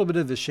 It's a little bit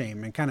of a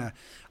shame, and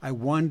I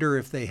wonder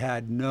if they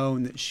had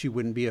known that she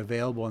wouldn't be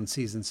available in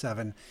season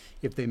 7,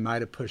 if they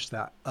might have pushed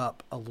that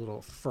up a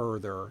little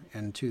further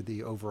into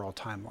the overall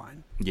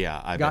timeline.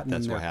 Yeah, I bet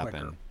that's what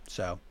happened. Quicker.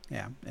 So,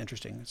 yeah,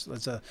 interesting.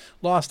 It's a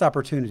lost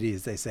opportunity,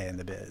 as they say in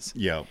the biz.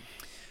 Yeah.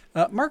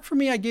 Mark, for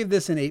me, I gave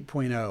this an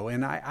 8.0,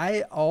 and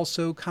I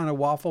also kind of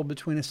waffled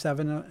between a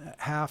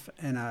 7.5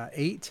 and a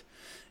 8,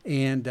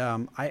 and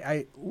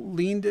I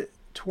leaned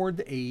toward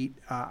the 8.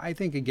 I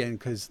think, again,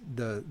 because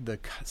the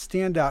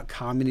standout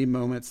comedy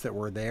moments that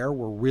were there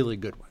were really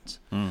good ones.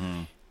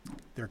 Mm-hmm.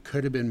 There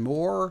could have been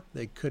more.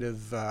 They could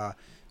have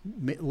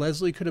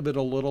Leslie could have been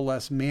a little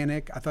less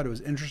manic. I thought it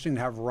was interesting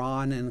to have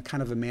Ron in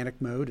kind of a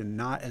manic mode and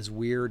not as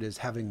weird as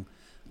having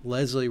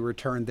Leslie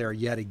return there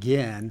yet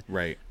again.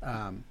 Right.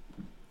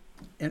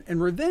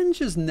 And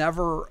revenge is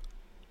never,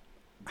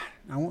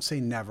 I won't say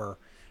never,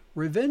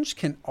 revenge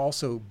can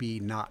also be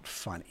not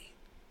funny.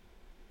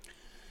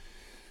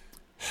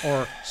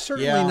 or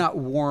certainly not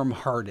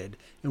warm-hearted.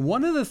 And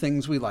one of the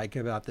things we like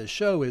about this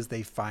show is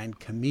they find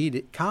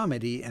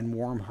comedy and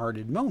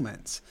warm-hearted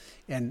moments.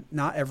 And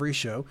not every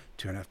show,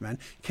 2.5 Men,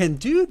 can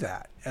do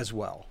that as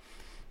well.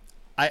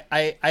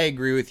 I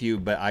agree with you,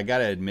 but I got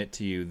to admit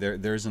to you,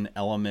 there's an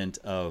element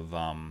of,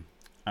 I'm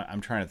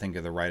trying to think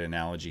of the right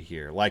analogy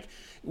here. Like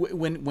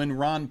when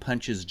Ron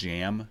punches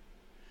Jam,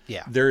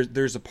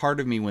 there's a part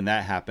of me when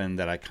that happened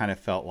that I kind of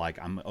felt like,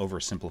 I'm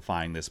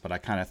oversimplifying this, but I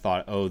kind of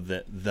thought, oh,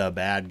 the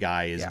bad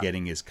guy is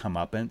getting his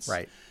comeuppance.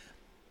 Right.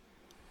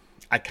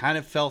 I kind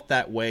of felt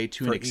that way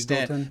to an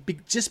extent,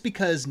 just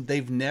because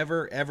they've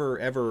never,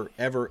 ever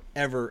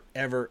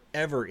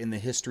in the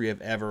history of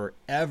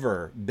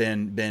ever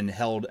been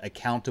held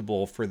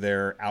accountable for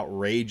their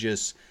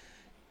outrageous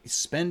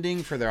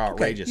spending, for their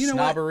outrageous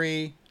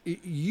snobbery.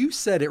 You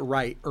said it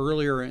right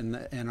earlier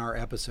in our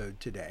episode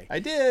today. I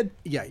did.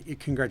 Yeah,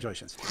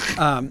 congratulations.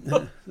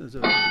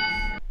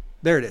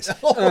 There it is.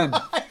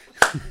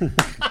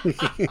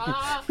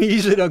 We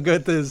usually don't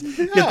get this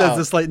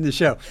late in the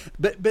show,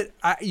 but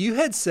you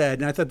had said,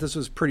 and I thought this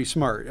was pretty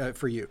smart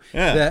for you,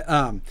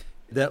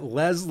 that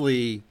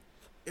Leslie,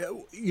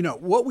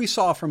 what we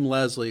saw from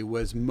Leslie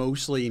was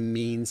mostly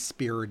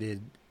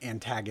mean-spirited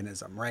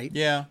antagonism, right?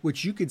 Yeah.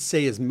 Which you could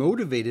say is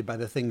motivated by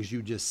the things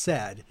you just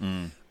said,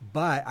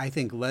 but I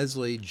think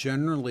Leslie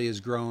generally has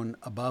grown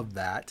above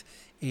that.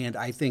 And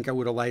I think I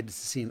would have liked to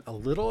see a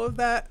little of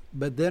that,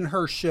 but then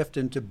her shift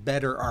into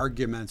better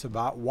arguments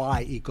about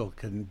why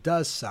Eagleton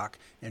does suck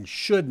and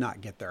should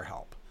not get their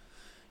help.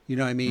 You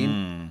know what I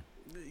mean?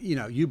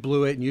 You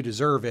blew it and you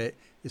deserve it.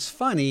 It's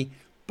funny,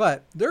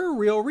 but there are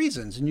real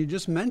reasons, and you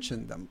just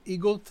mentioned them.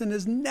 Eagleton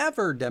has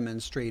never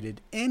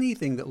demonstrated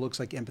anything that looks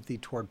like empathy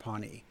toward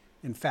Pawnee.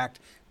 In fact,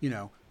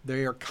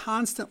 they are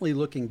constantly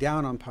looking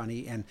down on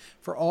Pawnee, and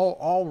for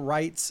all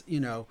rights,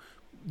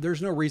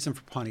 there's no reason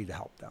for Pawnee to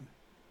help them.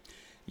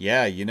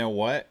 Yeah, you know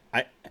what?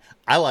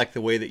 I like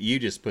the way that you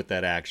just put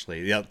that,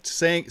 actually.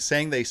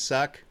 Saying they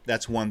suck,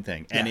 that's one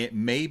thing. And it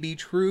may be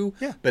true,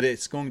 but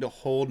it's going to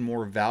hold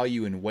more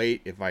value and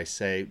weight if I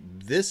say,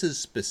 this is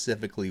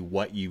specifically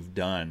what you've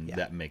done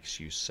that makes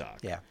you suck.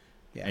 Yeah.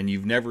 And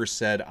you've never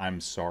said,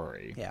 I'm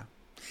sorry. Yeah.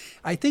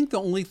 I think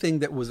the only thing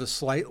that was a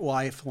slight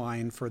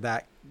lifeline for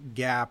that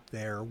gap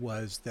there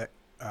was that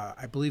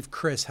I believe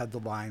Chris had the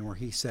line where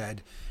he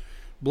said,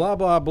 blah,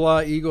 blah,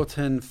 blah,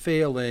 Eagleton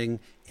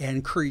failing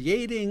and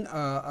creating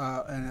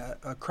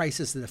a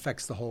crisis that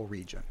affects the whole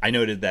region. I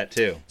noted that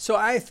too. So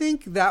I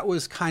think that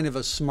was kind of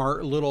a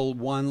smart little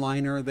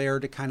one-liner there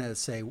to kind of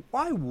say,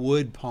 why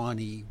would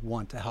Pawnee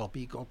want to help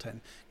Eagleton?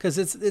 Because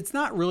it's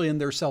not really in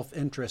their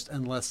self-interest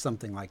unless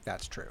something like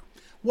that's true.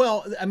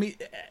 Well, I mean,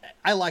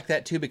 I like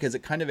that too because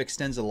it kind of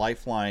extends a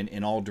lifeline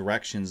in all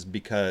directions,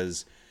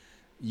 because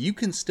you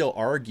can still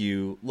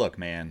argue, look,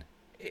 man,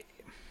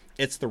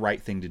 it's the right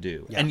thing to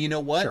do. Yeah, and you know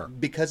what? Sure.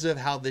 Because of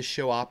how this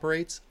show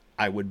operates,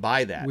 I would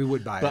buy that. We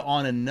would buy it. But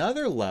on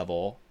another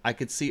level, I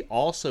could see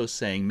also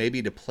saying,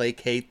 maybe to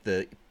placate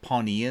the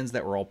Pawneeans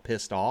that were all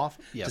pissed off,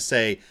 to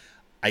say,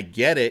 I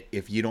get it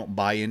if you don't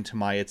buy into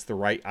my it's the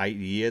right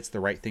idea, it's the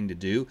right thing to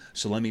do,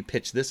 so let me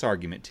pitch this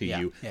argument to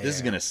you. This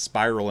is going to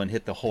spiral and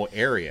hit the whole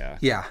area.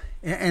 Yeah,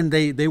 and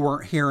they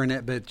weren't hearing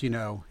it, but,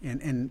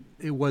 and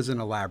it wasn't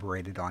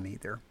elaborated on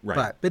either.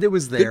 Right. But it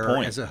was there Good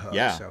point. as a hook.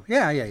 Yeah. So,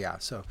 yeah.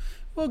 So,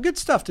 well, good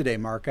stuff today,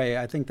 Mark.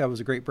 I think that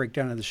was a great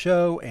breakdown of the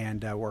show,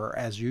 and we're,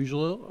 as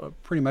usual,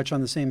 pretty much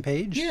on the same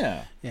page.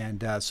 Yeah.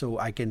 And so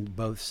I can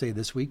both say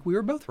this week we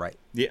were both right.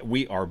 Yeah,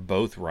 we are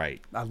both right.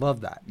 I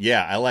love that.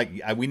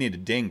 Yeah, we need a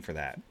ding for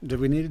that.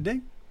 Did we need a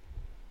ding?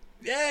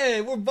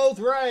 Yay, we're both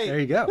right. There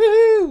you go.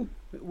 Woohoo!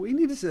 We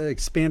need to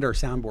expand our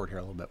soundboard here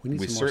a little bit. We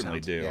need some more certainly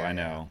sounds. do. Yeah, I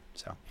know.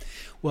 So,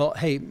 well,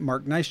 hey,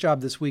 Mark, nice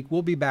job this week.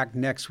 We'll be back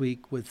next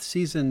week with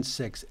Season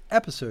 6,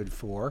 Episode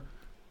 4.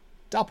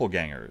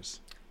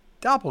 Doppelgangers.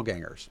 Thank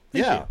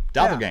you.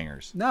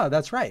 Doppelgangers. No,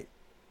 that's right.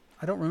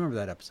 I don't remember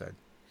that episode.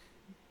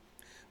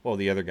 Well,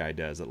 the other guy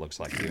does. It looks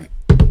like you.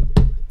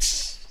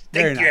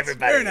 Thank you,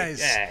 everybody. Very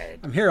nice. Yeah.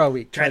 I'm here all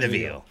week. Try the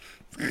veal.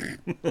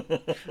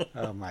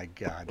 Oh, my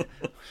God.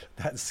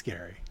 That's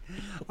scary.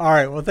 All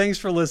right. Well, thanks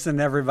for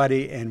listening,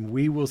 everybody, and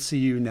we will see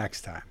you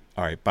next time.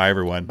 All right. Bye,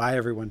 everyone. Bye,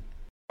 everyone.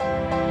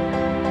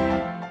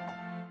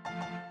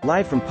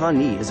 Live from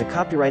Pawnee is a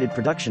copyrighted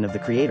production of the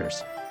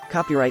creators.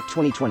 Copyright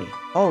 2020.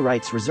 All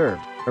rights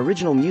reserved.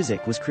 Original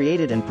music was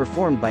created and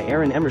performed by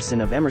Aaron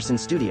Emerson of Emerson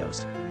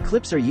Studios.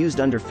 Clips are used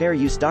under fair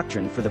use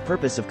doctrine for the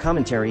purpose of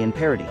commentary and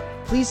parody.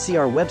 Please see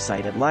our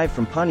website at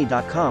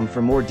livefrompawnee.com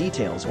for more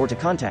details or to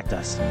contact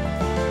us.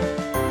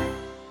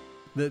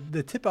 The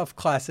Tipoff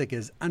Classic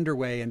is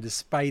underway, and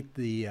despite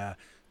the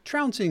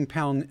trouncing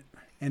Pawnee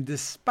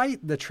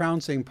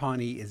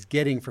is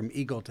getting from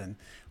Eagleton,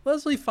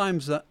 Leslie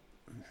finds the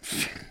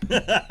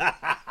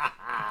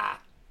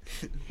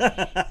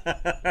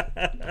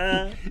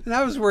and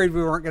I was worried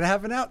we weren't going to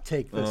have an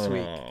outtake this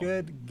week.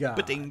 Good God.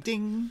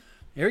 Ba-ding-ding.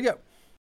 Here we go.